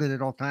guns loaded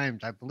at all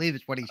times. I believe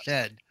it's what he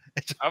said.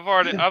 I've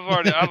already come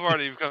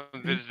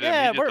visited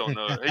Yeah, him. He just don't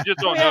know. He just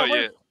don't Yeah, know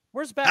where- yet.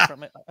 Where's back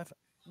from?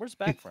 Where's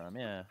back from?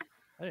 Yeah,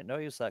 I didn't know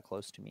he was that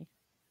close to me.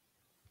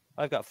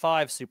 I've got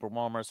 5 super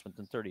Walmarts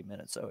within 30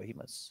 minutes, so he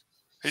must.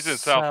 He's in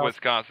South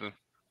Wisconsin.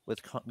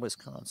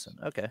 Wisconsin.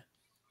 Okay.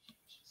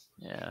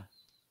 Yeah.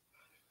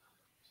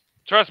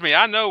 Trust me,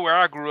 I know where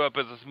I grew up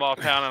as a small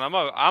town, and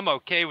I'm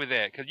okay with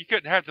that because you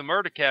couldn't have the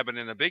murder cabin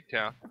in a big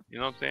town. You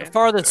know what I'm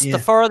saying? Yeah.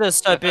 The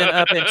farthest I've been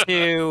up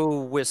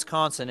into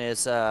Wisconsin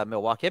is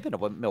Milwaukee. I've been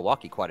to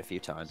Milwaukee quite a few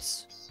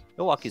times.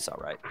 Milwaukee's all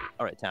right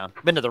town.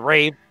 Been to the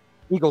Rave,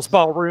 Eagles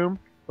Ballroom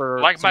for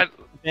some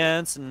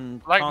events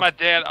and my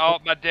dad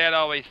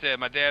always said.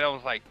 My dad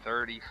owns like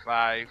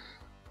 35,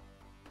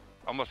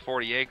 almost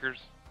 40 acres.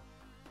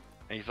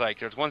 And he's like,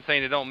 there's one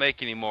thing they don't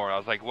make anymore. I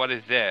was like, what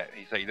is that?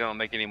 He's like, you don't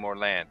make any more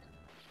land.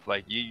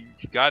 Like, you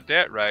got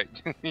that right.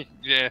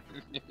 Yeah.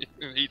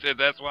 He said,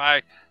 that's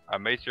why I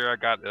made sure I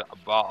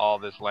bought all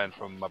this land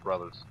from my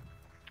brothers.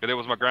 Because it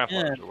was my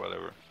grandfather's or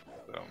whatever.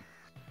 So,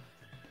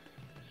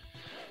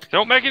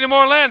 don't make any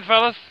more land,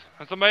 fellas.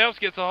 When somebody else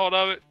gets a hold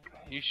of it,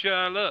 you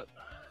shut up.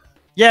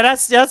 Yeah,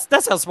 that's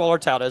how small our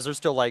town is. There's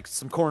still like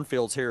some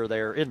cornfields here or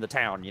there in the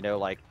town.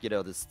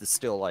 This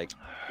still like,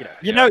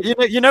 you know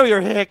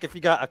your hick if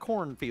you got a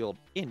cornfield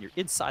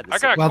inside the I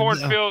city. got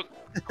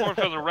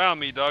cornfields around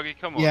me, doggy.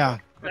 Come on. Yeah.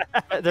 There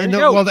And you the,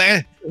 go. well,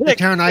 the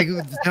town I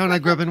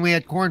grew up in, we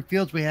had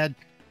cornfields. We had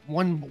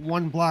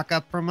one block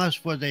up from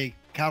us was a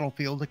cattle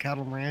field, a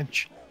cattle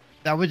ranch.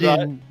 That was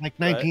in like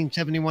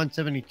 1971,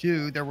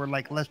 72. There were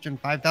like less than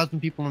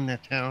 5,000 people in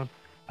that town.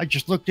 I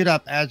just looked it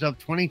up. As of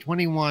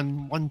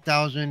 2021,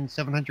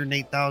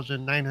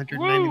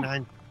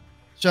 1,708,999.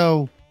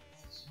 So,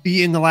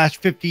 in the last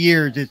 50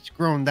 years, it's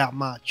grown that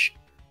much.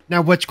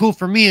 Now, what's cool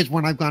for me is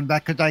when I've gone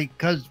back,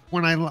 because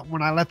when I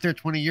left there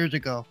 20 years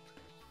ago,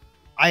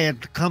 I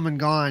had come and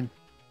gone,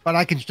 but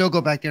I can still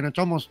go back there, and it's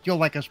almost still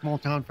like a small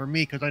town for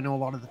me because I know a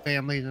lot of the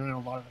families and I know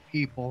a lot of the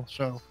people.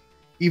 So,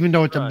 even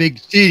though it's a big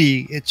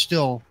city, it's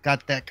still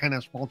got that kind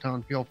of small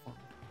town feel for me.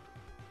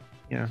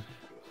 Yeah.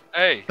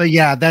 Hey. But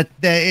yeah,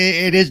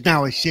 it is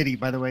now a city.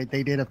 By the way,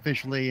 they did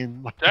officially,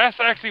 and That's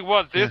actually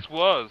what this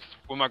was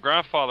when my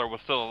grandfather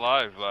was still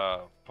alive.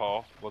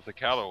 Paul was a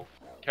cattle,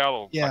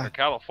 like a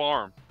cattle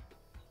farm.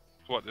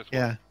 That's what this was.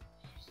 yeah,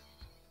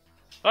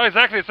 Not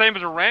exactly the same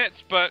as a ranch,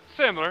 but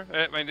similar.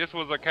 I mean, this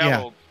was a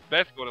cattle.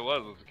 That's what it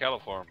was. It was a cattle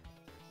farm.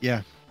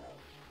 yeah.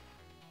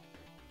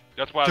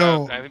 That's why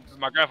So- I think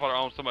my grandfather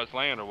owned so much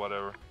land or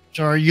whatever.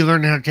 So are you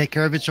learning how to take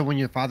care of it? So when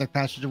your father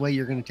passes away,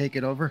 you're going to take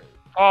it over?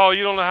 Oh,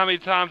 you don't know how many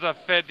times I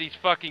fed these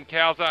fucking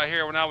cows out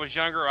here when I was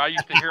younger. I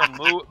used to hear them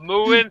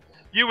mooing.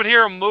 You would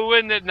hear them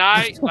mooing at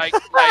night, like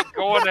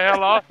going the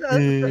hell off. How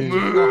do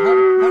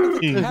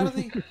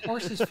the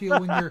horses feel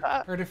when you're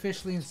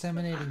artificially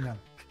inseminating them?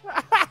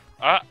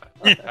 I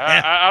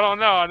don't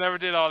know. I never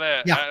did all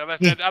that. Yeah. I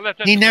left that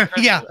to He my never.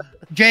 grandfather.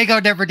 Yeah, Jago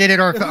never did it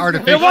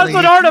artificially. It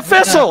wasn't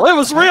artificial. It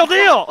was real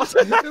deal.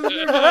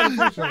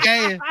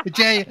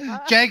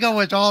 Jago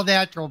was all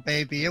natural,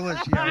 baby. It was.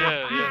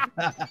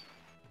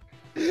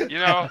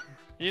 Yeah.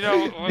 You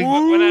know,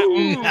 when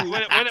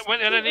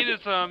I needed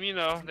some,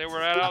 they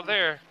were out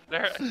there.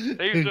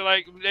 They used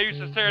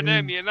to stare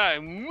at me at night.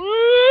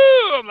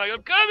 Woo! I'm like,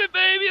 I'm coming,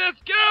 baby. Let's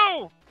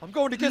go. I'm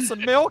going to get some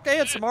milk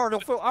and some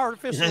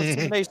artificial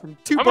insemination.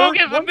 I'm gonna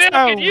get some milk,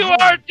 and you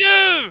are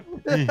too.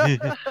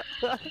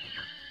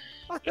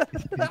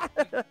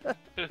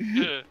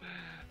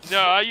 No,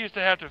 I used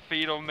to have to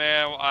feed them,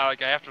 man,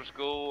 like after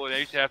school, and I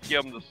used to have to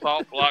give them the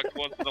salt blocks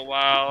once in a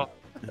while.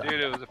 Dude,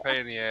 it was a pain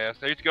in the ass.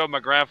 I used to go with my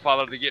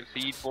grandfather to get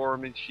feed for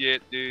him and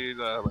shit, dude.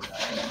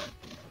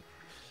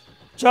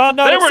 John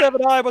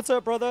 97I, what's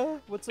up, brother?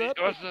 What's up?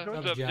 What's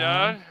up,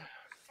 John?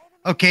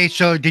 Okay,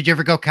 so did you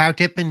ever go cow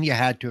tipping? You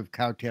had to have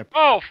cow tipped.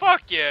 Oh,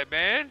 fuck yeah,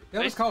 man.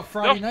 That was called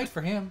Friday night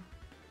for him.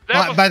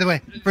 By the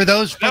way, for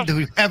those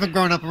who haven't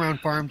grown up around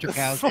farms or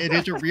cows, it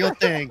is a real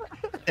thing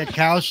that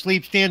cows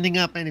sleep standing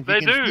up, and if you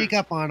can sneak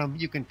up on them,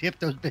 you can tip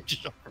those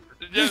bitches over.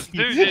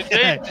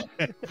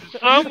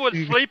 some would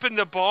sleep in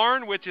the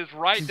barn, which is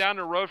right down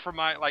the road from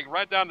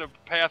right down the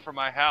path from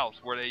my house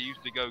where they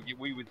used to go.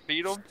 We would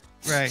feed them.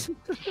 Right.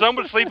 Some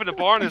would sleep in the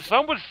barn, and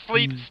some would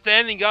sleep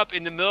standing up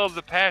in the middle of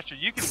the pasture.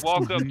 You could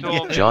walk up to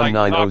them. John and,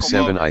 like, knock 'em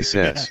 907 over. I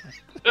says.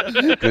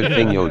 Good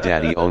thing yo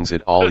daddy owns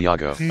it all,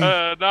 Yago.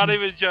 Not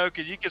even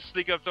joking. You could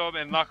sneak up to them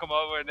and knock them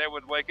over, and they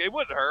would wake. It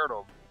wouldn't hurt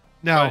them.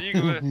 No. You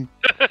could,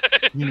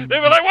 they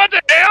were like, "What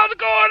the hell's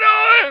going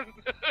on?"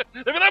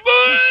 They'd be like,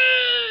 "Boo!"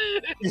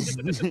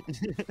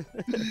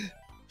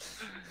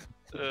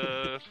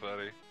 That's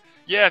funny.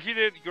 Yeah, if you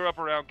didn't grow up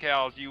around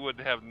cows, you would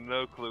have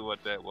no clue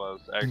what that was.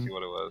 Actually,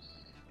 what it was.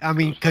 I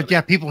mean,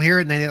 because people hear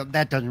it and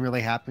that doesn't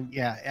really happen.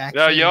 Yeah,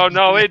 actually.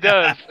 No, it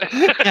does.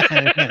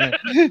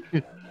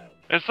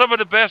 And some of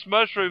the best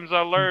mushrooms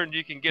I learned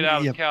you can get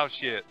out of cow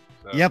shit.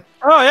 So. Yep.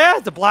 Oh yeah,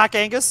 the Black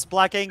Angus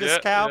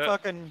cow, yeah.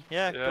 Fucking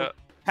Yeah. go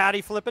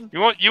patty flipping. You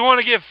want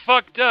to get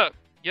fucked up?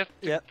 Yes.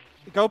 Yep.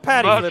 Go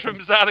patty flipping.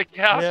 Mushrooms out of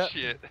cow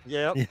shit.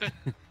 Yep.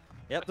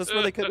 Yep. That's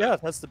where they could. Yeah,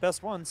 that's the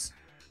best ones.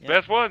 Yep.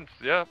 Best ones.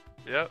 Yep.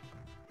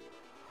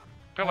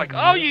 They're like,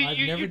 I've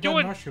you never done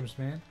doing mushrooms,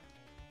 man.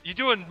 You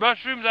doing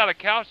mushrooms out of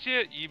cow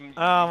shit?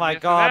 Oh my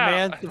missing god, out.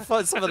 man!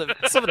 Some of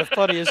the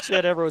funniest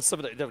shit ever was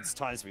there was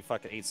times we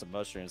fucking ate some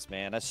mushrooms,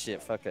 man. That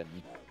shit fucking.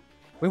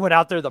 We went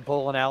out there to the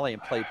bowling alley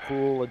and played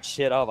pool and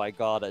shit. Oh my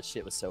god, that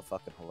shit was so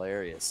fucking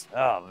hilarious.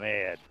 Oh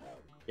man.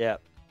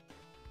 Yep.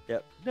 Yeah.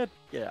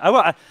 I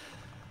don't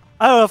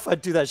know if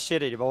I'd do that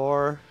shit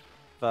anymore,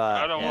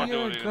 but I don't want to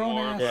do You're it a grown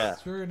anymore.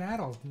 ass. Yeah. You're an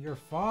adult. You're a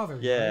father.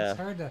 Yeah. It's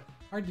hard to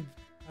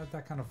have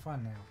that kind of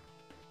fun now.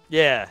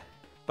 yeah.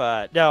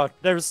 But no,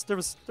 there was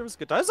good times.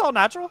 That's all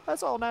natural.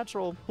 That's all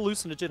natural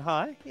hallucinogen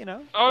high, you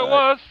know. Oh, it but-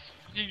 was.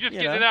 You just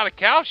you getting it know. out of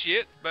cow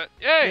shit, but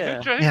hey,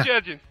 Yeah. who's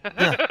judging?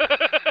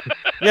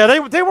 Yeah,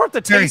 they weren't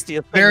the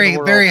tastiest. thing in the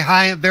world.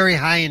 Very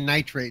high in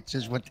nitrates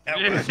is what that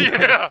was.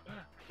 Yeah.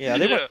 Yeah,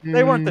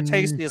 they weren't the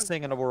tastiest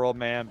thing in the world,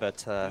 man.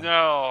 But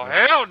No,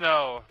 hell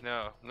no.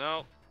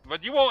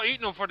 But you won't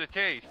eat them for the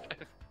taste.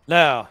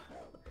 no.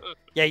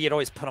 Yeah, you'd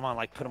always put them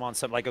on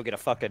something like go get a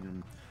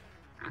fucking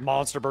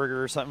Monster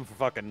Burger or something for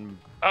fucking.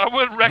 I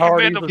wouldn't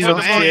recommend them Hardee's for or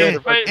the some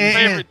shit.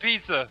 favorite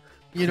pizza.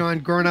 You know,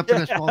 and growing up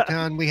in a small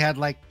town, we had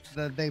like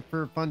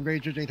for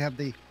fundraisers they'd have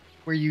they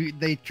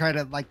try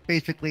to like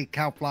basically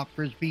cow flop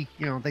frisbee.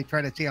 You know, they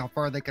try to see how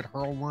far they could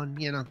hurl one.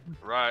 You know.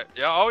 Right.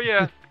 Yeah. Oh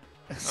yeah.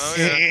 Oh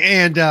yeah.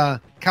 And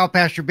cow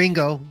pasture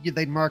bingo,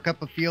 they'd mark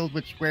up a field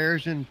with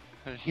squares, and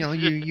you know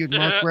you'd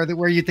mark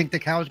where you think the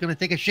cow is going to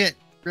take a shit.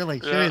 Really,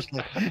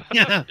 seriously.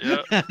 Yeah.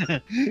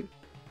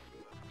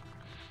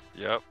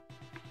 Yep.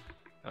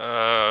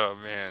 Oh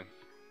man,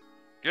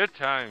 good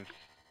times.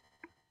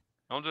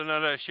 Don't do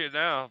none of that shit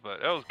now, but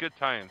that was good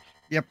times.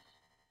 Yep.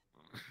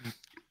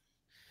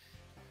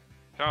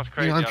 Sounds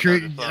crazy. You know, I know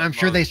the I'm sun's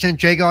sure they low.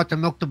 sent Jago out to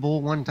milk the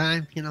bull one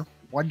time. You know,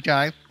 one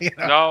jive. You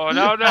know?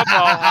 No, Paul.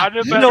 I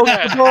knew better Milk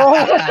than the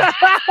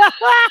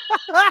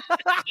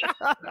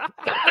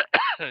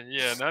that.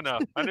 Yeah, no.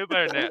 I knew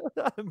better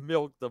than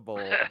Milk the bowl.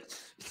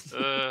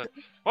 that.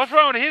 What's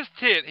wrong with his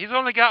tit? He's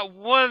only got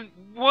one.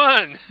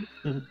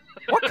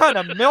 What kind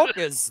of milk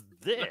is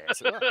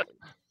this?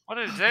 What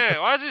is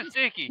that? Why is it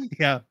sticky?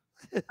 Yeah.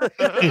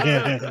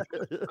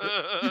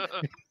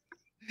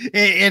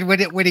 And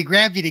when he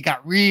grabbed it, he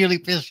got really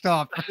pissed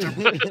off.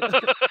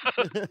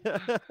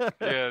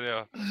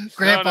 Yeah.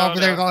 Grandpa over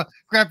there going,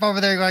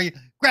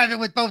 grab it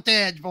with both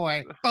hands,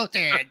 boy, both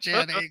hands.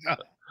 Yeah, there you go.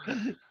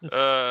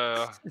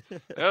 That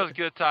was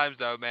good times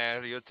though,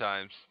 man. Good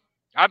times.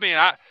 I mean,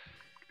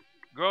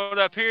 growing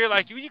up here,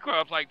 like you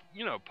grow up like,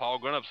 you know, Paul,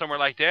 growing up somewhere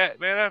like that,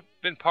 man, I've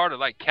been part of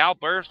like cow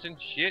burst and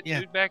shit,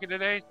 dude, back in the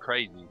day.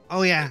 Crazy.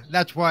 Oh yeah,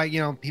 that's why, you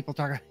know, people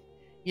talk,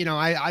 you know,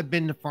 I've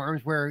been to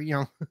farms where, you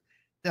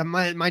know,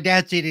 my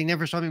dad said he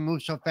never saw me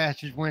move so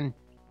fast as when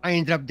I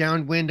ended up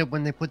downwind of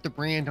when they put the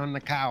brand on the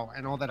cow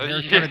and all that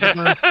hair started to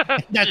burn.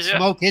 And that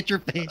smoke hit your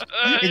face,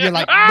 and you're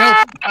like,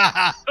 nope.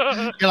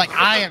 You're like,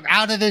 I am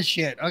out of this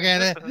shit.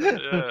 Okay.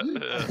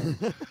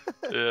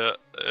 Yeah.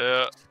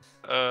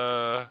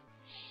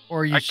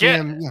 Or you see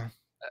them,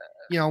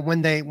 you know,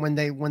 when they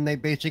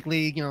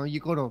basically, you know, you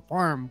go to a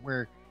farm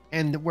where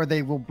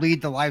they will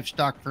bleed the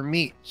livestock for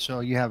meat.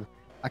 So you have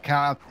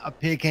a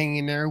pig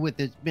hanging there with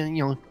its, you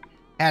know,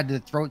 had the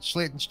throat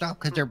slit and stuff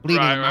because they're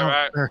bleeding them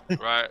out.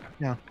 Right.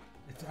 Yeah.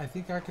 I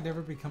think I could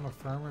never become a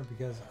farmer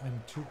because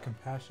I'm too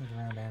compassionate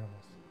around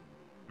animals.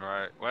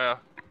 Right. Well,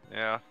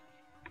 yeah.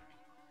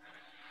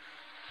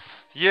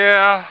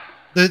 Yeah.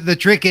 The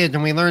trick is,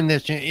 and we learned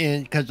this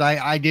because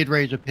I did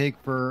raise a pig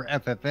for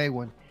FFA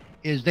one,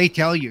 is they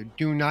tell you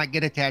do not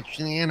get attached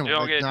to the animal. You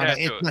don't get attached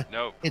to it.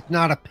 Nope. It's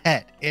not a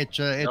pet. It's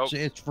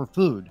for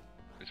food.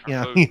 It's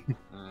for food.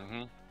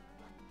 Mm-hmm.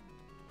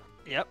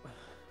 Yep.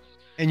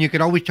 And you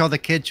could always tell the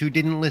kids who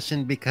didn't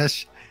listen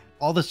because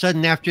all of a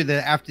sudden after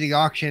the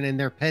auction and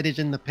their pet is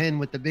in the pen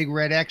with the big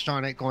red X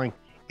on it going,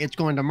 it's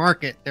going to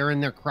market. They're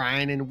in there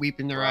crying and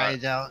weeping their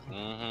eyes out.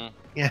 Mm-hmm.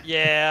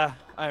 Yeah,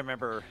 I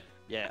remember.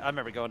 Yeah, I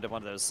remember going to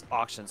one of those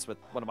auctions with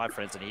one of my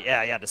friends, and he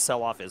had to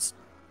sell off his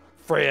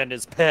friend,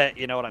 his pet.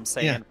 You know what I'm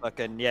saying? Yeah.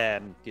 Fucking yeah,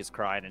 and he's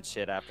crying and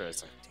shit after.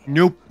 It's like, damn.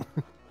 Nope.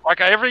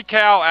 Like every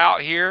cow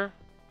out here,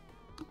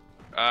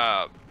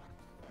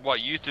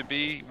 what used to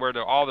be where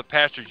all the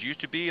pastures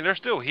used to be, and they're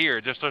still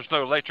here. Just there's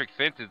no electric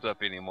fences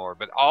up anymore.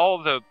 But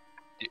all the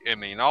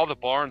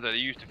barns that they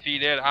used to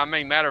feed at. I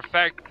mean, matter of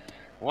fact,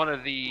 one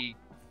of the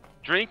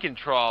drinking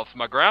troughs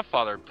my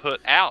grandfather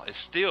put out is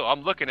still.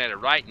 I'm looking at it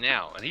right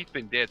now, and he's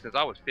been dead since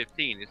I was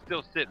 15. It's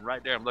still sitting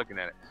right there. I'm looking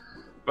at it.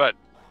 But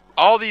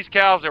all these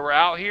cows that were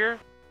out here,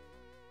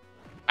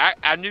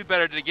 I knew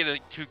better to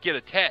get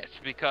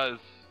attached, because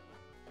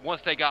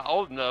once they got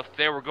old enough,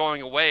 they were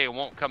going away and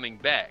won't coming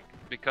back,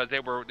 because they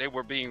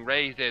were being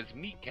raised as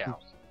meat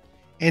cows.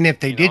 And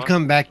if they did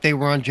come back, they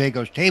were on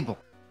Jago's table.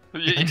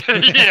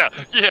 yeah.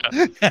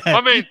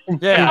 I mean,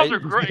 Yeah. cows are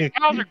great.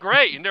 Cows are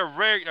great, and they're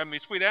very,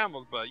 sweet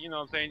animals. But you know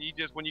what I'm saying? You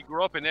just, when you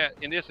grow up in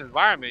this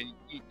environment,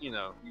 you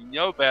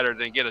know better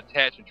than get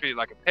attached and treated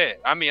like a pet.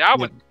 I mean, I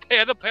would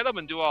pet them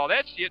and do all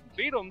that shit and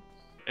feed them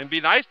and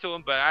be nice to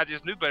them, but I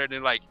just knew better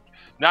than like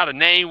not to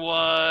name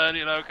one,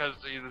 because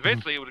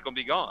eventually it was gonna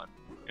be gone.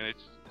 And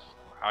it's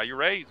how you're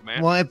raised,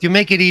 man. Well, if you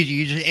make it easy,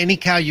 you just any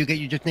cow you get,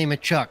 you just name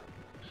it Chuck.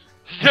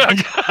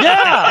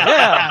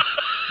 Yeah.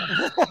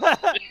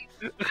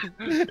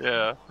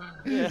 Yeah.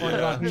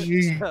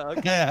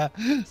 Yeah.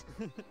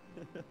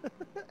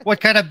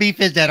 What kind of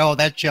beef is that? Oh,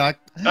 that's Chuck.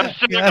 That's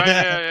Chuck,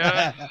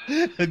 yeah.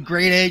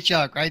 Grade A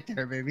Chuck, right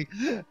there, baby.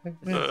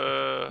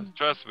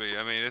 Trust me.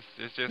 I mean, it's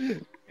just,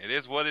 it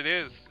is what it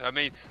is. I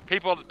mean,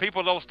 people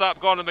don't stop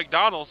going to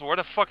McDonald's. Where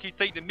the fuck you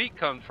think the meat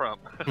comes from?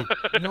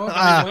 You know what?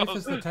 My wife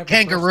is the type of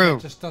kangaroo. person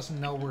that just doesn't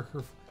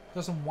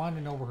want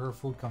to know where her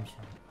food comes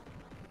from.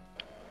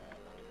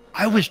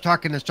 I was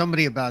talking to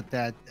somebody about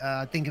that.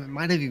 I think it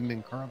might have even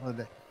been Carla.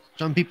 That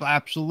some people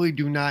absolutely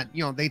do not.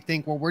 They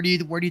think, well, where do you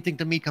think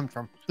the meat comes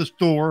from? The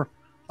store.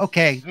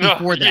 Okay,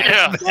 before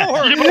that.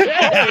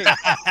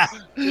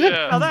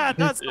 Yeah. Now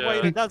that's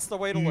the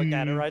way to look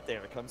at it right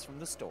there. It comes from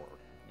the store.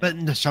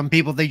 But some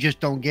people, they just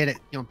don't get it.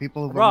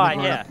 People who Right,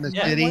 live up in the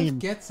My city. wife And,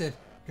 gets it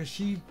because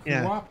she grew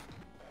up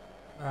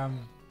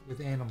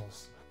with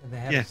animals, and they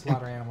had to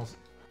slaughter animals.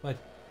 But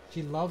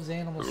she loves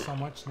animals so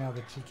much now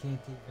that she can't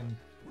even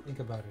think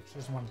about it. She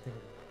doesn't want to think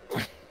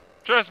about it.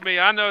 Trust me,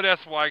 I know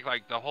that's why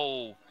like the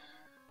whole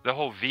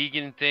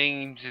vegan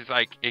thing is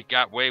like it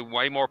got way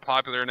more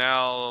popular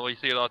now. We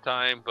see it all the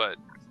time, but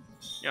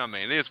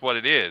it is what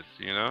it is.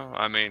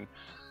 I mean,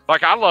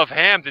 like I love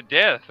ham to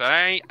death.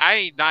 I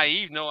ain't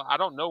naive. No, I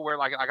don't know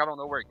where I don't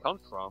know where it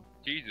comes from.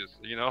 Jesus,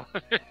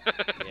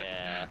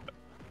 Yeah.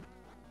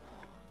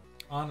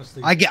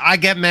 Honestly, I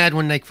get mad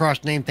when they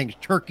cross name things.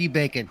 Turkey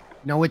bacon.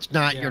 No, it's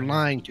not. Yeah. You're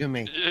lying to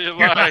me. You're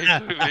lying to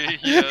me.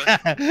 Yeah.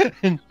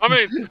 I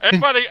mean,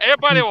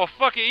 everybody will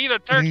fucking eat a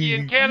turkey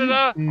in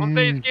Canada on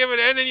Thanksgiving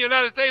and in the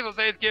United States on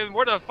Thanksgiving.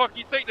 Where the fuck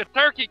you think the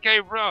turkey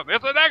came from?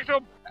 It's an actual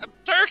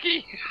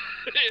turkey.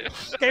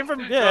 Came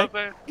from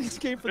it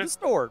came from the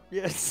store.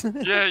 Yes.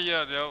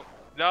 No.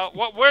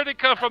 Where did it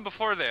come from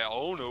before that?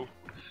 Oh no.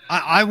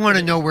 I want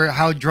to know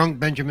how drunk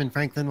Benjamin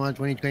Franklin was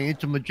when he's going.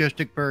 It's a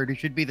majestic bird. It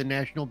should be the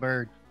national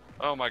bird.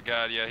 Oh my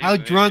God, yeah. How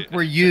drunk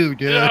were you,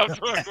 dude? Yeah, how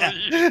drunk were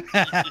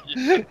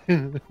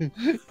you?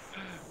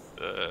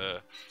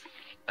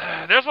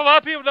 There's a lot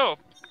of people, no.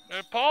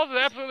 Paul's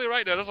absolutely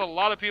right there. There's a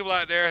lot of people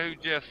out there who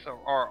just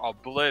are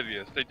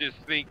oblivious. They just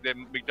think that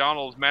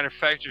McDonald's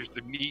manufactures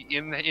the meat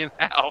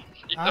in-house.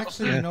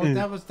 Actually,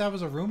 that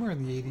was a rumor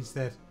in the 80s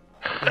that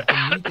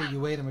the meat that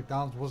you ate at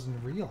McDonald's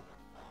wasn't real.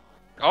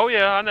 Oh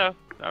yeah, I know.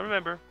 I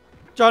remember.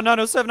 John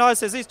 907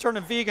 says he's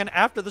turning vegan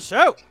after the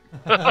show.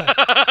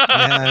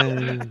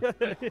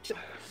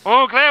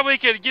 Well, glad we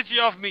could get you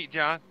off meat,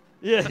 John.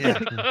 Yeah.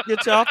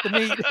 Get you off the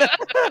meat.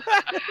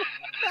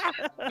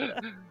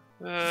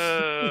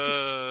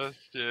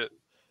 Shit.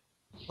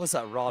 What's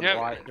that Ron Yeah,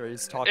 White where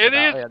he's talking it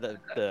about is.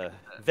 the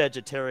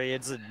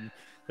vegetarians, and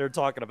they're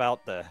talking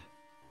about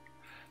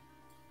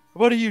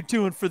what are you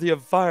doing for the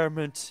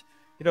environment?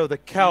 The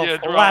cow Yeah,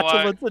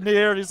 flatulence in the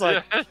air. And he's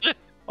like,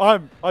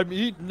 I'm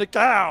eating the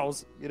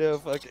cows.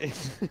 Fucking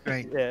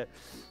Right. Yeah.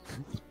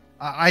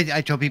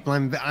 I tell people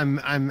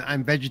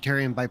I'm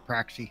vegetarian by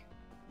proxy.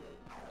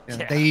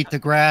 Yeah. They eat the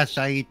grass,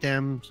 I eat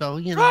them. So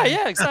Right,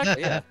 yeah,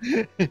 exactly. Yeah.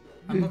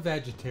 I'm a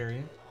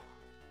vegetarian.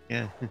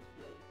 Yeah.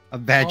 A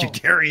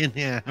vegetarian,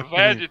 yeah. A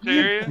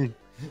vegetarian?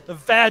 The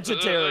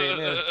vegetarian.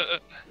 Yeah.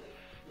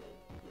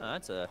 Oh,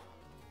 that's a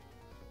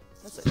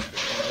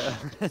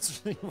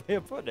that's a way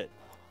of putting it.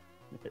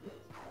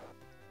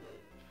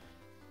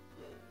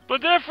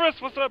 But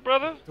difference, what's up,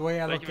 brother? The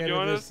way I Thank look you at for it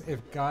joining is, if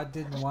God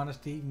didn't want us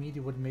to eat meat, He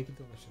wouldn't make it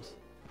delicious.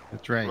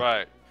 That's right.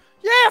 Right.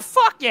 Yeah,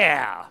 fuck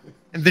yeah.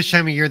 And this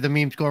time of year, the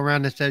memes go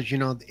around that says,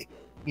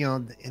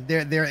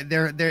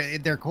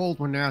 they're cold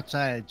when they're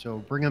outside, so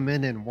bring them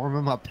in and warm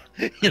them up.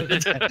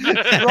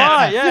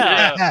 Right,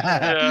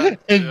 yeah.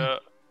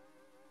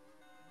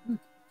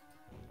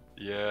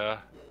 Yeah.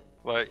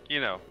 Like,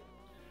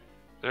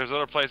 there's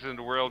other places in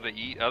the world that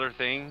eat other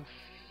things,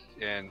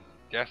 and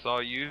that's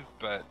all you.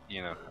 But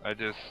I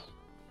just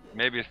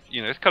maybe it's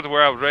it's because of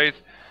where I was raised.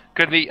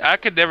 I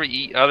could never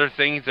eat other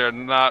things that are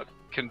not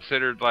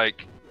considered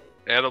like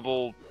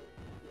edible.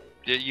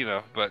 You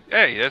know, but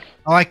hey, that's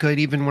Oh, I could.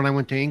 Even when I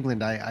went to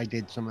England, I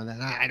did some of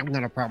that. I don't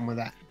got a problem with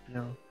that. You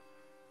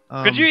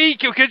know. Could you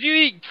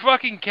eat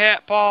fucking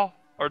cat, Paul,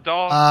 or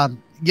dog?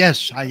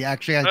 Yes, I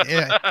actually.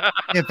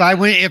 If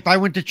I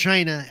went to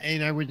China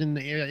and I was in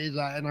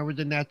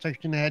that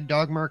section that had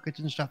dog markets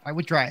and stuff, I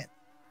would try it.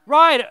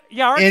 Right.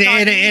 Yeah.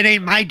 It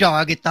ain't my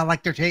dog. It's not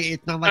like they're taking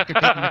the collar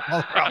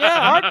off.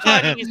 Yeah,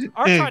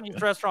 our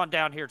Chinese restaurant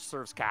down here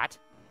serves cat.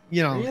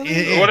 You know,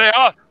 Really? Well,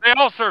 they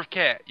all serve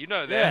cat. You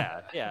know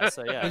that. Yeah.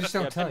 So yeah, They just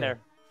don't tell been you.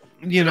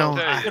 there. you know,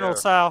 There you General go.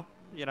 style.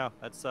 You know,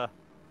 that's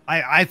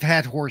I've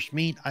had horse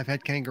meat. I've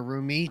had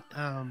kangaroo meat.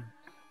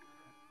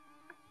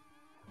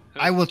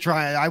 I will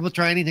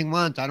try anything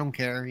once. I don't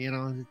care. You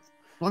know, as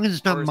long as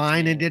it's not Horse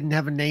mine and meat. didn't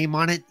have a name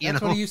on it. You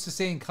That's know. what he used to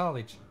say in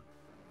college.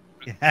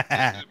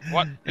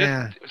 What?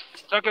 Yeah.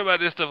 Talking about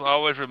this stuff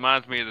always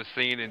reminds me of the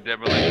scene in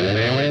Demolition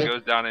Man when he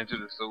goes down into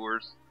the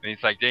sewers and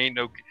he's like,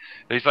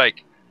 he's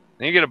like,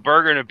 then you get a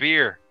burger and a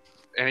beer,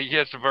 and he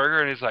gets the burger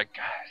and he's like,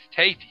 God, it's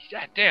tasty.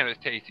 God damn,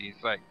 it's tasty.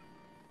 It's like,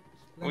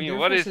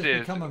 what is Has this?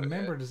 Become a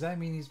member? Does that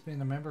mean he's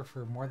been a member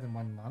for more than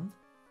 1 month?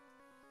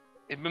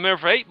 He's been there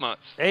for 8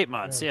 months. 8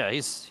 months. Yeah,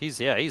 he's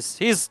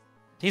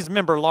a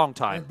member a long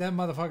time. That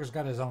motherfucker's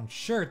got his own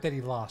shirt that he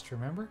lost.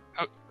 Remember?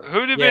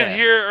 Who'd have Yeah. been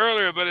here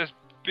earlier, but it's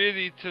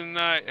busy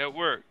tonight at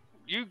work.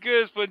 You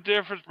good, Split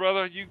Difference,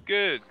 brother. You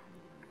good.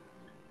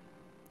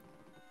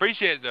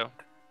 Appreciate it, though.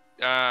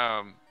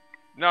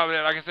 No,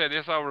 but like I said,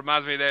 this all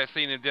reminds me of that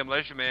scene in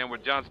Demolition Man where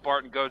John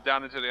Spartan goes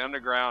down into the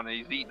underground and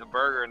he's eating a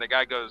burger, and the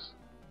guy goes,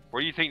 where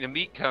do you think the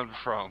meat comes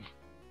from?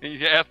 And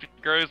he asks the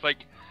girl, it's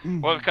like,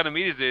 what kind of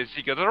meat is this?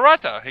 She goes, a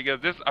rata. He goes,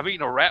 I'm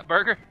eating a rat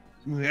burger?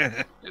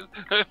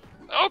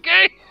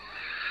 Okay.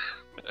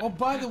 Oh,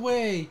 by the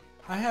way,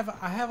 I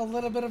have a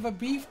little bit of a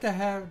beef to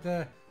have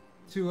I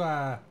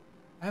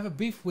have a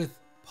beef with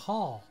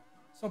Paul.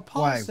 So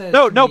Paul Why? says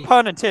No to me,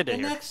 pun intended the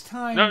here. next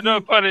time No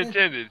pun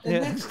intended. The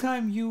next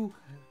time you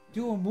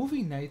do a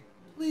movie night,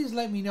 please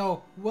let me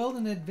know well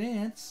in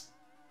advance.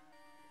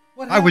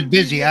 What I was happened to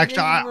you busy. the other Actually,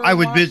 day when we were I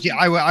was busy.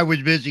 watching? I was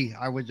busy.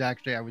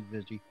 I was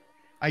busy.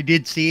 I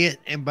did see it,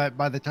 but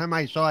by the time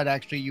I saw it,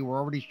 actually, you were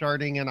already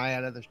starting, and I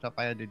had other stuff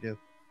I had to do.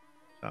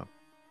 So.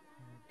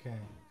 Okay,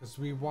 because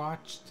we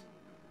watched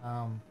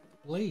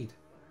Blade.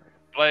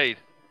 Blade.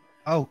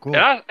 Oh, cool.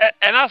 And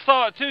I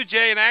saw it too,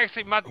 Jay, and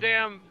actually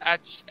I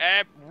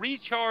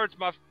recharged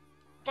my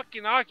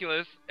fucking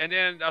Oculus, and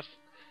then I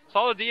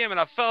saw the DM, and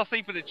I fell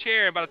asleep in the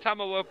chair, and by the time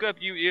I woke up,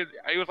 it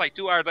was like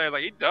 2 hours later,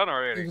 like, he's done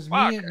already. It was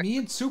Fuck. me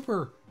and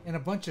Super and a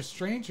bunch of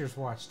strangers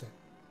watched it.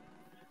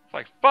 It's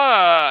like,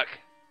 fuck.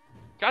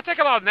 I take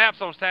a lot of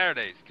naps on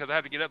Saturdays, because I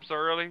have to get up so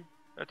early.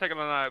 I take a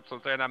lot of naps on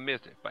Saturday, and I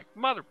missed it. Like,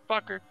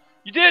 motherfucker.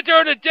 You did it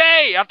during the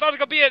day! I thought it was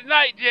going to be at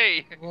night,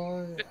 Jay!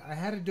 Well, I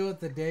had to do it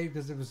the day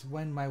because it was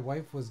when my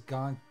wife was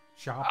gone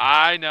shopping.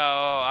 I know.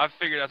 I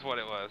figured that's what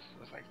it was. I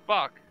was like,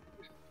 fuck.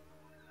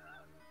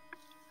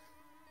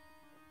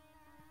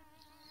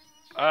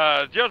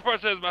 Joe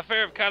Part says, my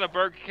favorite kind of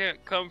burger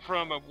can't come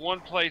from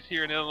one place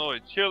here in Illinois.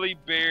 Chili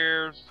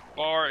Bears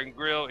Bar and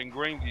Grill in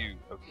Greenview.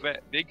 A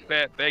big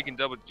fat bacon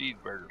double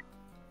cheeseburger.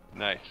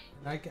 Nice.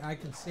 I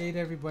can say to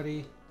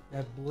everybody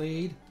that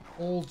Blade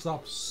holds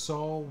up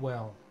so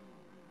well.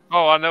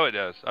 Oh, I know it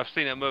does. I've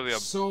seen that movie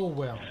So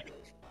well.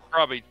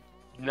 probably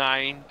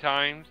 9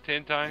 times,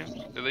 10 times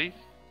at least.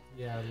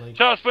 Yeah, like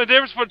Charles Split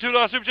Difference for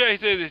 $2 super chat. He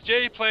says, is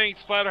Jay playing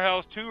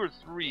Splatterhouse 2 or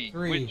 3?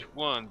 3. Which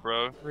one,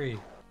 bro? 3.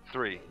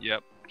 3.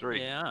 Yep, 3.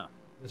 Yeah.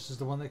 This is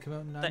the one that came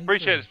out in 93.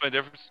 Appreciate it, Split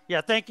Difference.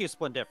 Yeah. Thank you,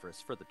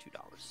 Splendiferous, for the $2.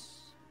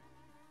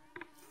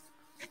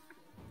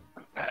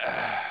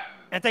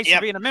 And thanks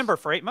for being a member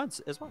for 8 months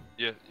as well.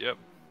 Yeah, yep.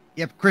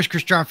 Yep, Chris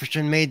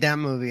Christopherson made that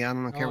movie. I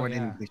don't care Oh, what yeah.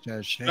 anybody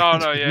says.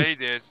 No, yeah, he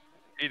did.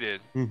 He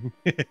did.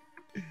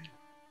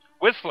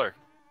 Whistler.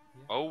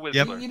 Oh,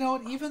 Whistler. You know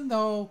what? Even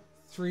though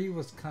 3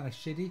 was kind of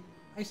shitty,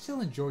 I still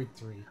enjoyed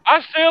 3.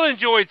 I still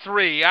enjoyed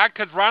 3.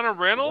 Cause Ryan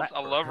Reynolds.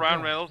 I love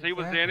Ryan Reynolds. He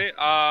was in it.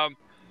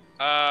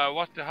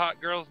 What's the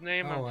hot girl's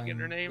name? I'm forgetting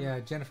her name.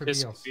 Yeah, Jennifer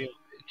Yes, Beals. yeah.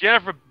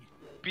 Jennifer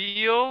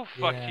Beal.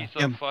 Fuck, Yeah. she's so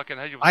Yeah. fucking.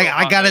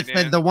 I gotta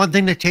say, the one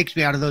thing that takes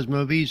me out of those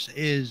movies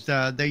is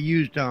they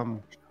used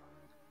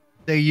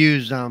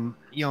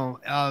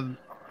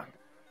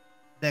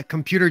that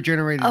computer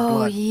generated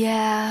blood,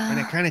 and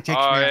it kind of takes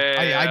me out.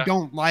 I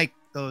don't like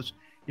those.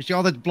 You see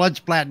all this blood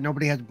splat, and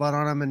nobody has blood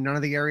on them, and none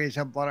of the areas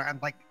have blood. I'm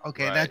like,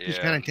 okay, Right, that just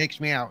yeah. kind of takes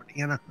me out.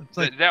 You know, it's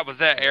like, That was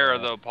that era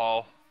though,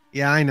 Paul.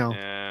 yeah, I know.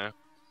 Yeah.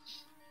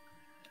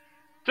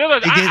 So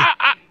look, They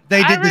I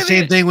did the really-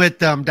 same thing with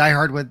Die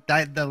Hard,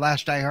 the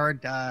last Die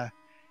Hard, Die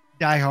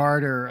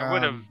Hard, or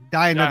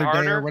Die Another Day,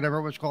 Harder? or whatever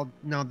it was called.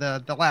 No,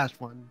 the last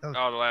one. Oh,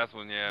 the last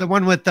one, yeah. The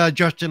one with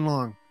Justin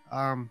Long.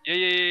 Yeah.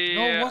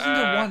 No, wasn't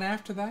there one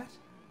after that?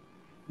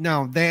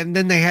 No, then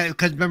they had,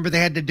 because remember they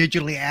had to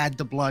digitally add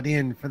the blood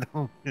in for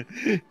the.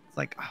 It's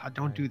like,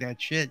 don't do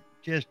that shit.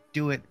 Just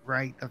do it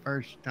right the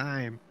first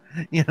time.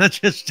 You know,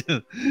 just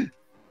do.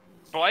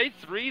 Blade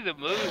 3, the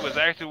movie, was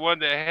actually one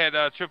that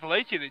had Triple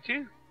H in it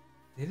too.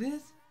 It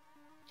is.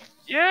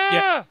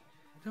 Yeah.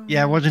 I don't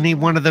Yeah, wasn't he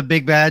remember. one of the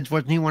big bads?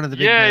 Wasn't he one of the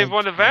big Yeah, bads? he's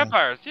one of the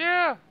vampires.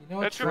 Yeah. You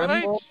know That's what's Triple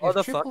funny? H. Oh, the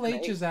If Triple fuck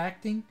H me. is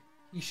acting,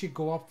 he should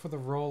go up for the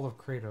role of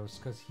Kratos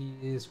because he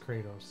is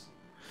Kratos.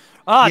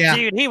 Oh, Yeah.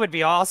 dude, he would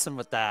be awesome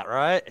with that,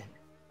 right?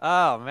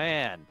 Oh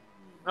man.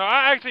 No,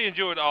 I actually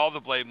enjoyed all the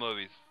Blade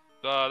movies.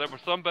 There were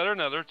some better than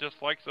others,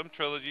 just like some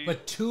trilogies,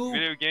 But two,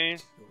 video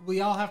games.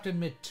 we all have to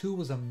admit, 2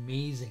 was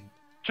amazing.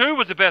 2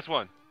 was the best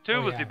one. 2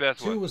 Oh, was yeah. the best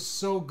 2 one. was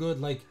so good.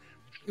 Like,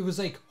 it was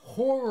like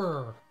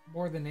horror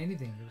more than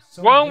anything. It was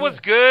so One good. was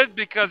good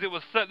because it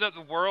was setting up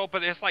the world,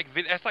 but it's like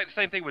the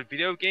same thing with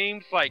video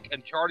games, like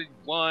Uncharted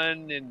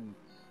 1 and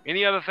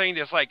any other thing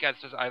that's like that's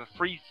just either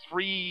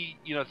three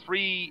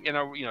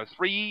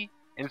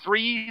and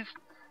threes.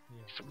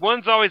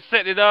 One's always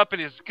setting it up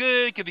and it's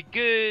good, could be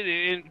good,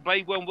 and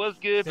Blade 1 was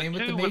good, Same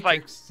but with the 2 Matrix. was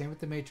like Same with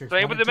the Matrix.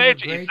 same 1 with and the 2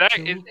 were Matrix.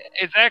 great, 2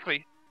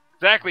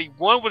 Exactly.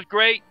 1 was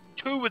great,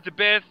 2 was the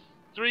best,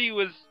 3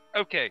 was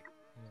okay.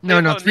 No,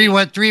 That's no, all it 3 needs.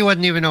 was 3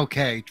 wasn't even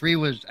okay. 3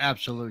 was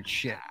absolute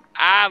shit.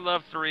 I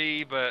love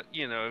 3, but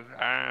you know,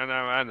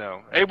 I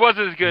know. It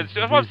wasn't as good.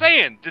 That's what I'm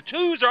saying. The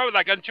 2s are always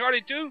like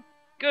Uncharted 2,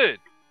 good.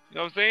 You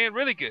know what I'm saying?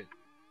 Really good.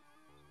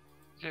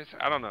 Just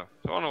I don't know.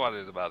 I don't know what it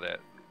is about that.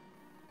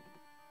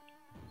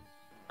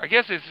 I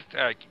guess it's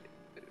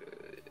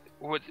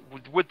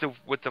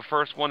with the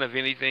first one of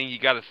anything, you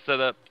got to set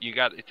up, you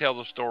got to tell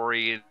the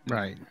story, and,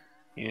 Right.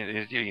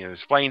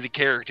 explain the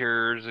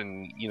characters,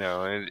 and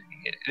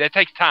that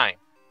takes time.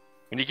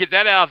 When you get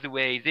that out of the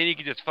way, then you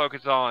can just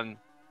focus on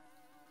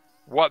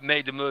what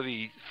made the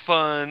movie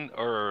fun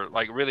or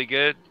like really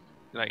good,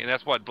 and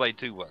that's what Blade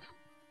 2 was.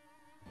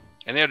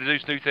 And they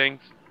introduced new things.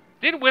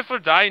 Didn't Whistler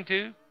die in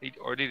 2?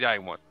 Or did he die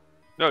in 1?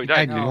 No, he He died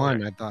died in in 2.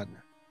 1, I thought.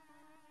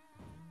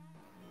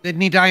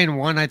 Didn't he die in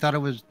 1? I thought it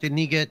was. Didn't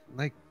he get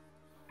like?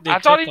 They I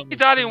thought took he him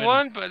died in and-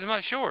 1, but I'm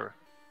not sure.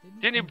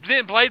 Didn't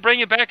Didn't Blade bring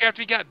him back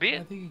after he got I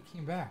bit? think he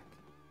came back.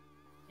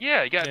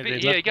 Yeah, he got Yeah, bit. they Yeah,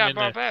 he left him got in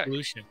brought the back.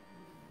 solution.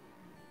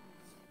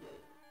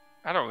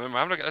 I don't remember.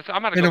 I'm gonna It's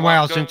go been a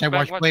while go since I back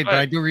watched and watch Blade, but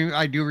I Blade.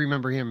 I do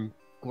remember him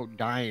quote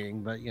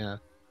dying. But yeah.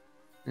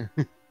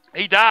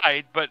 He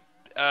died, but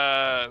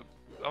I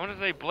want to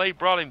say Blade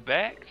brought him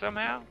back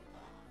somehow.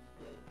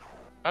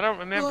 I don't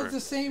remember. Well, it's the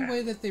same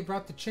way that they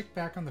brought the chick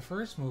back on the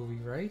first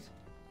movie, right?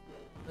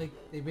 Like,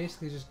 they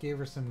basically just gave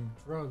her some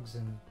drugs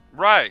and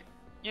Right.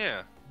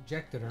 Yeah.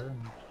 injected her.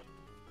 And...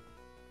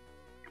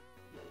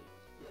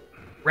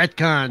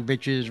 Retcon,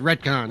 bitches,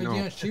 retcon. But No.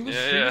 yeah, she was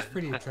Yeah.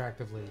 pretty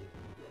attractive lady.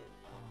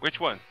 Which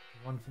one?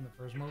 The one from the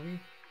first movie.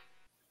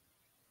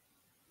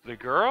 The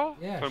girl?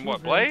 Yeah, From she what,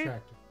 was very Blade?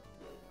 attractive.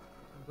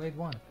 From Blade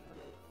 1.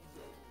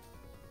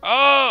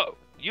 Oh,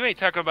 you ain't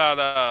talking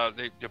about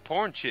the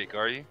porn chick,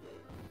 are you?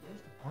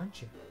 Where's the porn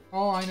chick?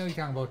 Oh, I know you're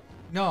talking about.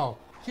 No.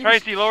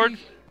 Tracy Lords?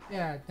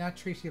 Yeah, not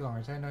Tracy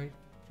Lawrence. I know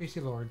Tracy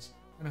Lords.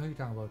 I know who you're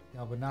talking about.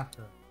 No, but not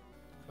her.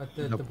 But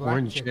the The black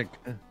porn chick. chick.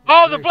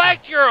 Oh, the Very black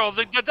attractive. girl,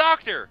 the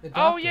doctor. The Oh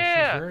doctor, she's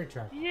yeah. very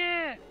attractive.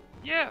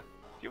 Yeah.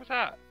 She was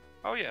hot.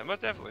 Oh yeah,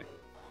 most definitely.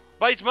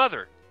 Blade's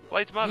mother.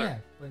 Blade's mother.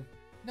 Yeah,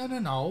 but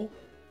no.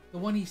 The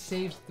one he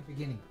saves at the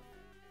beginning.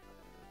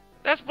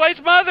 That's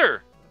Blade's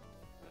mother.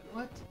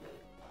 What?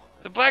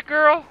 The black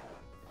girl.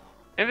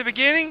 In the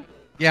beginning.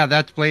 Yeah,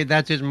 that's Blade.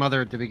 That's his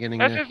mother at the beginning.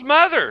 That's there. his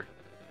mother.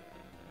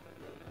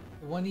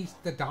 The one he's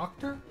the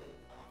doctor?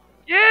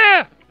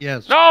 Yeah.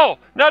 Yes. No.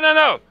 That's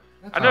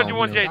I know Oh, the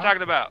one no. Jay's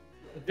talking about.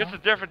 The This is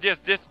doc- different. This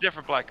is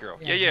different black girl.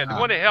 Yeah, Yeah. The no,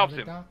 one that helps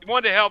the him. doc- The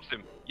one that helps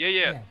him. Yeah.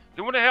 Yeah.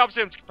 The one that helps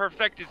him to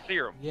perfect his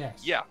serum.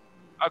 Yes. Yeah.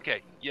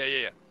 Okay.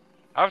 Yeah.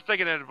 I was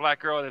thinking of the black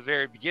girl at the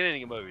very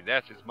beginning of the movie.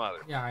 That's his mother.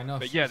 Yeah, I know.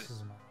 But She's yeah, his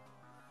mom.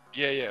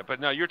 Yeah. But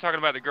no, you're talking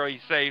about the girl he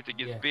saved that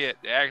gets Yes. bit.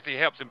 That actually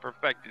helps him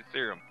perfect his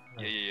serum.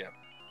 Right.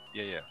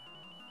 Yeah.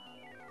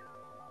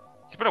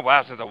 It's been a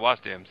while since I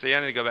watched him. See, I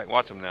need to go back and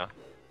watch him now.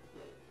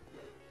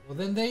 Well,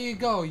 then there you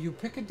go. You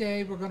pick a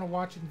day. We're gonna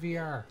watch in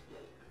VR.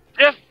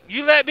 Just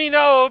you let me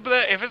know,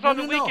 but if it's on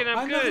No, the no, weekend, I'm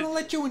I'm not good. gonna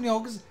let you know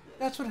because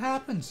that's what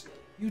happens.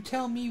 You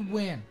tell me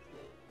when.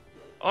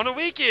 On the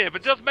weekend,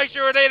 but just make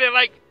sure it ain't at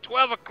like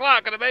 12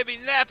 o'clock, and I may be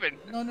napping.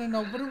 No.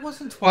 But it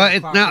wasn't 12 Well, it's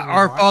o'clock not when we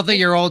our watched fault that it.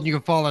 you're old and you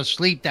fall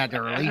asleep that It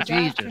early. was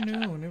Jesus.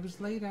 afternoon. It was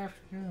late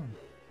afternoon.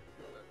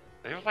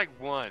 It was like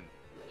 1,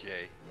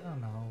 Jay. I don't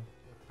know.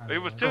 what time It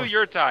was was. 2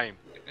 your time.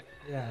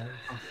 Yeah.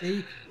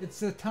 See, it's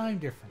the time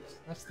difference.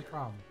 That's the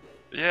problem.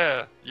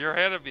 Yeah, you're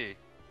ahead of me.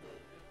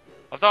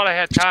 I thought I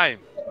had time.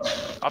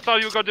 I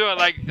thought you were gonna do it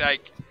like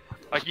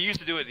you used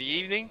to do it in the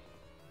evening.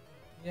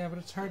 Yeah, but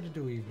it's hard to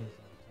do evenings.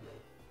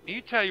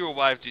 You tell your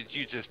wife that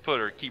you just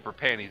keep her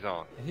panties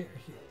on.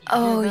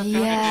 Oh, that's-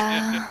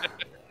 yeah.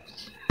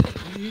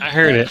 You- I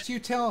heard it. You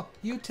tell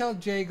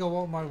Jago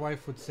what my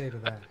wife would say to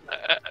that.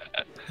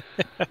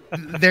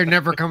 They're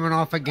never coming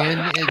off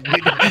again.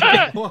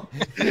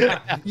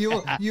 Yeah,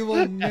 you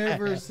will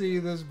never see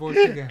this bush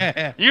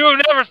again. You will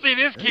never see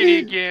this kitty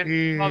again,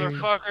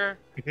 motherfucker.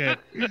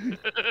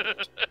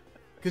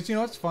 Because you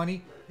know what's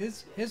funny?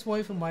 His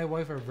wife and my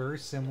wife are very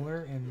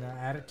similar in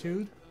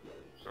attitude.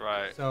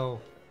 Right. So,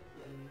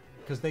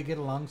 because they get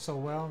along so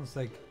well, it's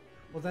like,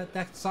 well,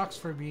 that sucks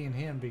for me and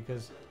him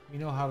because we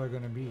know how they're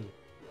gonna be.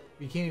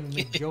 We can't even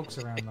make jokes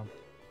around them.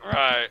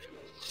 Right.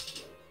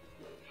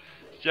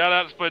 Shout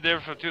out to Split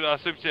Difference from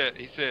 $2 Super Chat.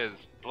 He says,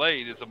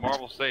 Blade is a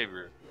Marvel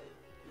savior.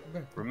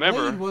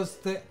 Remember, Blade was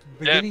the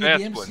beginning of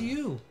the best one.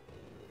 MCU.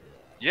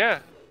 Yeah,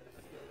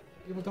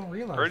 People don't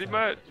realize pretty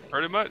that.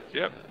 much,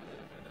 yep.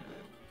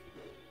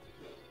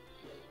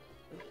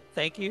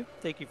 Thank you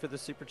for the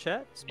super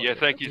chat. Yeah,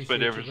 thank you,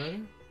 Split Appreciate you,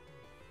 Difference.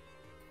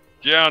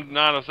 brother. John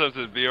 907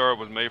 says VR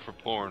was made for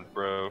porn,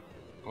 bro.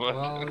 What?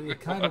 Well, it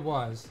kind of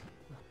was.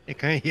 It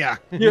kind of, yeah.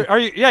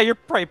 You're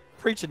probably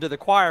preaching to the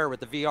choir with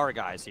the VR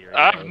guys here.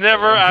 I've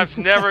never watched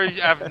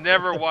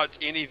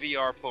any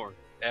VR porn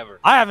ever.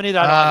 I haven't either.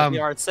 I don't have a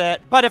VR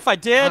set, but if I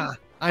did,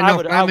 I know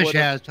would- I Flemish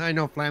would've- has. I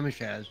know Flemish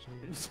has.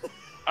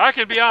 I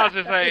can be honest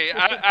and say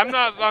I'm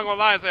not gonna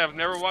lie and say I've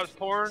never watched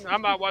porn. I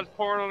might watch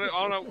porn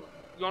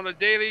on a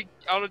daily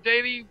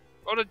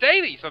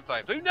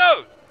sometimes. Who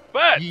knows?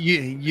 But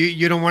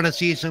You don't want to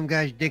see some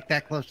guy's dick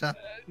that close up?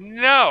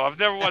 no, I've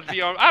never watched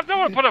VR. I've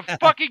never put a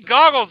fucking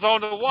goggles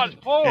on to watch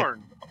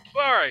porn. I'm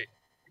sorry.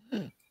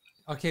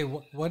 Okay,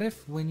 what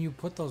if when you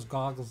put those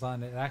goggles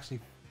on, it actually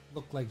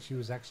looked like she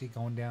was actually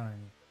going down on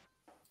you?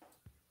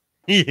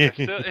 Yeah.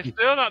 It's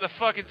still not the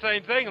fucking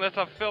same thing unless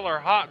I feel her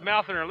hot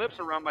mouth and her lips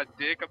around my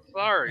dick. I'm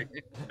sorry.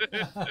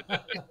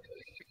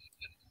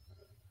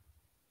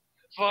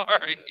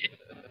 Sorry.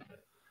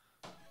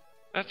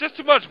 That's just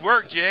too much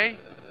work, Jay.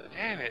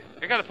 Damn it.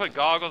 I gotta put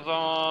goggles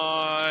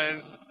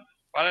on.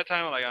 By that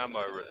time, I'm like, I'm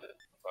over it.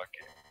 Fuck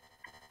it.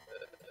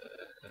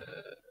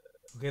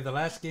 Okay, the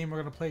last game we're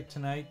gonna play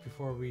tonight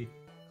before we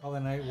call it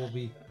a night will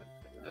be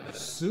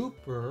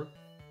Super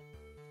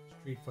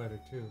Street Fighter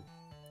 2.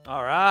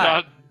 all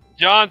right.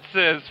 John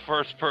says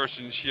first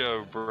person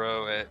show,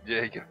 bro, at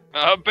Jacob.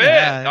 I bet.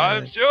 Yeah.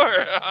 I'm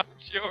sure. I'm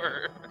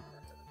sure.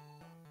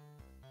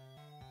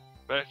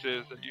 That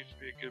says that used to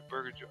be a good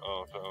burger joint.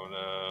 Oh, so,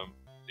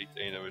 these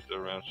ain't ever still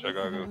around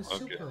Chicago. It was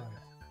Okay. Super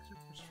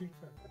Street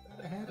Fighter.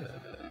 I had it.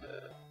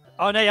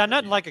 Oh no, yeah,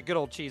 nothing like a good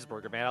old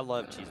cheeseburger, man. I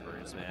love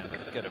cheeseburgers, man.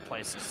 Good at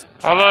places.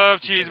 I love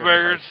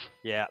cheeseburgers.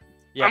 Yeah.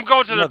 Yeah. I'm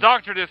going to the Love-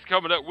 doctor this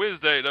coming up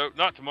Wednesday, though.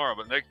 Not tomorrow,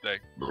 but next day.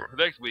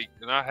 Next week.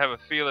 And I have a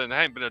feeling,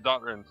 I haven't been to a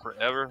doctor in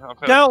forever.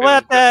 Don't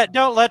let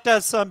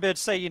that son bitch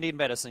say you need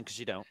medicine, because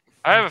you don't.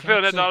 I have You a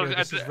feeling can't that Super, doctor.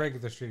 this is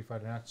regular Street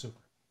Fighter, not Super.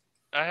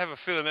 I have a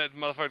feeling that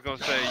motherfucker's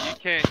gonna say you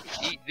can't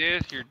eat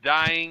this. You're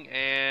dying,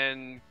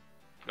 and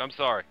I'm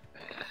sorry.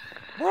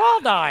 We're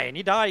all dying.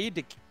 You die. You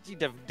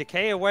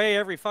decay away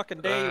every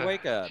fucking day you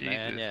wake up,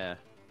 man. Jesus. Yeah.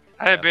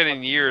 I haven't been in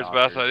fucking years,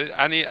 but doctor.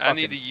 I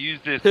need to use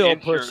this Pill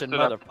insurance pushing that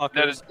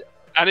motherfuckers.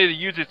 I need to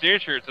use this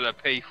insurance that I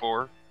pay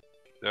for.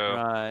 So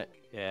Right.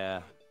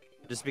 Yeah.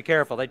 Just be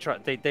careful.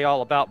 They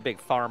all about big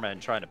pharma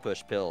and trying to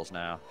push pills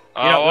now.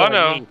 You don't I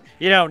know.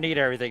 you don't need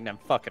everything them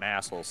fucking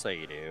assholes say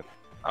you do.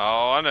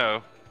 Oh, I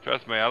know.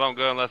 Trust me, I don't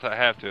go unless I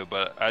have to,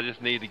 but I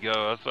just need to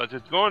go. So I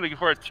just going to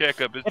for a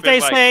checkup. It's If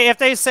been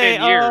they say,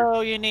 10 years.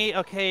 oh, you need,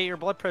 okay, your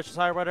blood pressure's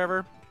high or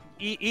whatever,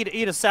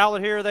 eat a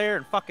salad here or there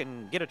and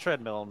fucking get a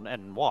treadmill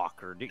and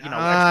walk or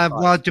exercise.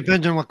 Well, it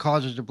depends on what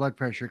causes the blood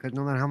pressure. Because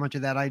no matter how much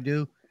of that I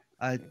do,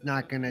 it's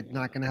not gonna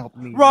help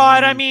me.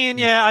 Right. I mean,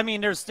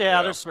 there's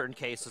certain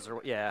cases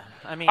or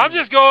I mean, I'm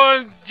just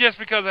going just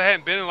because I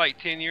hadn't been in like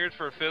 10 years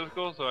for a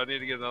physical, so I need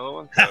to get another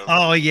one. So.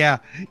 Oh yeah,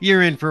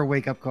 you're in for a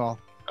wake up call.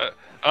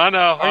 I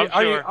know.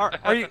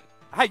 Are you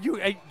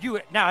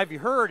now? Have you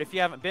heard? If you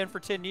haven't been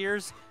for 10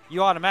 years,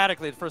 you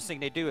automatically the first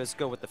thing they do is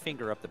go with the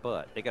finger up the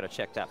butt. They got to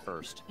check that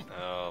first.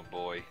 Oh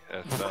boy,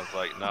 that sounds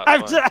like not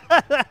I'm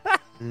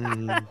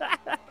fun.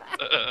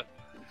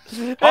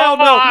 Hell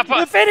no!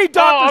 If any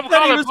doctor I'm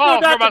said he calling was Paul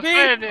doing that for my to me,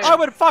 friend then. I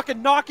would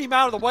fucking knock him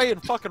out of the way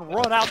and fucking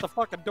run out the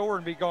fucking door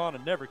and be gone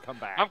and never come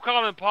back. I'm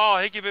calling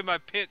Paul. He can be my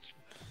pinch,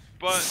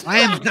 but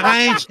I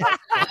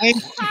ain't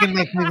sticking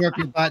my finger up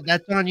your butt.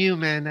 That's on you,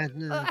 man.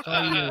 That's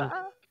on you.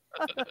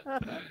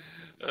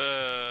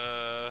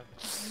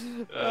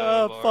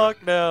 Oh Lord.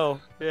 fuck no!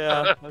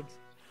 Yeah.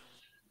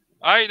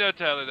 I ain't no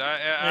telling.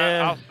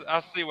 Yeah.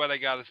 I'll see what I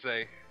gotta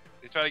say.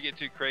 They try to get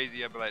too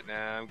crazy, I'll be like,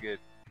 nah, I'm good.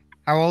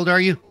 How old are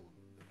you?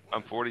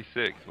 I'm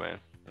 46, man.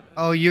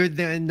 Oh,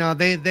 no.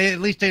 They at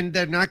least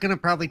they're not gonna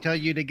probably tell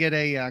you to get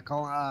a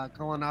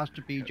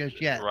colonoscopy just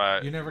yet.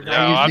 Right. You never got No,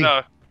 I usually-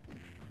 know.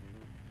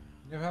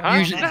 You never Huh? had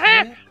Usually-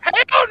 one?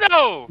 Hell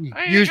no!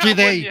 I ain't Usually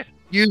got one yet.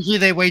 Usually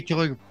they wait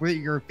till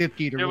you're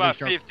 50 to You're really about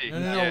start. 50. No,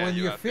 no, no. Yeah, when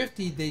you're about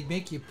 50, they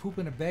make you poop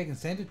in a bag and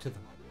send it to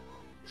them.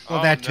 Well,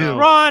 Oh, that too. no.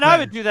 Ron, I But-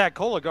 would do that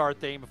Cologuard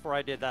thing before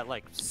I did that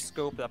like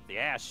scope up the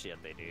ass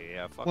shit they do.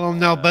 Yeah. Fuck Well, all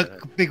no, that.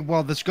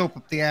 but the scope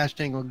of the ass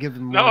thing will give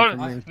them more No,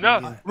 information. no,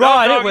 yeah.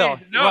 Right, no, it will.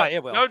 doggy. No, Right,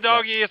 it will. No,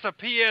 doggy, it's a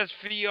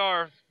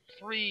PSVR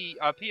 3,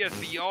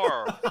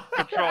 PSVR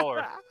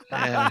controller.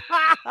 Yeah.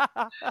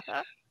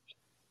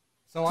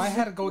 So I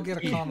had to go get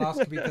a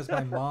colonoscopy because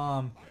my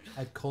mom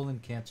had colon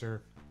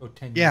cancer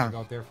 10 years Yeah.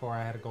 ago. Therefore,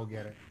 I had to go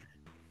get it.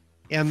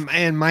 And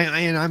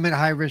I'm at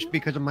high risk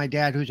because of my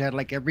dad, who's had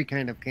like every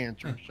kind of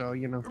cancer. So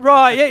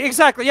Right, yeah,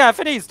 exactly. Yeah, if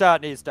it needs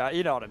done, it needs done.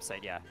 You know what I'm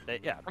saying? Yeah,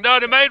 yeah. No,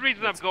 the main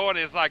reason I'm going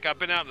is like I've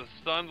been out in the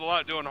sun a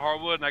lot doing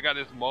hardwood, and I got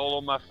this mole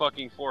on my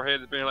fucking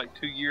forehead. It's been like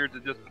 2 years.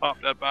 It just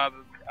popped up out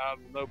of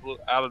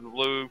the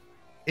blue.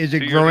 Is it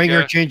 2 years growing or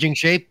ago. changing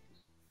shape?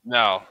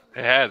 No,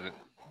 it hasn't.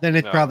 Then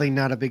it's No. probably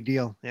not a big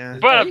deal. Yeah.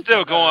 But I'm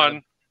still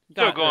going.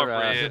 Still got going your,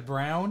 for Is it. it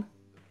brown?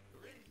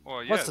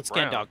 Well, yeah, What's the it's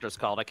skin brown. doctor's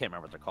called? I can't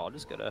remember what they're called.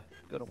 Just go to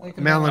one. Like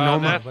a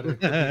Melanoma. but it could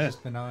be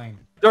just benign.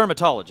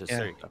 Dermatologist. Yeah.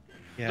 There you go.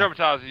 Yeah.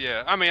 Dermatology,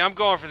 yeah. I mean, I'm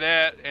going for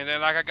that, and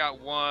then like I got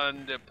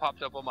one that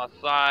popped up on my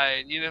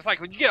side. You know, it's like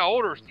when you get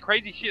older,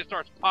 crazy shit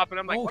starts popping.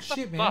 I'm like, Oh what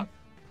shit, the man! fuck?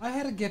 I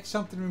had to get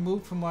something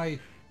removed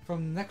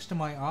from next to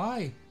my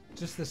eye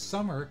just this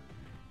summer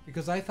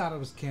because I thought it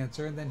was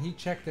cancer, and then he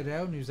checked it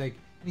out and he was like,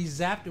 he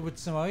zapped it with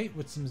some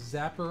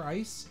zapper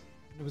ice,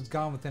 and it was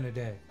gone within a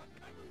day.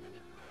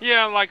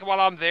 Yeah, like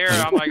while I'm there,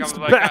 I'm like,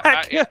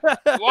 Back.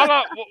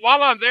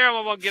 while I'm there,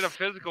 I'm gonna get a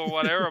physical or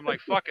whatever. I'm like,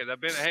 fuck it.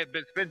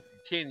 It's been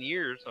 10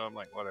 years, so I'm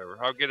like, whatever.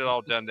 I'll get it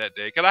all done that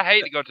day. Cause I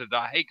hate to go to the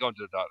I hate going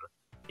to the doctor.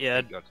 Yeah. I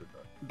hate going to the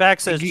doctor. Back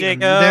says, Yeah,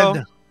 Jago,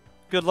 they're-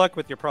 good luck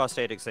with your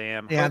prostate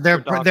exam. Yeah, Hope they're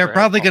your doctor they're has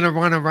probably help. going to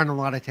want to run a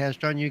lot of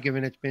tests on you,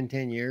 given it's been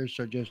 10 years.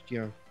 So just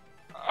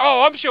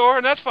Oh, I'm sure,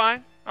 and that's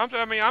fine. I'm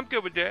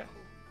good with that.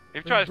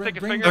 If you try to stick a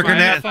Bring- finger in bring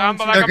my your ass, I'm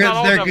headphones. like, I'm not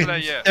old enough for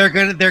that yet.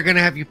 they're gonna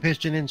have you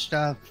pissing in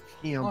stuff,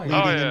 Oh, bleeding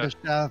yeah. into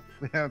stuff.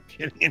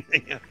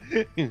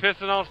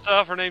 Pissing on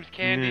stuff. Her name's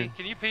Candy. Yeah.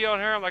 Can you pee on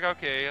her? I'm like,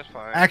 okay, that's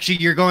fine. Actually,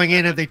 you're going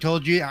in. Have they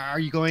told you? Are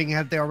you going?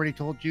 Have they already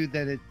told you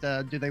that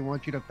it? Do they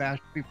want you to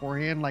fast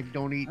beforehand? Like,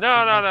 don't eat.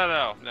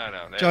 No.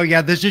 So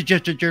yeah, this is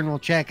just a general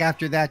check.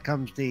 After that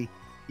comes the.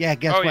 Yeah,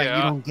 guess Oh, what? yeah.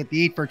 You don't get to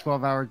eat for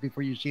 12 hours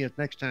before you see us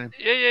next time.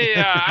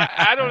 Yeah.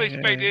 I don't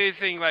expect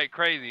anything like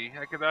crazy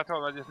because I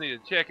told him I just need a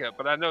checkup,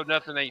 but I know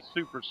nothing ain't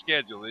super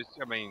scheduled.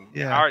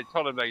 Yeah. I already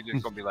told him that it's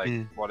just gonna be like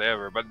Mm.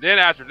 whatever. But then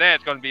after that,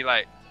 it's gonna be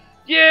like,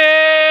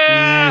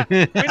 yeah, we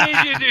need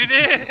you to do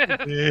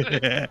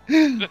this.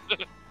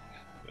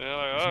 They're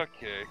like,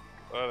 okay,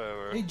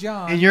 whatever. Hey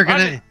John, And you're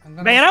gonna. I'm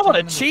gonna Man, I put want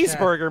a John in the chat.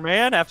 cheeseburger,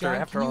 man. After John,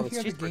 after can all you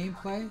this hear the cheeseburger.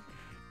 gameplay?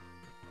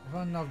 I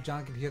don't know if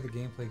John can hear the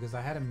gameplay because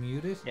I had to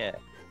mute it Yeah.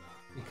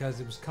 because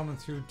it was coming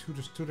through two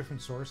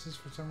different sources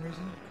for some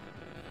reason.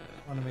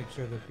 I want to make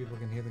sure that people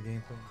can hear the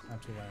gameplay. It's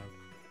not too loud.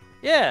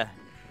 Yeah.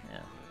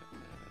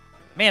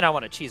 Man, I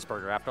want a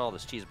cheeseburger after all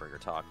this cheeseburger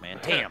talk, man.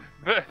 Damn.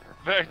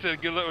 Back to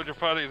good luck with your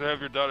parties. Have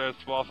your daughter have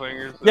small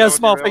fingers. Yeah, Is that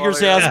small what you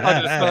fingers. really Yeah,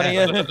 want? that's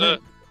fucking funny.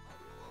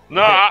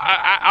 No,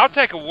 I'll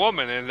take a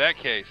woman in that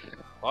case.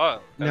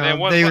 What? And then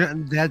No, once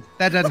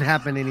that doesn't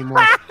happen anymore.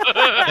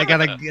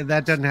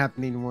 That doesn't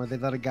happen anymore. They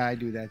let a guy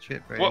do that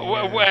shit. Right?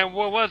 and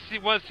once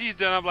she's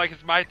done, I'm like,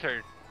 it's my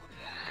turn.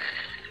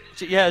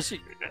 She.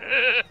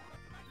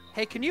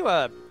 Hey, can you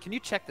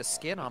check the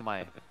skin on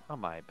my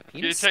Can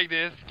you penis? check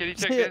this? Can you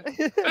check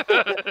this?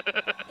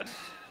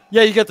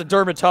 Yeah, you get the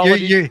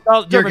dermatology. You're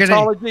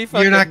dermatology.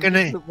 not fucking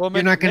gonna woman.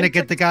 you're not gonna Hey, get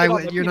check the guy skin on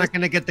with my you're penis. not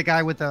gonna get the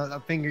guy with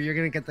a finger. You're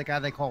gonna get the guy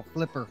they call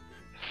flipper.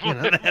 You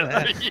know?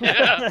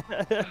 Yeah.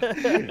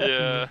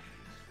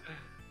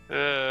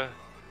 Yeah.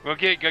 Well,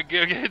 get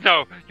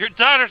no. Your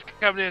daughter's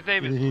coming in. His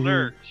name is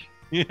Lurch.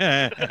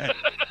 Yeah.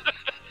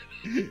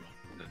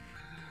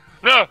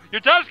 No, your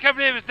daughter's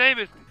coming in. His name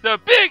is The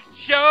Big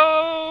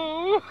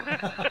Show.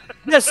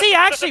 Yeah, see,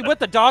 actually, with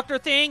the doctor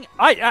thing,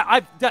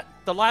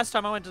 the last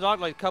time I went to the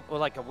doctor,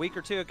 like a week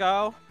or two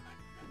ago,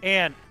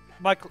 and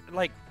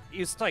he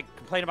was like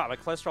complaining about my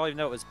cholesterol, even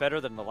though it was better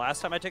than the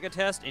last time I took a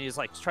test, and he's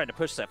like trying to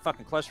push that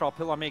fucking cholesterol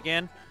pill on me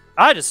again.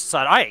 I just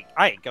decided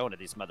I ain't going to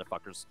these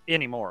motherfuckers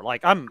anymore.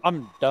 Like I'm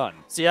done.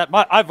 See,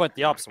 I've went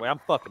the opposite way. I'm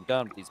fucking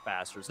done with these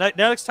bastards.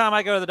 Next time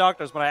I go to the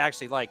doctor is when I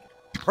actually like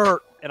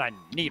hurt and I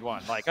need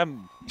one. Like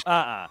I'm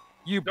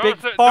you big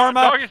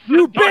pharma,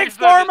 you big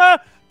pharma,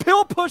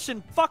 pill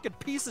pushing fucking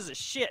pieces of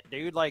shit,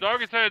 dude. Like,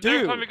 Doggy said dude.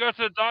 next time he goes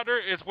to the doctor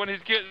is when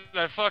he's getting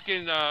that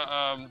fucking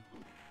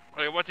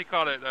what's he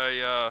call it?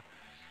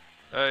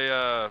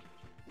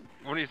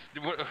 When he's I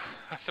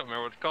don't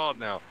remember what it's called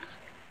now.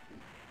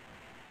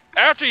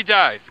 After he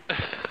dies.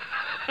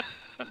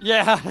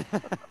 Yeah.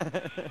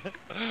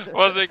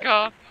 What's it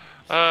called?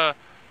 An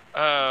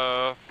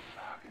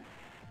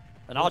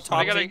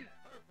autopsy.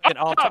 An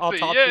autopsy.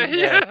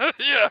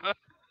 Yeah.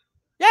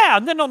 Yeah,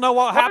 and then they'll know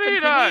what Why happened did he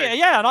to die? me.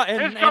 Yeah,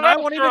 and I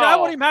won't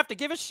even have to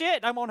give a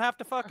shit. I won't have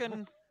to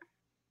fucking.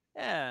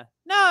 Yeah.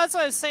 No, that's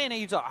what I was saying.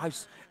 He's like,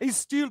 I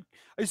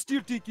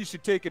still think you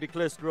should take a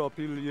cholesterol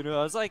pill, you know.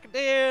 I was like,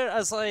 dude,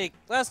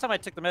 last time I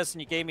took the medicine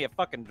you gave me, it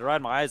fucking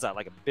dried my eyes out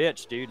like a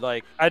bitch, dude.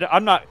 Like,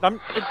 I'm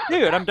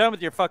done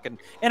with your fucking,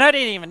 and I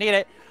didn't even need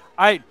it.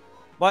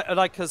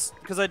 Cause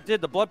I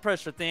did the blood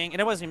pressure thing, and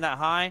it wasn't even that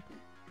high,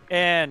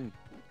 and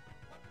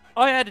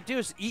all I had to do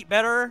is eat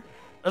better,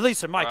 at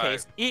least in my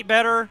case, eat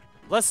better,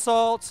 less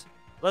salt,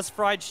 less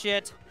fried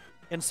shit,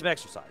 and some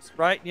exercise,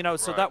 right? You know,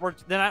 so that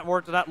worked, then that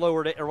worked, and that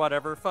lowered it or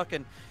whatever,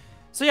 fucking,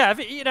 so yeah,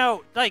 if, you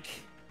know, like,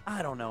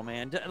 I don't know,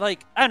 man.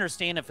 Like, I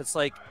understand if it's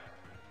like,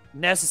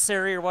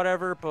 necessary or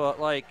whatever, but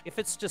like if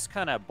it's just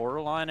kind of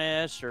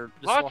borderline-ish or A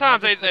just lot of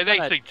times they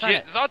kinda-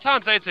 suggest. A lot of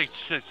times they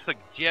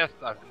suggest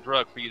a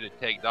drug for you to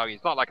take, doggy.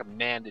 It's not like a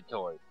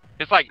mandatory.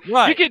 It's like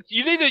Right.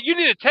 you need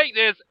to take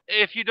this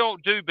if you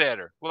don't do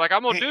better. Well, like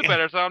I'm gonna do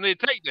better, so I need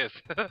to take this.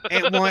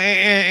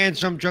 And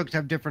some drugs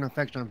have different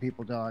effects on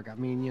people, dog. I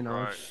mean, you know.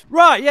 Right.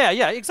 Right,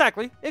 yeah,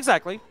 exactly.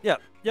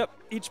 Yep.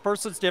 Each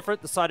person's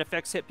different. The side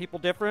effects hit people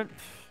different.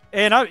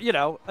 And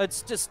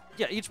it's just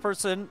each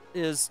person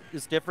is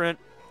different.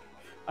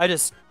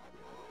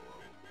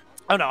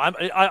 I don't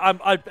know.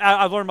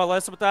 I've learned my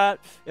lesson with that.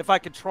 If I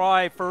could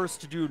try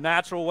first to do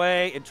natural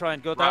way and try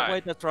and go that Right. way,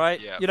 that's right.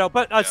 Yeah.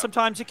 But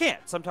sometimes you can't.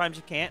 Sometimes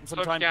you can't, and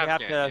sometimes you have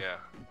to.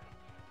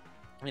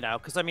 Yeah.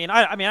 Because I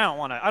don't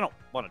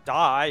want to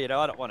die. I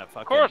don't want to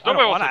fucking. Of course, I don't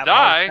nobody wanna wants to have a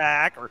heart die.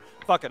 attack or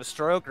fucking a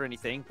stroke or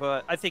anything.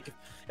 But I think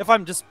if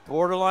I'm just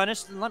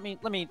borderline-ish, then let me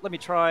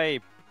try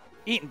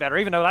eating better,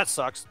 even though that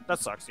sucks.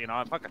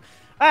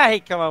 I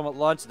hate coming home at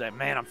lunch today.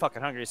 Man, I'm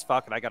fucking hungry as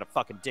fuck, and I gotta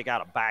fucking dig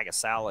out a bag of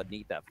salad and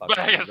eat that fucking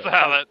Bag of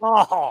salad.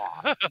 Oh,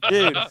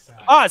 dude.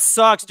 Oh, it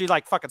sucks, dude.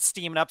 Like fucking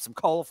steaming up some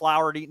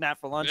cauliflower and eating that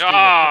for lunch. Dude.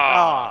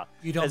 Ah.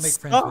 You don't It make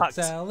friends with sucks.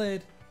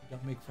 salad. You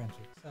don't make friends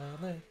with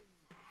salad.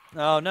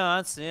 Oh no,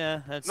 that's No,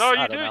 I you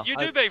don't do. know. You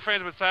do make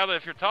friends with salad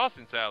if you're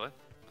tossing salad.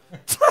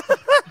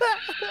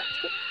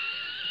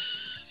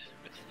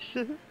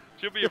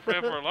 She'll be your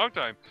friend for a long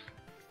time.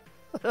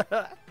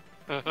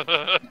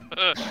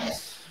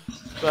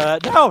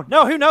 But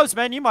no, who knows,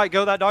 man? You might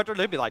go to that doctor and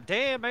they'll be like,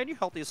 damn, man, you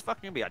healthy as fuck.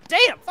 And you'll be like,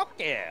 damn, fuck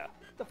yeah.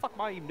 What the fuck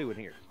am I even doing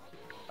here?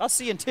 I'll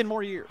see you in 10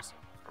 more years.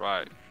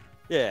 Right.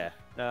 Yeah.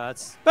 No,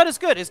 but it's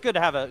good. It's good to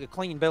have a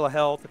clean bill of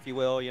health, if you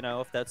will,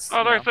 if that's.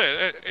 Oh, like I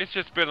said, it's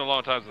just been a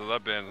long time since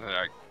I've been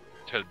like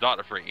to the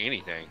doctor for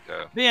anything.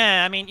 So.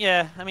 Yeah, I mean,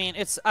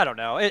 it's, I don't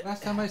know.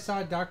 Last time I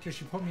saw a doctor,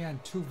 she put me on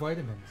 2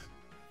 vitamins.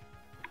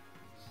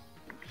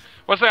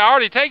 Well, say I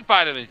already take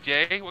vitamins,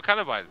 Jay. What kind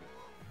of vitamins?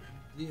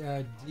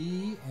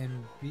 D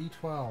and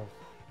B12.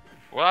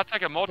 Well, I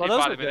take a Well, those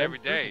are multivitamin good. every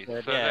Those are day.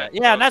 good, So yeah, that-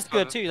 yeah, and that's so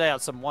good that- too. They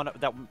have some one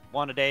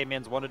a day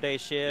means one a day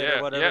shit Yeah,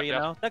 or whatever,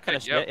 yeah, that kind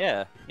of yep. shit.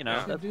 Yeah, I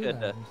should that's do good.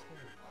 that To, instead.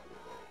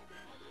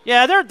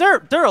 yeah,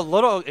 they're a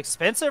little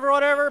expensive or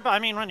whatever, but I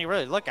mean, when you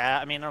really look at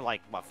it, I mean, they're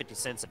like 50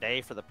 cents a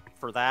day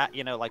for that,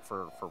 like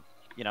for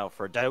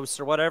a dose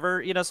or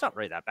whatever. It's not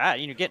really that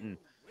bad. You're getting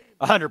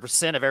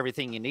 100% of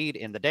everything you need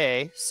in the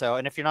day. So,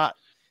 and if you're not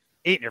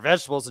eating your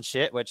vegetables and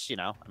shit, which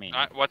I mean,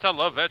 I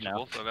love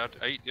vegetables, so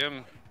I eat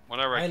them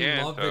whenever I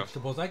can. love so.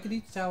 vegetables. I could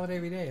eat salad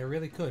every day. I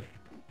really could.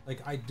 Like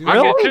I do. I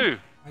Really? get too.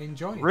 I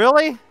enjoy it.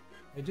 really,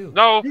 I do.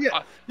 No,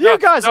 you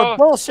guys no. are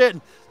bullshitting.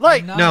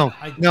 Like, I'm No,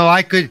 not- no,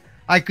 I could.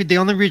 The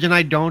only reason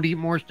I don't eat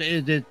more is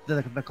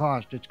the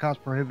cost. It's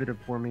cost prohibitive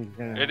for me.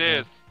 It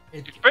is.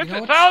 It,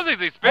 Expensive. what? Salad is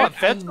I expensive.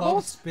 vegetables?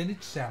 love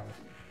spinach salad.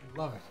 I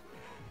love it.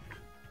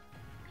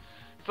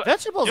 So-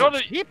 vegetables you know are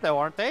the- cheap though,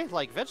 aren't they?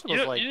 Like vegetables,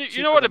 You know- like you know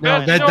cheaper what the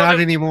than No, best- buying- you know not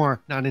what-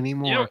 anymore. Not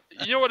anymore.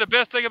 You know what the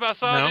best thing about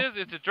salad No. is?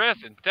 It's the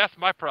dressing. That's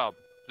my problem.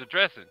 The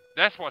dressing.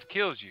 That's what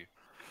kills you.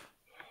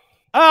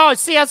 Oh,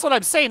 see, that's what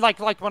I'm saying. Like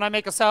when I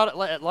make a salad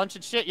at lunch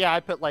and shit, yeah, I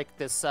put like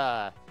this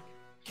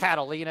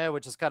Catalina,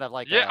 which is kind of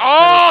like Yeah. a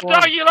Oh, better form.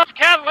 no, you love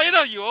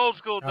Catalina, you old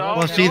school I dog. love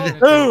Well, see, Catalina,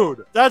 the- too.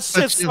 Dude, that shit's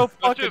Let's so That's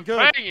fucking just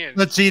good. banging.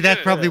 Let's see, that's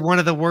Yeah. probably one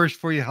of the worst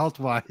for you health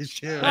wise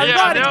too. Yeah, Right,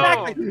 I know.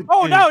 exactly.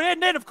 Oh no,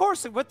 and then of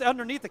course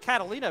underneath the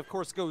Catalina, of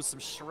course, goes some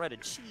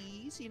shredded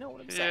cheese. You know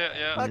what I'm saying?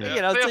 Yeah, Fuck, yeah.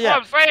 You know, See, so that's yeah, what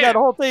I'm saying. yeah, the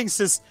whole thing's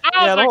just Salads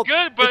yeah, the are whole,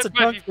 good, it's but a if you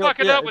junk food, fuck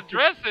it yeah, up with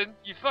dressing,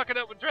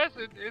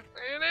 it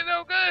ain't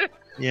no good.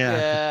 Yeah.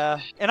 Yeah,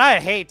 and I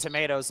hate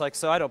tomatoes, like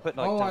so I don't put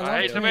like Oh, I tomatoes love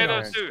I hate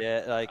tomatoes and too.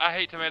 shit, like I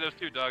hate tomatoes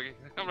too, doggy.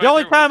 I'm the right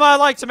only there with time you. I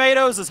like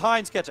tomatoes is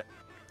Heinz ketchup.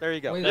 There you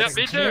go. Wait, Yeah, That's,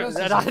 me too. tomatoes is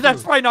a that's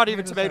fruit. probably not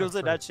even Tomatoes tomatoes are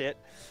in fruit. that shit.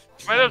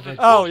 Tomatoes is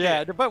Oh bullshit.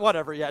 yeah, but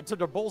whatever. Yeah, to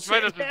the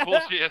bullshit. Tomatoes is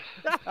bullshit.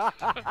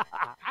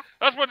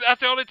 That's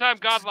the only time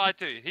God lied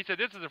to you. He said,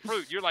 "This is a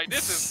fruit." You're like,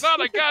 "This is not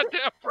a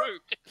goddamn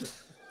fruit."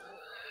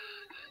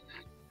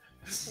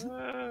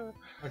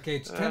 Okay,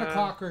 it's 10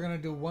 o'clock. We're going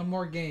to do one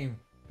more game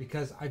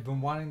because I've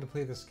been wanting to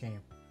play this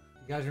game.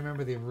 You guys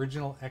remember the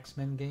original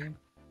X-Men game?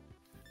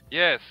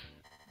 Yes.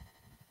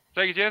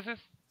 Sega Genesis?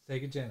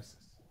 Sega Genesis.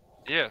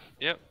 Yes.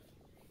 Yep.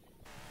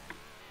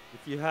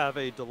 If you have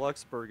a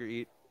deluxe burger,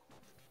 eat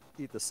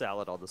the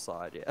salad on the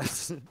side.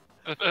 Yes.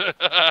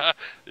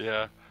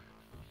 Yeah.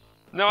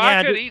 No, Yeah,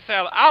 I could but- eat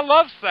salad. I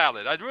love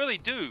salad. I really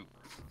do.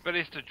 But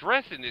it's the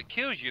dressing that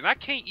kills you, and I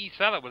can't eat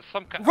salad with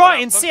some kind. Right,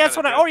 without and some see that's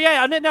kind what of I. Oh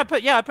yeah, and then I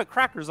put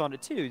crackers on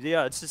it too.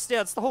 Yeah, it's just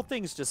it's the whole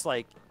thing's just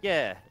like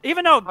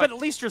Even though, but at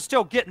least you're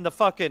still getting the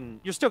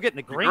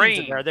greens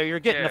in green, there. You're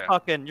getting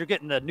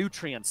yeah. the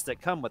nutrients that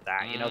come with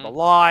that. You know, the Mhm.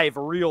 live,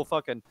 real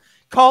fucking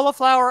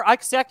cauliflower. I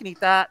can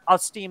eat that. I'll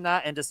steam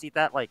that and just eat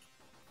that like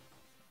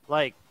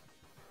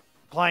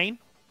plain.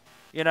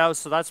 You know,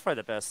 so that's probably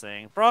the best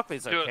thing.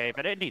 Broccoli's Dude. okay,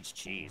 but it needs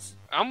cheese.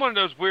 I'm one of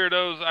those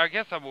weirdos. I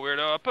guess I'm a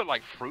weirdo. I put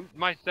like fruit in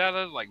my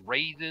salad, like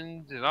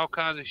raisins and all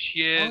kinds of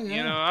shit. Oh, You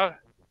yeah. know,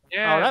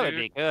 Yeah, Oh, that dude. would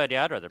be good.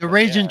 Yeah, I'd rather. The put-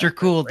 raisins yeah, are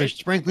cool. The raisins,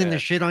 sprinkling yeah. the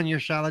shit on your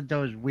salad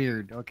dough is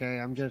weird. Okay,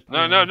 I'm just.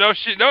 No, no, no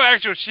shit. No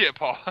actual shit,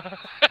 Paul.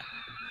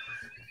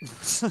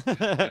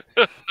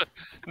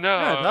 No,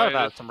 I never thought man,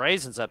 about it's- some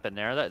raisins up in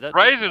there. That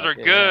raisins are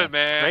yeah. good,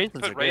 man.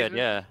 Raisins Put are raisins. good.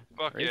 Yeah.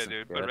 Fuck Raisins yeah, are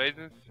dude. Put good.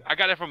 raisins. I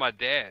got that from my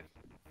dad.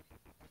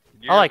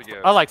 I Years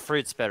ago. like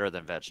fruits better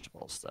than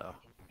vegetables, though.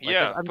 Like,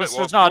 Yeah, I'm put- just-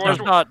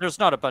 well, there's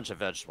not a bunch of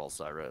vegetables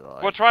I really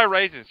like. Well, try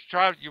raisins.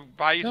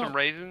 Buy you No. some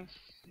raisins.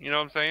 You know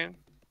what I'm saying?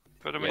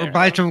 Put them in Or your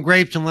buy salad. some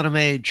grapes and let them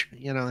age.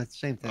 You know, it's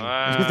the same thing.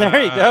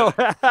 There you go.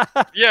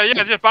 Yeah,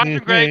 just buy some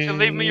grapes and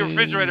leave them in your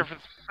refrigerator for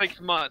 6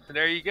 months, and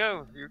there you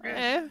go. You're good.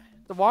 Eh,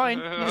 the wine.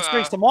 You just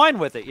drink some wine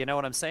with it. You know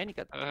what I'm saying? You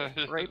got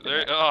the grape in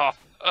There- it. oh,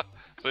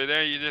 so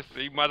there you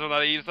might as well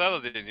not eat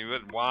salad then. You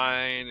put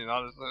wine and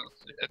all this other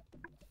shit.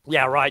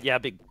 Yeah, right. Yeah,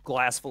 big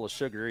glass full of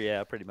sugar.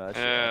 Yeah, pretty much.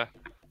 Yeah.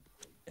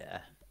 Yeah.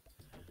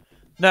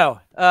 No,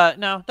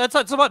 no. That's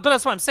but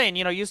that's what I'm saying.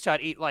 You know, used to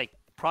I'd eat like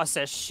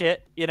processed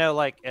shit. You know,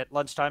 like at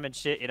lunchtime and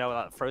shit. You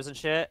know, frozen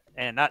shit,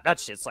 and that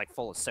shit's like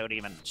full of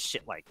sodium and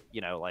shit. Like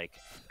like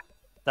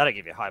that'll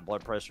give you high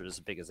blood pressure as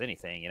big as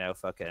anything. You know,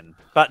 fucking.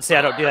 But see,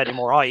 I don't do that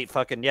anymore. I eat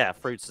fucking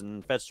fruits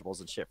and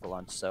vegetables and shit for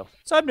lunch. So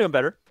I'm doing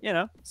better. You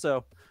know,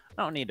 so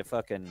I don't need to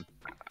fucking.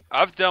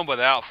 I've done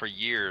without for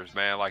years,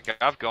 man. Like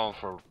I've gone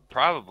for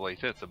probably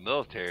since the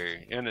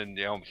military, and then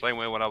same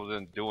way when I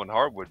was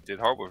did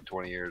hardwood for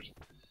 20 years.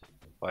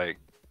 Like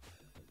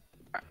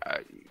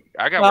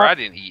I got where I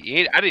didn't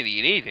eat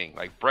anything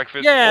like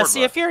breakfast. Yeah, or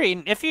see, lunch. if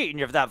you're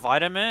eating that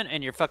vitamin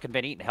and you're fucking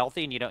been eating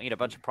healthy and you don't eat a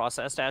bunch of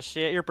processed ass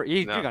shit, you're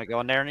gonna go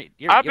in there and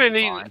I've you'll been be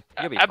eating. fine.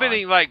 You'll be I've been fine.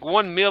 eating like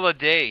one meal a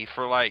day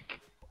for like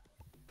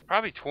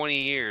probably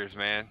 20 years,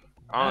 man.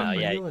 One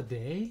Honestly, yeah. meal a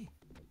day?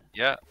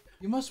 yeah.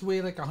 You must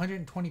weigh like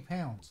 120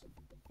 pounds.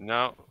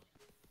 No,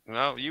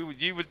 you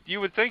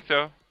would think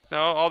so. No,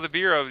 all the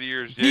beer over the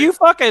years. Do you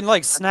fucking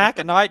like snack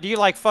at night? Do you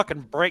like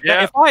fucking break?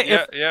 Yeah, If I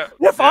yeah,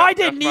 I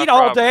didn't that's my eat all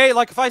problem. day,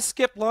 like if I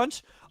skipped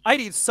lunch, I'd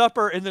eat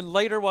supper and then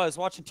later while I was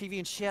watching TV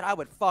and shit, I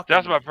would fucking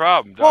That's my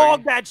problem, log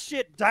dog. that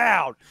shit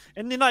down,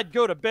 and then I'd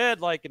go to bed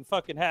like and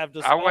fucking have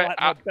just I all went- that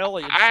in my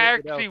belly. And I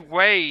shit, actually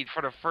weighed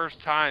for the first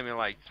time in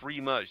like 3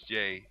 months,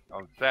 Jay,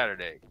 on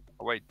Saturday.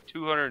 I weighed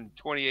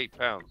 228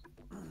 pounds.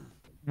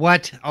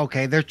 What?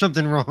 Okay, there's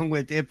something wrong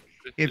with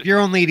if you're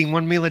only eating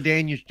one meal a day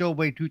and you still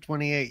weigh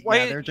 228. Wait,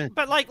 Yeah, there's a.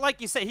 but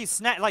like you say, he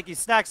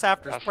snacks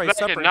after I his play snack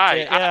supper. at and night.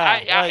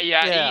 shit,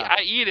 yeah,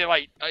 I eat it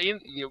like in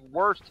the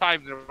worst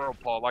times in the world,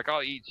 Paul. Like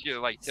I'll eat shit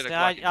like 10 See,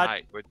 o'clock at I-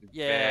 night, which is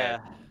yeah.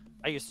 bad.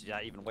 I used to do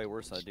that even way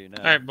worse than I do now.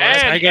 All right, boys,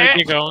 I gotta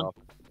get going. All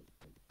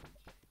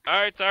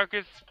right,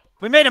 Tarkus.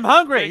 We made him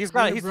hungry. He's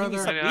got. Later, He's brother.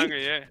 eating Pretty some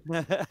hungry, yeah.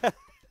 meat.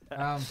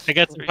 Mm-hmm. I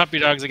got some puppy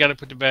dogs I gotta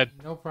put to bed.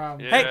 No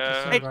problem. Hey,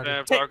 Yeah, hey,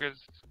 Sam, take- Tarkus.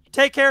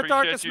 Take care, Appreciate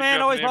Darkest you man.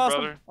 jumping Always in, awesome.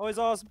 brother. Always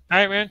awesome. All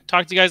right, man.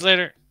 Talk to you guys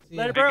later. See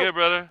Later, ya. bro. Be good,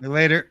 brother.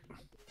 Later.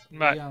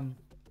 Bye.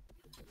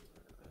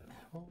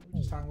 What were we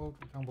just talking about?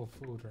 We're talking about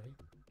food, right?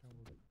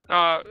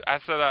 No, I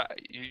said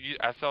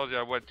I told you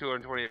I weighed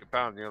 228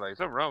 pounds, and you're like,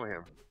 something wrong with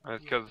him.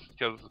 That's because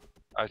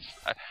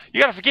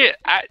you gotta forget,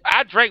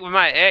 I drank with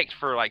my ex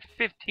for like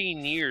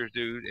 15 years,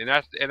 dude, and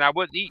I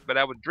wouldn't eat, but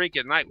I would drink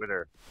at night with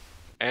her,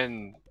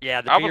 and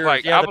Yeah, the I was beer.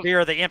 like- yeah, I the was-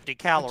 beer, the empty But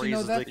calories. you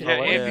know as that they Yeah, call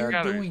what it. empty you're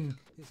calories. doing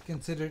is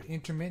considered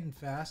intermittent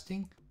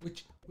fasting,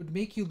 which would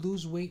make you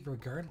lose weight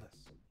regardless.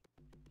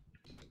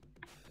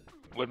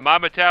 with my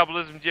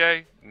metabolism,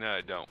 Jay, no,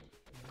 it don't.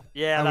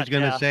 Yeah, I was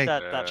gonna say,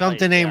 that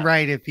Something plays, ain't yeah.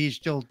 right if he's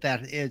still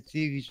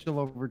he's still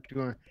over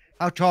 200.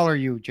 How tall are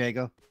you,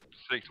 Jago?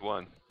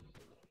 6'1".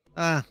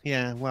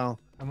 Yeah, well,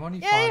 I'm only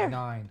Yeah.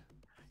 5'9".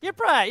 You're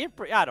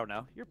probably. I don't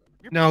know. You're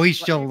no, he's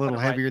Well, still a you're little kinda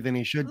right. heavier than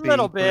he should a be.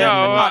 little for bit. him to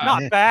No, not-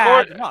 not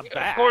bad. Not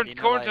bad. According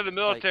you know, to the like-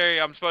 military,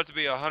 I'm supposed to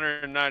be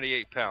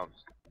 198 pounds.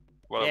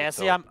 What I Yeah, was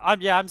see, told. I'm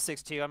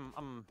 6'2".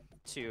 I'm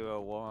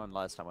 201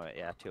 last time I went.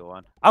 Yeah,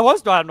 201. I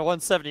was down to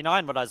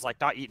 179 when I was like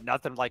not eating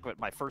nothing. Like with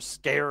my first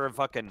scare of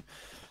fucking,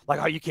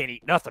 like, oh, you can't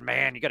eat nothing,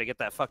 man. You got to get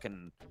that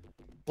fucking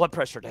blood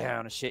pressure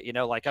down and shit. You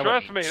know, like I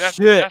Trust wouldn't me, eat that's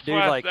shit, dude.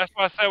 why Like, that's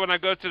why I say when I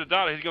go to the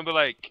doctor, he's gonna be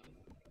like,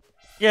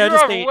 yeah, "You're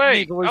just need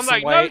overweight." to lose I'm some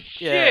like, "No weight.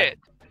 Yeah. shit."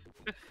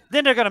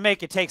 Then they're gonna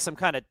make you take some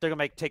kind of. They're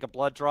gonna take a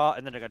blood draw,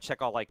 and then they're gonna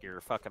check all like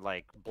your fucking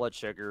like blood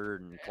sugar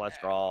and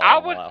cholesterol. I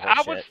and would all that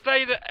whole I would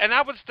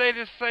shit. stay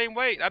the same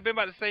weight. I've been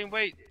about the same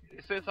weight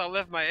since I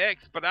left my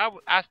ex, but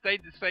I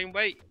stayed the same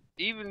weight,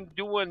 even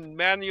doing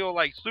manual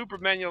like super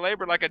manual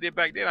labor like I did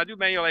back then. I do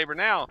manual labor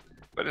now,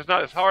 but it's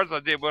not as hard as I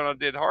did when I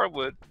did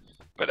hardwood.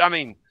 But I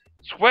mean,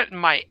 sweating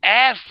my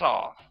ass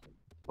off,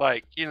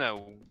 like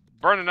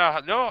burning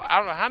out. No, I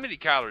don't know how many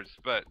calories,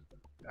 but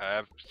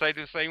I've stayed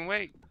the same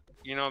weight.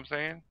 You know what I'm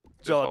saying?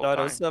 This John whole time.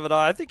 907,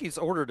 I think he's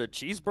ordered a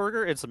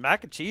cheeseburger and some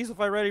mac and cheese, if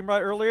I read him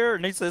right earlier.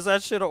 And he says I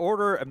should have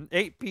ordered an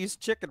 8-piece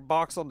chicken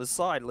box on the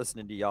side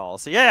listening to y'all.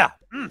 So, yeah.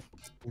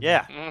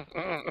 Yeah.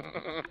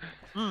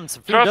 Some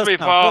food Trust does me, sound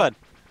Paul. good.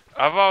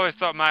 I've always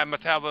thought my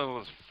metabolism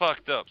was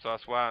fucked up, so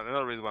that's why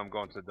another reason why I'm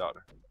going to the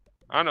doctor.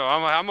 I know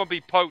I'm gonna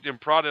be poked and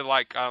prodded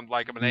like I'm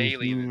an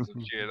alien and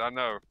some shit. I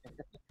know.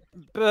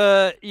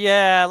 But,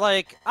 yeah,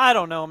 like, I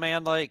don't know,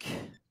 man. Like,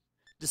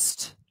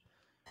 just,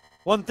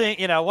 one thing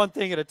at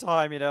a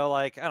time.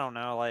 Like I don't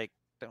know, like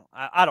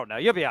I don't know.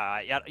 You'll be all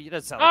right. Yeah, you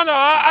doesn't sound Oh like no,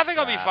 you're too I much think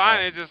of I'll be that, fine.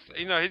 but- It's just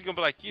he's gonna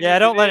be like, Yeah,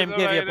 don't let him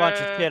give you a bunch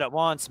of shit at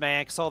once,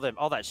 man. Cause all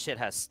that shit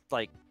has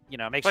make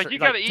Like, sure you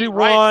gotta eat do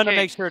rice one to make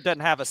cakes. sure it doesn't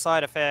have a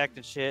side effect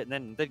and shit,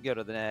 and then go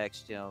to the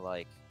next.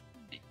 Like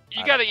You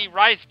I gotta don't eat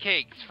rice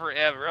cakes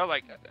forever. I'm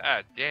like,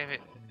 ah, damn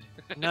it.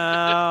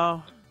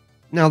 no.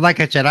 No, like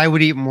I said, I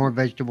would eat more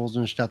vegetables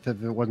and stuff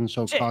if it wasn't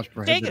so Ja- cost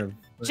prohibitive.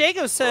 But-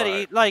 Jago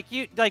said Right.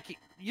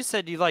 you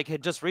said you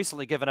had just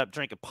recently given up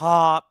drinking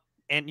pop,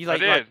 and you I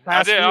like did.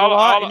 fast I did. food a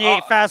lot, and you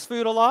ate fast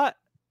food a lot.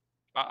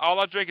 All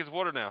I drink is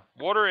water now.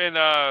 Water and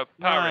Right.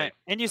 Powerade.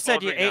 And you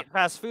said you drink now. ate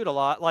fast food a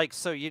lot, like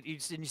so you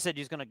said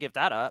you was gonna give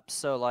that up.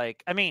 So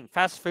like I mean,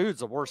 fast food's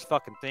the worst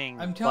fucking thing.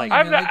 I'm telling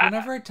like, you, man, like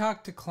whenever I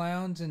talk to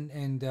clowns and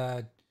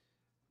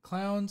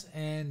clowns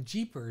and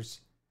jeepers,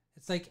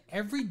 it's like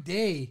every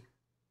day,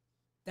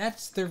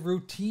 that's their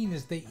routine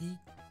is they eat.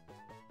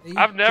 They eat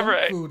I've never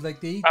junk ate- food,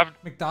 like they eat I've-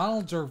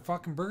 McDonald's or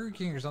fucking Burger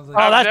King or something. Oh,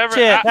 I've that never-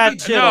 shit. I-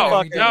 That shit. no, will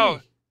fucking-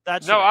 no,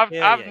 That shit. No, will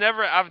kill I've you.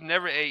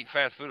 never ate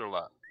fast food a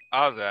lot.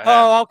 I was a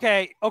Oh,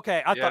 okay.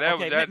 I Yeah, thought that-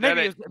 okay. that- maybe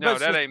that it's, ain't- but no, it's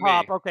that just ain't me.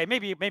 pop. Okay,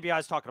 maybe I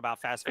was talking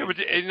about fast It food. was,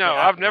 like, no, after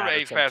I've never that or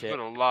ate some fast shit. food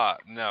a lot.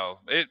 No,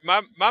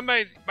 my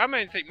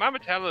main thing, my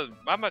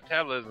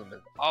metabolism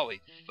is always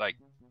like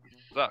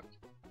sucked,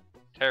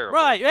 terrible.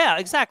 Right? Yeah.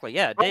 Exactly.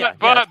 Yeah. But yeah, yeah,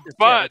 but, it's just- yeah,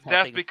 but how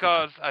that's things-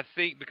 because I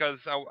think because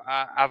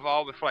I've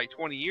always for like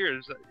 20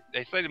 years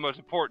they say the most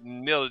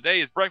important meal of the day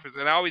is breakfast,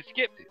 and I always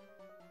skipped it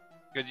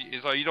because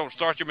so you don't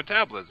start your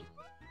metabolism.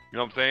 You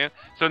know what I'm saying?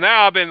 So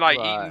now I've been like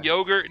Right. eating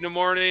yogurt in the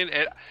morning,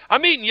 and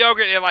I'm eating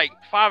yogurt at like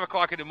 5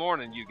 o'clock in the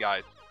morning. You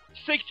guys,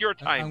 stick your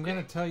time. I'm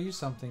gonna tell you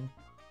something.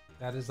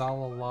 That is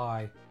all a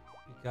lie,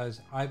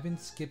 because I've been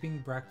skipping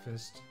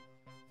breakfast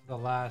for the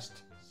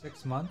last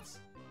 6 months.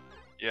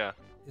 Yeah.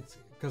 It's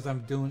because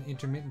I'm doing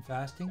intermittent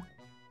fasting,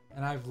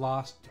 and I've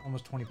lost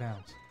almost 20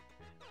 pounds.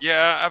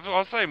 Yeah, I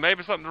was saying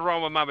maybe something's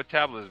wrong with my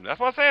metabolism. That's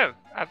what I said.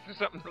 I think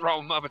something's wrong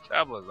with my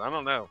metabolism. I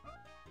don't know.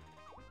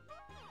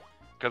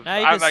 Because Now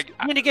you I just like.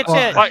 you need to get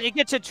Well, you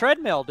get your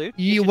treadmill, dude. Get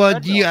You your well,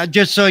 treadmill. yeah,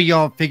 just so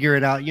y'all figure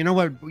it out. You know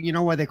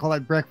why they call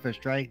it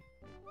breakfast, right?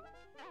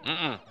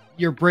 Mm-mm.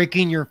 You're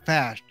breaking your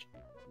fast,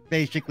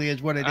 basically,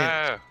 is what it is.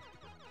 Ah,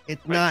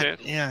 It's makes not,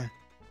 sense. yeah.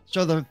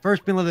 So the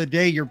first meal of the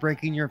day, you're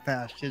breaking your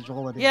fast, is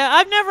all it is. Yeah,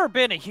 I've never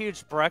been a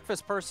huge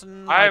breakfast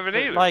person. I haven't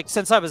either. Like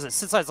since I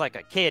was like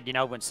a kid, when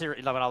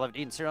when I loved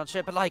eating cereal and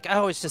shit. But like I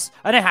always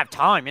I didn't have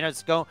time,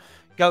 just go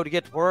to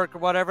get to work or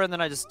whatever, and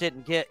then I just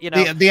didn't get,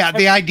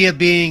 The idea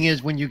being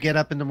is when you get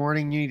up in the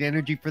morning, you need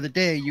energy for the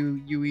day.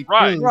 You eat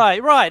Right. food.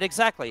 Right,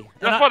 exactly. And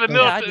That's I- what the yeah,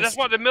 military. I That's just-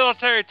 what the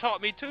military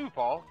taught me too,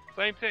 Paul.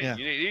 Same thing. Yeah.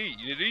 You need to eat.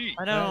 You need to eat.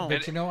 I know.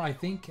 But you know, I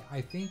think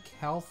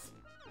health.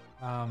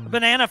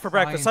 Banana for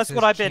breakfast. science That's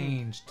what has I've been.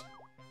 changed.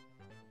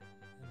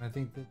 And I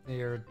think that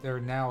they're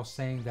now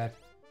saying that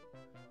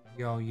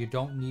you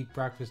don't need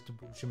breakfast to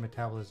boost your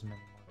metabolism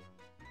anymore.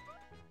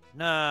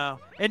 No,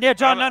 and yeah,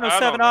 John I don't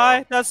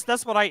 907I.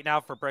 That's what I eat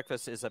now for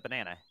breakfast is a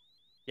banana.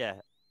 Yeah,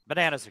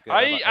 bananas are good.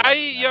 I love eat banana.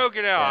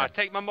 yogurt now. Yeah. I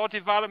take my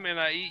multivitamin.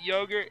 I eat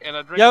yogurt and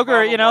I drink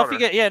Yogurt, a bottle of if you water.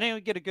 get then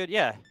you get a good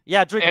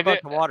drink a And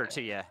bunch then- of water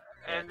too. Yeah.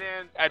 And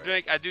then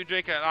I do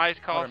drink an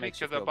iced coffee makes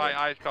you because I feel buy good.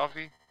 iced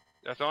coffee.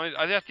 That's the only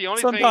thing.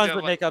 Sometimes that,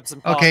 we like, make up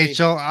some coffee. Okay,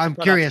 so I'm Try not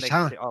to curious, make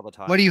how? it all the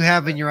time. What do you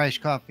have in your iced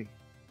coffee?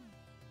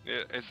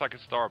 it's like a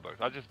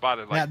Starbucks. I just bought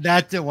it like.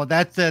 That's it. Well,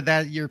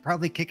 that you're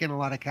probably kicking a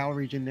lot of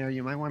calories in there.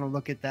 You might want to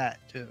look at that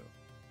too.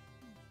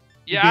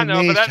 Yeah, I know, but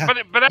amazed that's how-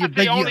 that's but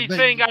the you- only but-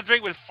 thing I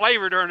drink with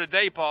flavor during the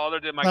day, Paul, other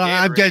than my Well,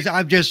 Gatorade.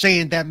 I'm just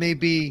saying that may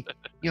be,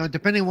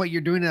 depending on what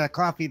you're doing in that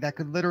coffee, that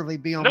could literally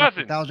be almost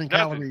Nothing, 1,000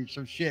 nothing. calories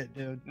of shit,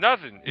 dude.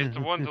 Nothing. It's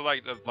the ones that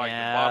like the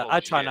Yeah, bottle.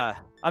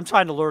 I'm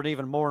trying to learn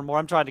even more and more.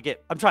 I'm trying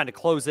to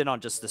close in on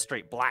just the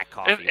straight black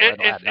coffee. where I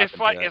don't add It's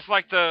nothing to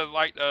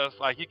it.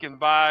 like you can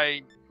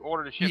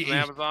order the shit from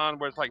Yeah. Amazon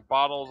where it's like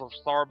bottles of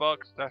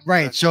Starbucks.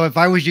 Right. So if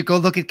I was you, go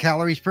look at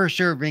calories per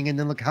serving, and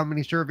then look how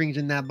many servings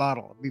in that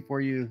bottle before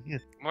you. Yeah.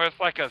 Well, it's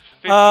like a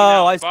 50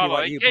 Oh, I see bottle.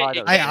 what It you can't- buy it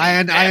those can't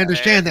things. be I that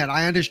understand bad. that.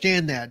 I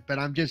understand that. But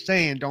I'm just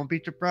saying, don't be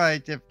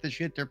surprised if the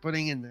shit they're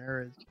putting in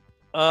there is.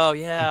 Oh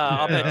yeah,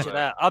 I'll bet Yeah. you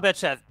that. I'll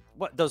bet you that.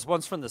 What those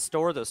ones from the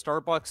store, those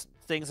Starbucks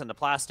things in the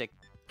plastic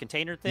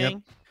container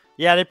thing.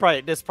 Yeah,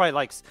 this probably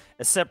like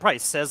probably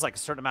says like a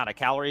certain amount of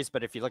calories,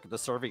 but if you look at the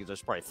servings,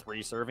 there's probably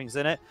 3 servings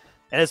in it,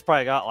 and it's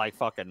probably got like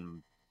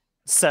fucking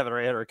 700 or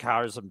 800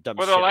 calories of dumb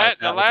Well, shit. like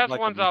the that, which is last like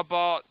ones a- I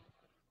bought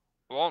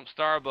weren't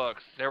Starbucks.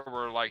 They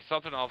were like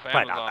something off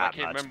Probably not Amazon. I that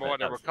can't much, remember but what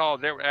they were that's-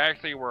 called. They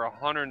actually were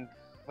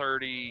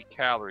 130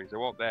 calories. They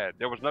weren't bad.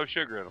 There was no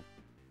sugar in them.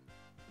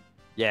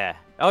 Yeah.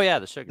 Oh yeah,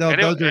 the sugar. No,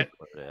 And those it-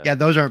 are, yeah,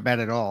 those aren't bad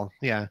at all.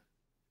 Yeah.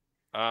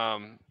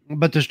 Um,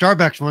 But the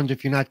Starbucks ones,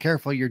 if you're not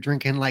careful, you're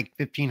drinking like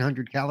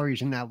 1,500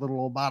 calories in that little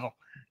old bottle.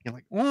 You're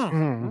like,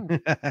 no,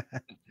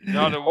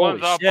 the Holy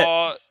ones I shit.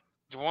 bought,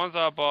 the ones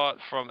I bought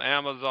from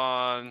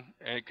Amazon,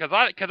 and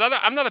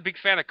I'm not a big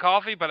fan of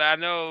coffee, but I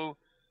know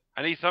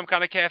I need some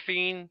kind of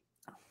caffeine,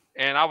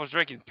 and I was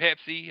drinking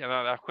Pepsi, and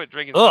I quit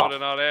drinking Ugh. soda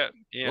and all that.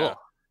 Yeah. Ugh.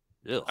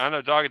 Ugh. I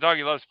know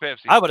Doggy loves Pepsi.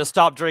 I would have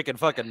stopped drinking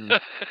fucking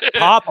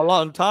pop a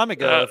long time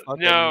ago.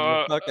 Fucking,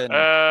 fucking,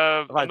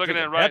 I'm I looking drink at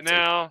a it right Pepsi.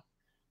 now.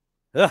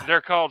 Ugh.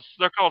 They're called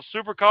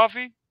Super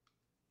Coffee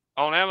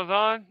on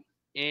Amazon,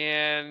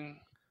 and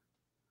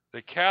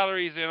the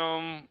calories in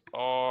them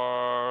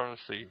are,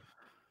 let's see,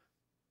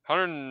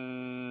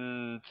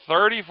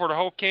 130 for the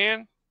whole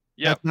can.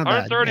 Yep, That's not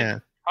bad. 130. Yeah,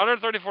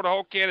 130 for the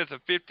whole can. It's a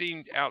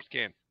 15-ounce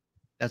can.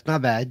 that's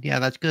not bad. Yeah,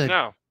 that's good.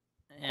 No,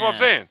 that's what I'm Yeah.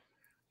 saying.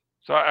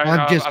 So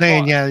I'm just I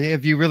saying, thought- yeah,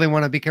 if you really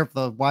want to be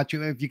careful, watch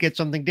it. If you get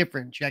something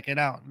different, check it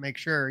out. Make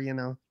sure,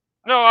 No,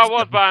 I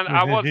was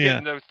Yeah.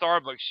 getting the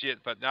Starbucks shit,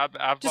 but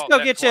I've Just bought go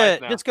that get twice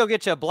you. now. Just go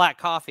get you a black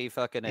coffee.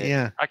 Fucking it.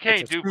 Yeah. I can't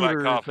Get do your black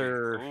Scooters coffee.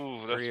 or-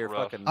 Ooh, or that's your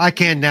rough. fucking. I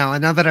can now.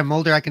 And now that I'm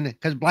older, I can,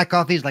 because black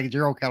coffee is like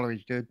 0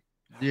 calories, dude.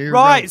 You're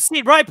Right,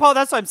 see, right, Paul.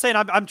 That's what I'm saying.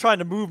 I'm trying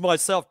to move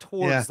myself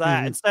towards Yeah,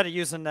 that mhm. instead of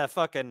using that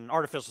fucking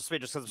artificial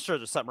sweeteners because I'm sure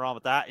there's something wrong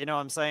with that. You know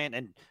what I'm saying?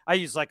 And I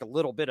use like a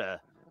little bit of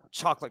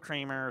chocolate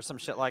creamer or some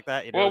shit like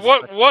that. You know, Well,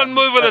 just like one something-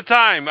 move at a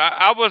time.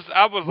 I was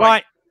like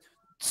right.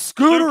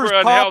 Scooters, super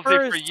unhealthy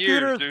poppers, for years,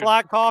 Scooters dude.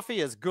 black coffee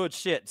is good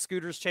shit.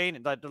 Scooters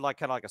chain, they're like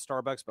kind of like a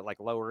Starbucks, but like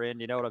lower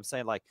end. You know what I'm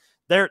saying? Like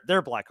their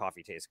black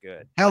coffee tastes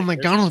good. Hell, Like,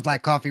 McDonald's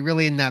black coffee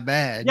really isn't that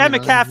bad. yeah, you know?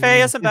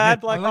 McCafe isn't bad.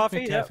 I Black like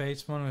coffee. Yeah. McCafe.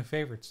 It's one of my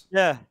favorites.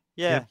 Yeah,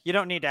 yeah. Yep. You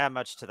don't need to add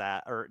much to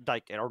that, or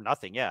like, or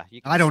nothing. Yeah,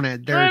 you can I don't just-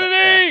 add there.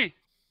 Trinity.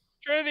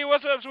 Trinity,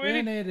 what's up,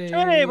 sweetie?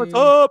 Hey, what's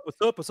up?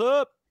 What's up? What's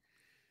up?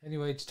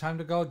 Anyway, it's time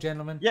to go,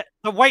 gentlemen. Yeah,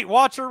 the Weight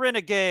Watcher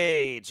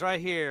Renegades right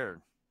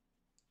here.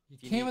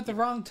 You came at the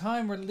wrong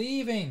time. We're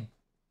leaving.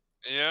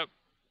 Yep.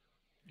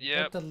 You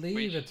have Yep. to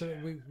leave.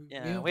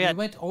 Yeah, we we had-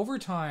 went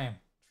overtime,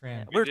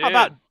 Trent. We were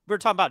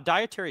talking about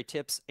dietary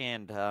tips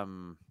and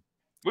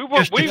We were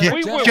Just the tip.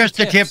 we Just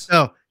the tip, tips.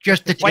 though.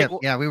 Just the Weight- tip.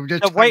 Yeah, we were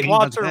just the Weight talking about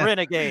Watcher that.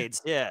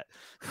 Renegades. Yeah.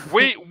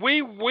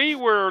 we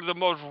were the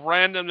most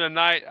random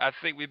tonight I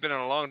think we've been in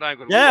a long time.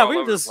 'Cause Yeah, all we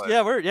were over the just place.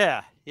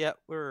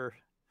 we're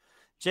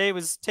Jay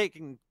was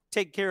taking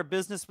care of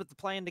business with the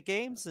playing the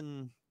games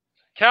and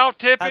Cow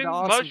tipping, Had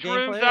awesome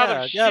mushrooms gameplay, out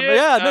yeah. of Yeah, shit, but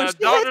yeah, no shit.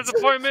 doctor's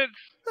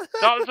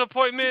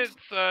appointments,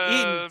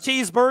 eating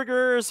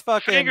cheeseburgers,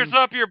 fucking fingers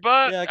up your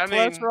butt. yeah, I mean,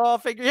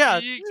 cholesterol figure. Yeah,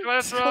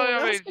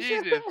 cholesterol. I mean,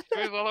 Jesus, it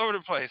was all over the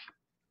place.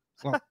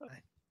 Well,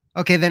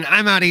 okay, then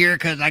I'm out of here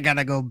because I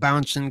gotta go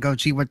bounce and go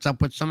see what's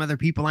up with some other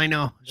people I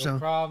know. No So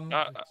problem.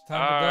 Uh, It's all time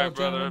to go, right,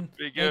 brother. gentlemen.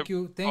 Be Thank good,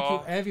 you,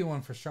 Paul.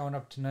 everyone, for showing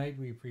up tonight.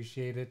 We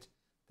appreciate it.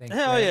 Thank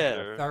Hell you, yeah.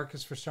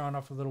 Darkus, for showing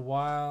up for a little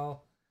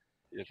while.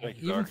 Yeah, thank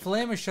you, Even Dark.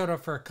 Flamer showed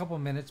up for a couple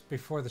minutes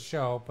before the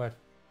show, but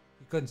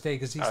he couldn't stay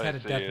because he's I had a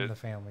didn't death see in it. the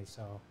family.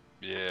 So,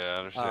 Yeah, I oh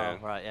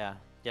understand. right, yeah,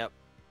 yep.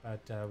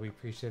 but we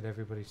appreciate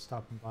everybody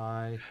stopping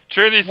by.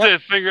 Trinity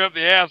says, "Finger up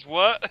the ass."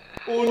 What?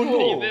 Oh,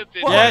 He lived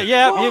it. Yeah,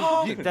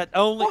 yeah. That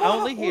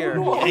only here.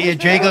 yeah,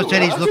 Jago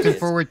said he's looking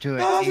forward to it.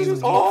 No,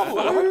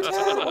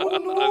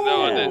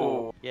 I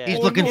didn't. Yeah. He's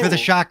looking for the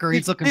shocker.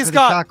 He's looking for the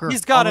got shocker.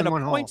 he's got all an in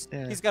one haul.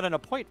 appointment. Yeah. He's got an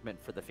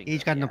appointment for the finger.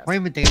 He's got an yes.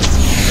 appointment date. No,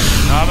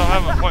 I don't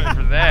have an appointment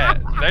for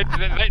that.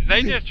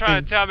 They just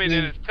trying to tell me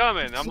that it's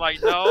coming. I'm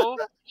like, no,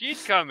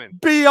 she's coming.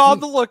 Be on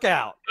the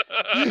lookout.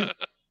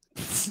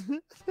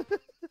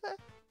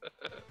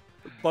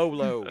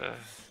 Bolo.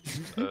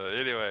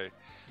 Anyway,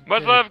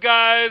 much love,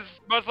 guys.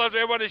 Much love to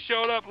everyone that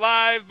showed up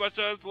live. Much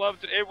love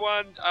to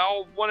everyone,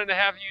 all 1.5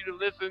 of you to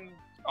listen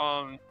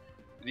on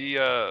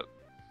the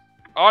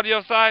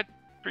audio side.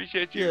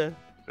 Appreciate you. Yeah.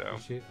 So,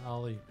 Appreciate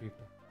all of you people.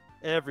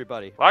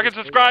 Everybody. like and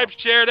Just subscribe,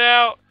 share it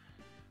out.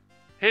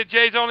 Hit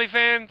Jay's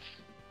OnlyFans.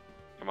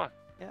 Come on.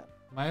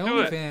 My Do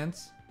it.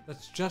 OnlyFans,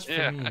 that's just for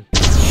Yeah. me.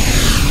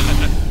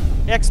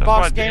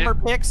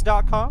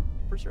 XboxGamerPicks.com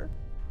for sure.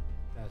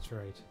 That's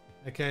right.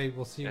 Okay,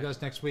 we'll see you guys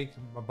next week.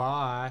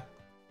 Bye-bye.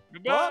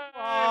 Goodbye.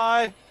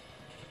 Bye.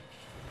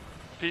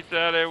 Peace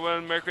out,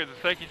 everyone. Merry Christmas.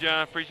 Thank you,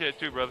 John. Appreciate it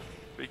too, brother.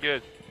 Be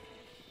good.